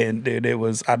 and dude,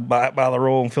 I'd buy it by the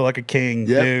roll and feel like a king,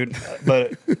 dude.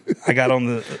 But I got on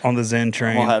the Zen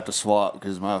train. I'm gonna have to swap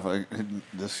because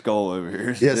the skull over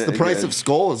here. Yes, the price of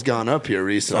skull has gone up here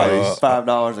recently.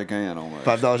 $5 a can almost.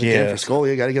 $5 a can for skull.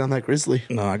 You got to get on that Grizzly.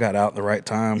 No, I got out at the right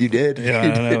time. You did. Yeah, I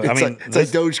know. It's like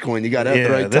Dogecoin. You got out at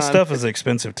the right time. This stuff is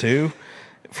expensive too,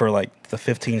 for like the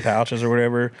 15 pouches or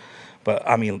whatever. But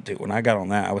I mean, dude, when I got on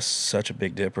that, I was such a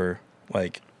big dipper.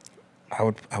 Like, I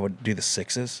would do the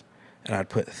sixes, and I'd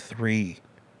put 3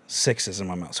 sixes in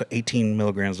my mouth, so 18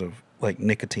 milligrams of like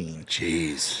nicotine.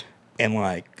 Jeez. And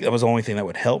like that was the only thing that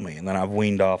would help me. And then I've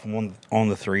weaned off. I'm on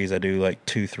the threes. I do like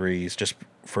 2 threes just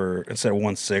for instead of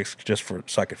 1 6, just for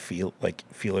so I could feel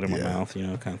it in my mouth, you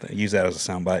know, kind of thing. Use that as a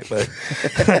soundbite,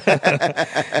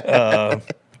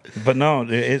 but no,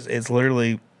 it's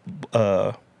literally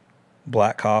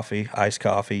black coffee, iced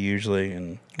coffee usually,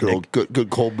 and good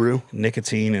cold brew,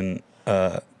 nicotine, and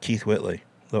Keith Whitley.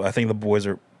 Though I think the boys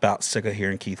are about sick of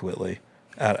hearing Keith Whitley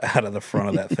out of the front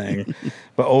of that thing.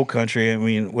 But old country, I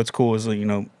mean, what's cool is, you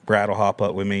know, Brad will hop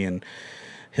up with me and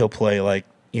he'll play like,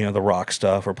 you know, the rock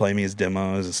stuff or play me his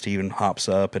demos, and Steven hops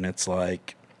up and it's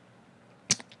like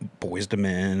Boys to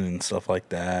Men and stuff like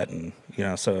that, and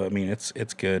so I mean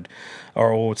it's good.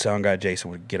 Our old sound guy Jason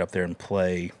would get up there and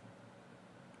play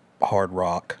hard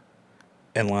rock,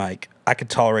 and like I could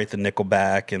tolerate the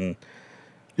Nickelback, and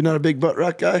You're not a big butt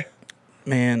rock guy?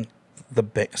 man,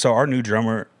 so our new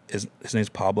drummer his name's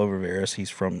Pablo Riveras. He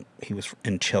was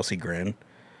in Chelsea Grin.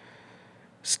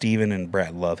 Steven and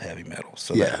Brad love heavy metal,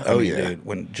 so yeah, dude,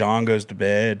 when John goes to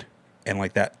bed and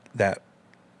like that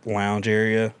lounge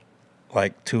area,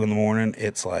 like 2 a.m,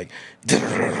 it's like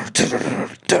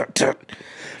If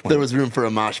there was room for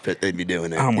a mosh pit, they'd be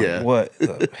doing it. I'm like, what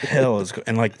the hell is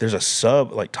and like there's a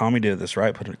sub, like Tommy did this,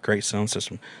 right? Put in a great sound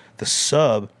system. The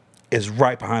sub is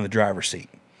right behind the driver's seat.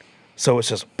 So it's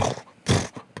just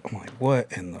I'm like,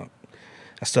 what in the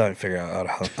I still haven't figured out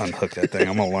how to unhook that thing.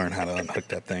 I'm gonna learn how to unhook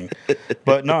that thing.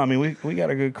 But no, I mean we got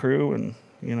a good crew, and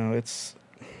it's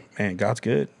man, God's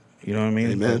good. You know what I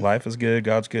mean? Amen. Life is good,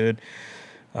 God's good.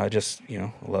 I just,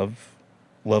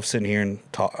 love sitting here and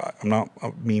talk. I'm not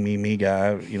a me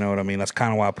guy. You know what I mean? That's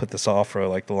kind of why I put this off for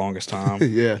like the longest time.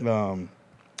 Yeah.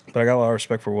 But I got a lot of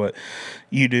respect for what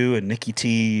you do and Nikki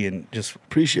T, and just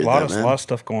Appreciate a lot that, man. A lot of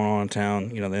stuff going on in town.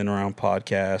 The In the Round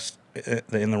podcast,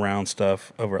 the In the Round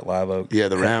stuff over at Live Oak. Yeah,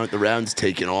 the round's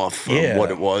taken off from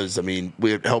what it was. I mean,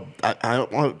 we helped. I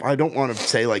don't want to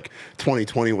say like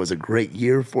 2020 was a great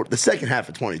year for the second half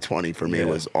of 2020 for me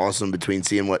was awesome, between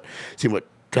seeing what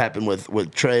happened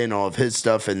with Trey and all of his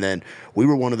stuff, and then we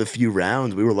were one of the few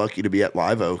rounds. We were lucky to be at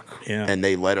Live Oak, and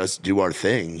they let us do our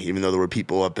thing, even though there were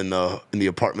people up in the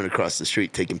apartment across the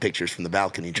street taking pictures from the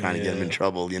balcony, trying to get them in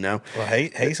trouble. Well,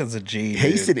 Hason's a G.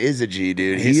 Hasten is a G,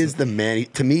 dude. He is the man.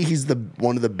 To me, he's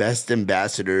one of the best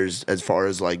ambassadors as far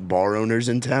as like bar owners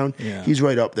in town. Yeah. He's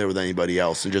right up there with anybody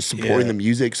else, and just supporting the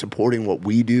music, supporting what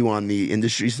we do on the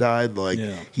industry side. Like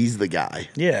he's the guy.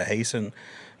 Yeah, Hason.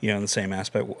 In the same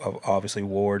aspect of obviously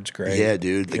Ward's great. Yeah,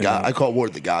 dude. The guy I call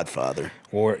Ward the Godfather.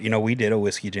 Ward, we did a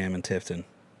whiskey jam in Tifton.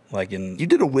 You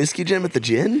did a whiskey jam at the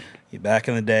gin? Back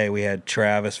in the day, we had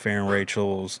Travis, Farron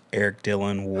Rachel's, Eric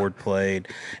Dillon, Ward played,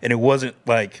 and it wasn't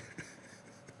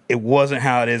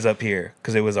how it is up here,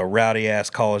 because it was a rowdy ass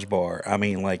college bar. I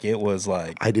mean, like it was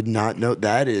like I did not know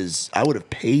that is. I would have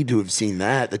paid to have seen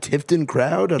that. The Tifton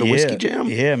crowd at a whiskey jam.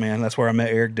 Yeah, man, that's where I met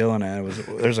Eric Dillon at.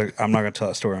 I'm not gonna tell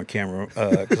that story on camera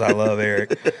because I love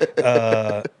Eric.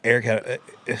 Eric had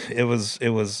it was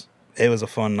a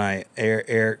fun night.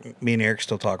 Me and Eric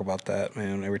still talk about that,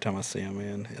 man. Every time I see him,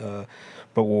 man.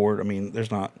 But Ward,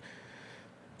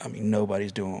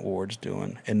 nobody's doing what Ward's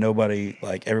doing, and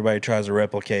everybody tries to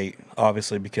replicate,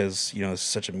 obviously, because it's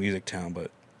such a music town.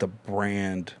 But the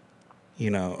brand,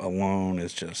 alone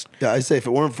is just. Yeah, I say if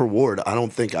it weren't for Ward, I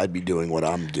don't think I'd be doing what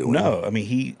I'm doing. No,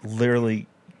 he literally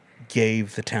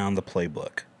gave the town the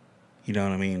playbook. You know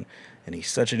what I mean? And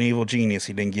he's such an evil genius.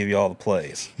 He didn't give you all the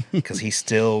plays because he's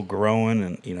still growing,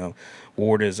 and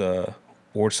Ward's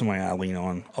somebody I lean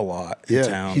on a lot in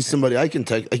town. He's somebody I can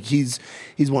take. Like he's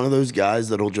one of those guys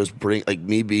that'll just bring, like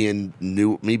me being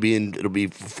it'll be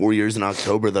 4 years in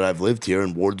October that I've lived here,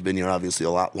 and Ward's been here obviously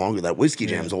a lot longer. That whiskey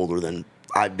jam's older than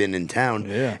I've been in town.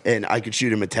 Yeah. And I could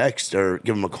shoot him a text or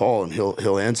give him a call, and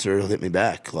he'll answer. He'll hit me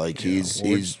back. Like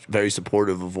he's very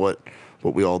supportive of what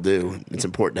we all do. It's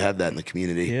important to have that in the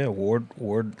community. Yeah,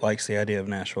 Ward likes the idea of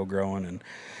Nashville growing,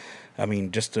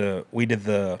 and we did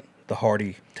the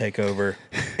Hardy takeover,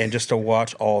 and just to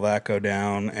watch all that go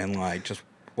down, and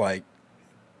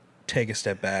take a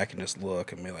step back and just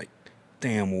look and be like,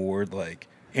 damn, Ward,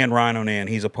 and Ryan Onan,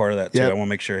 he's a part of that too. Yep. I want to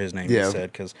make sure his name is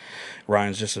said, because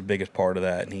Ryan's just the biggest part of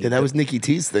that. And that was Nikki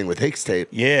T's thing with Hicks tape.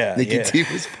 Yeah, Nikki T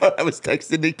was. I was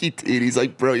texting Nikki T, and he's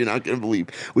like, "Bro, you're not gonna believe."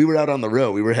 We were out on the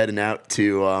road. We were heading out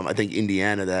to I think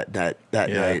Indiana that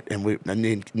night,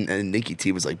 and Nikki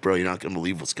T was like, "Bro, you're not gonna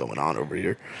believe what's going on over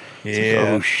here." Yeah. Like,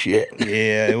 oh shit.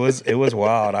 Yeah, it was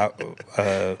wild.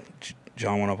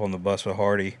 John went up on the bus with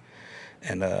Hardy,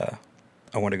 and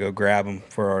I went to go grab him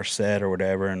for our set or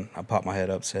whatever, and I popped my head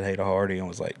up, said hey to Hardy, and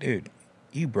was like, dude,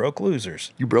 you broke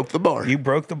losers. You broke the bar. You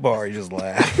broke the bar. He just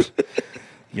laughed.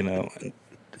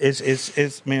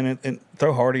 It's man, and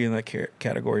throw Hardy in that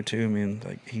category too. I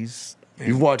mean, he's. Man.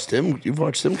 You've watched him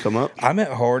come up. I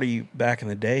met Hardy back in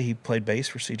the day. He played bass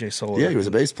for CJ Solar. Yeah, he was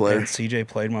a bass player. And CJ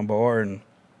played my bar, and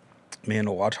man,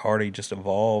 to watch Hardy just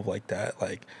evolve like that,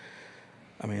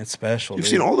 it's special. You've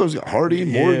seen all those Hardy,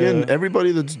 Morgan,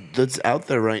 everybody that's out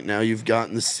there right now. You've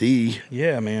gotten to see,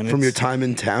 man, from your time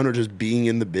in town or just being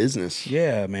in the business.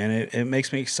 Yeah, man, it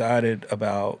makes me excited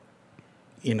about,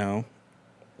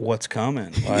 what's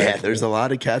coming. Yeah, there's a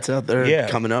lot of cats out there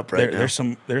coming up right now.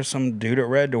 There's some dude at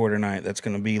Red Door tonight that's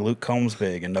going to be Luke Combs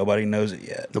big, and nobody knows it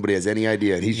yet. Nobody has any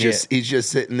idea. And he's just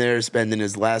sitting there spending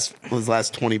his last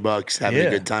 $20, having a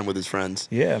good time with his friends.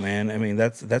 Yeah, man. I mean,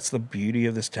 that's the beauty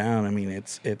of this town. I mean,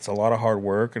 it's a lot of hard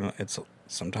work, and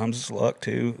sometimes it's luck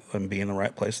too, and being in the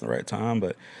right place at the right time.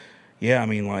 But yeah, I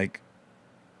mean, like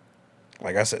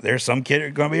I said, there's some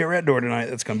kid going to be at Red Door tonight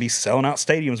that's going to be selling out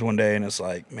stadiums one day, and it's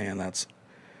like, man, that's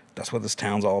what this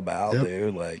town's all about,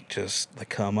 dude. Like, just the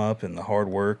come up and the hard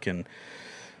work, and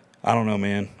I don't know,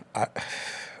 man. I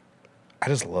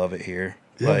just love it here.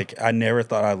 Yeah. Like, I never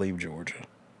thought I'd leave Georgia.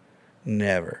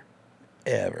 Never,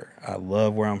 ever. I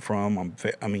love where I'm from.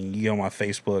 I mean, you go on my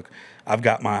Facebook, I've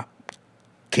got my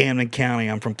Camden County.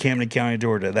 I'm from Camden County,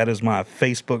 Georgia. That is my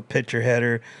Facebook picture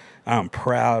header. I'm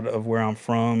proud of where I'm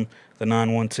from. The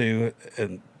 912,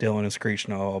 and Dylan and Screech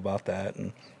know all about that,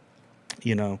 and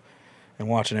and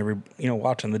watching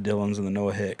watching the Dylans and the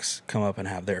Noah Hicks come up and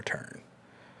have their turn.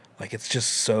 Like, it's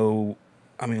just so,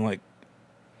 I mean, like,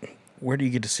 where do you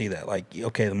get to see that? Like,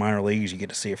 okay, the minor leagues, you get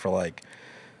to see it for, like,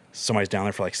 somebody's down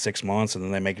there for, like, 6 months, and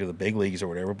then they make it to the big leagues or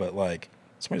whatever, but, like,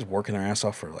 somebody's working their ass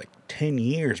off for, like, 10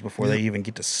 years before they even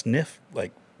get to sniff,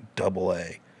 like, AA.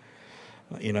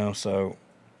 So,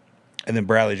 and then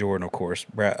Bradley Jordan, of course.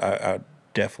 I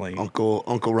definitely.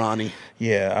 Uncle Ronnie.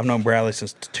 Yeah, I've known Bradley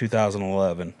since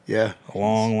 2011. Yeah. A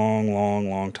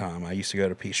long time. I used to go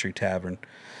to Peachtree Tavern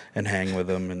and hang with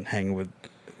him and hang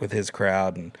with his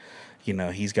crowd. And,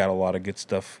 he's got a lot of good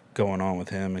stuff going on with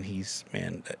him.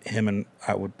 And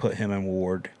I would put him and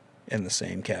Ward in the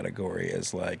same category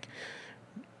as, like,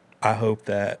 I hope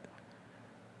that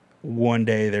one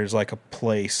day there's, like, a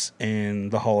place in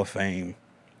the Hall of Fame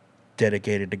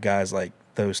dedicated to guys like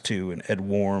those two and Ed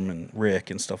Warm and Rick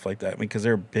and stuff like that. I mean, because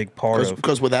they're a big part of.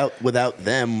 Because without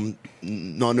them,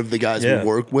 none of the guys we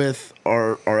work with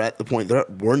are at the point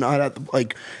that we're not at.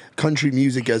 Like, country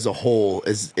music as a whole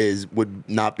would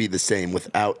not be the same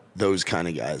without those kind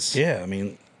of guys. Yeah, I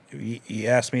mean, you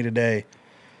asked me today.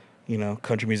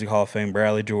 Country Music Hall of Fame,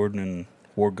 Bradley Jordan and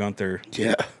Ward Gunther.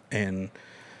 Yeah, and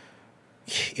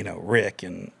Rick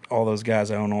and all those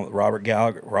guys I don't know, Robert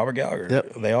Gallagher.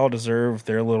 Yep. They all deserve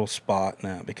their little spot in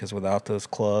that, because without those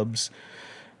clubs,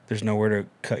 there's nowhere to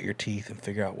cut your teeth and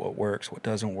figure out what works, what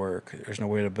doesn't work. There's no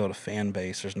way to build a fan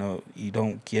base. You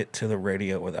don't get to the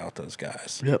radio without those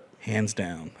guys. Yep. Hands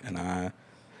down. And I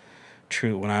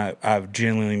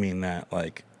genuinely mean that.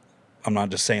 Like, I'm not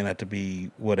just saying that to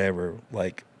be whatever.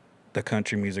 Like, the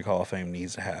Country Music Hall of Fame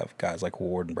needs to have guys like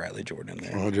Ward and Bradley Jordan in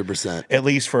there. 100%. At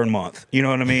least for a month. You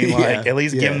know what I mean? Like, at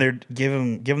least give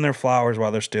them their flowers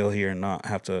while they're still here, and not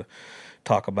have to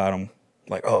talk about them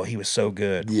like, oh, he was so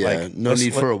good. Yeah, like, no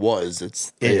need for a was.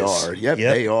 They are. Yep,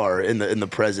 they are in the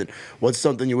present. What's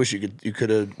something you wish you could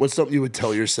have? What's something you would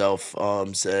tell yourself,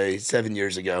 say 7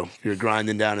 years ago? You're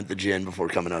grinding down at the gym before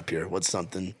coming up here. What's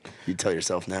something you tell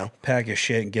yourself now? Pack your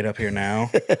shit and get up here now.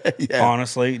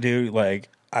 Honestly, dude, like,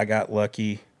 I got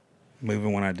lucky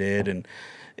moving when I did, and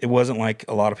it wasn't like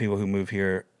a lot of people who move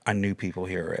here. I knew people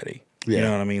here already. Yeah. You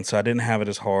know what I mean? So I didn't have it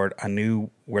as hard. I knew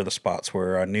where the spots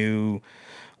were. I knew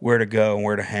where to go and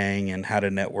where to hang and how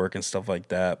to network and stuff like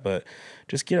that. But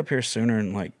just get up here sooner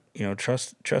and, like,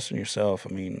 trust in yourself.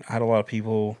 I mean, I had a lot of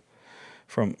people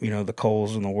from, the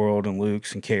Coles in the world and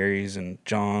Luke's and Carrie's and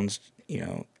John's,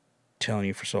 telling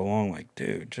you for so long, like,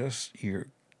 dude, just you're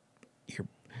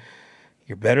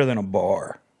better than a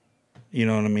bar. You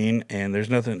know what I mean? And there's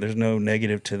no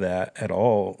negative to that at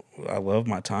all. I love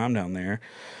my time down there.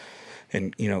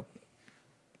 And,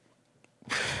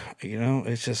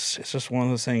 it's just one of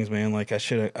those things, man. Like, I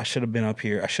should have been up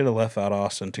here. I should have left out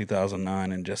Austin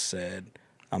 2009 and just said,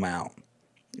 I'm out.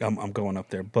 I'm going up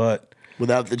there. But your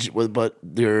years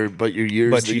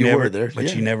that you were there.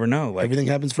 But you never know. Like, everything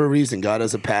happens for a reason. God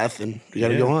has a path, and you got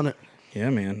to go on it. Yeah,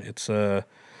 man. It's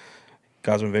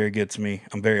God's been very good to me.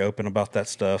 I'm very open about that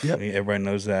stuff. Yep. I mean, everybody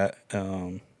knows that.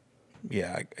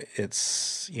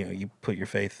 It's, you put your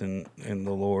faith in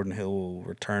the Lord and He'll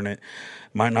return it.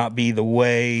 Might not be the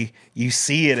way you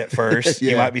see it at first.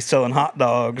 You might be selling hot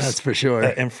dogs. That's for sure.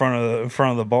 In front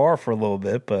of the bar for a little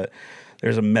bit, but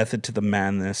there's a method to the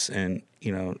madness, and,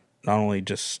 not only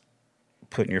just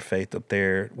putting your faith up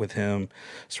there with Him,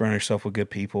 surround yourself with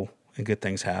good people and good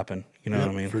things happen. You know what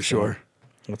I mean? For sure.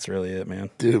 That's really it, man.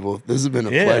 Dude, well, this has been a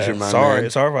pleasure, man. Sorry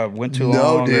if I went too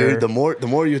long. No, dude. The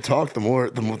more you talk,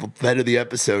 the better the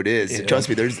episode is. Yeah. Trust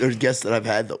me, there's guests that I've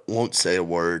had that won't say a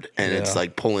word, and it's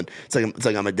like pulling. It's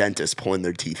like I'm a dentist pulling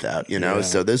their teeth out.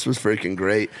 So this was freaking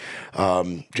great.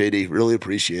 JD, really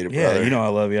appreciate it, brother. I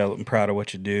love you. I'm proud of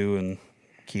what you do, and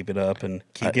keep it up, and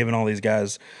keep giving all these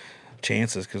guys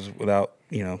chances because without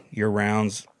year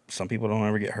rounds, some people don't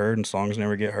ever get heard and songs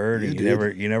never get heard, and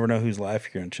you never know whose life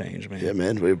you're gonna change, man. Yeah,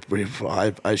 man.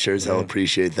 I sure as hell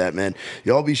appreciate that, man.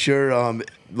 Y'all be sure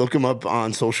look him up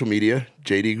on social media,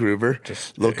 JD Groover.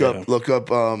 Just look up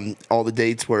all the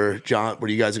dates where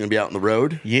you guys are gonna be out on the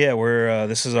road. Yeah, we're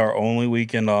this is our only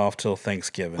weekend off till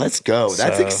Thanksgiving. Let's go.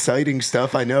 That's exciting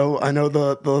stuff. I know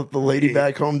the lady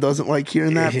back home doesn't like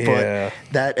hearing that,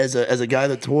 but that as a guy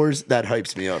that tours, that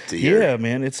hypes me up to hear. Yeah,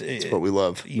 man. It's what we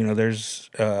love. There's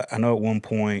I know at one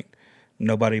point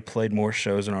nobody played more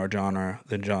shows in our genre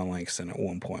than Jon Langston at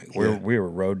one point. We were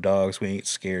road dogs. We ain't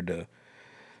scared to.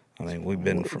 I mean, we've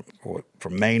been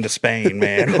from Maine to Spain,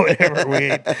 man. Whatever.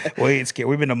 We ain't scared.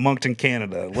 We've been to Moncton,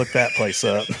 Canada. Look that place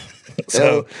up.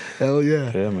 So hell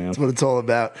yeah. Yeah, man. That's what it's all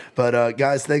about. But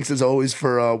guys, thanks as always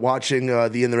for watching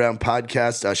the In the Round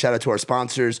podcast. Shout out to our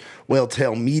sponsors,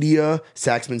 Whaletail Media,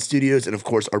 Saxman Studios, and of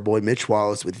course our boy Mitch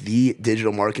Wallis with the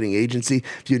Digital Marketing Agency.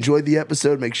 If you enjoyed the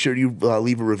episode, make sure you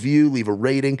leave a review, leave a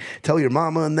rating, tell your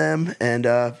mama and them, and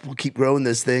we'll keep growing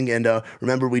this thing. And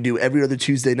remember, we do every other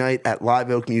Tuesday night at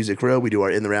Live Oak Music Row. We do our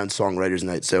In the Round Songwriters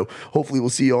Night. So hopefully we'll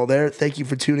see you all there. Thank you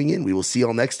for tuning in. We will see you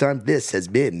all next time. This has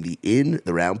been the In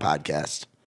the Round podcast.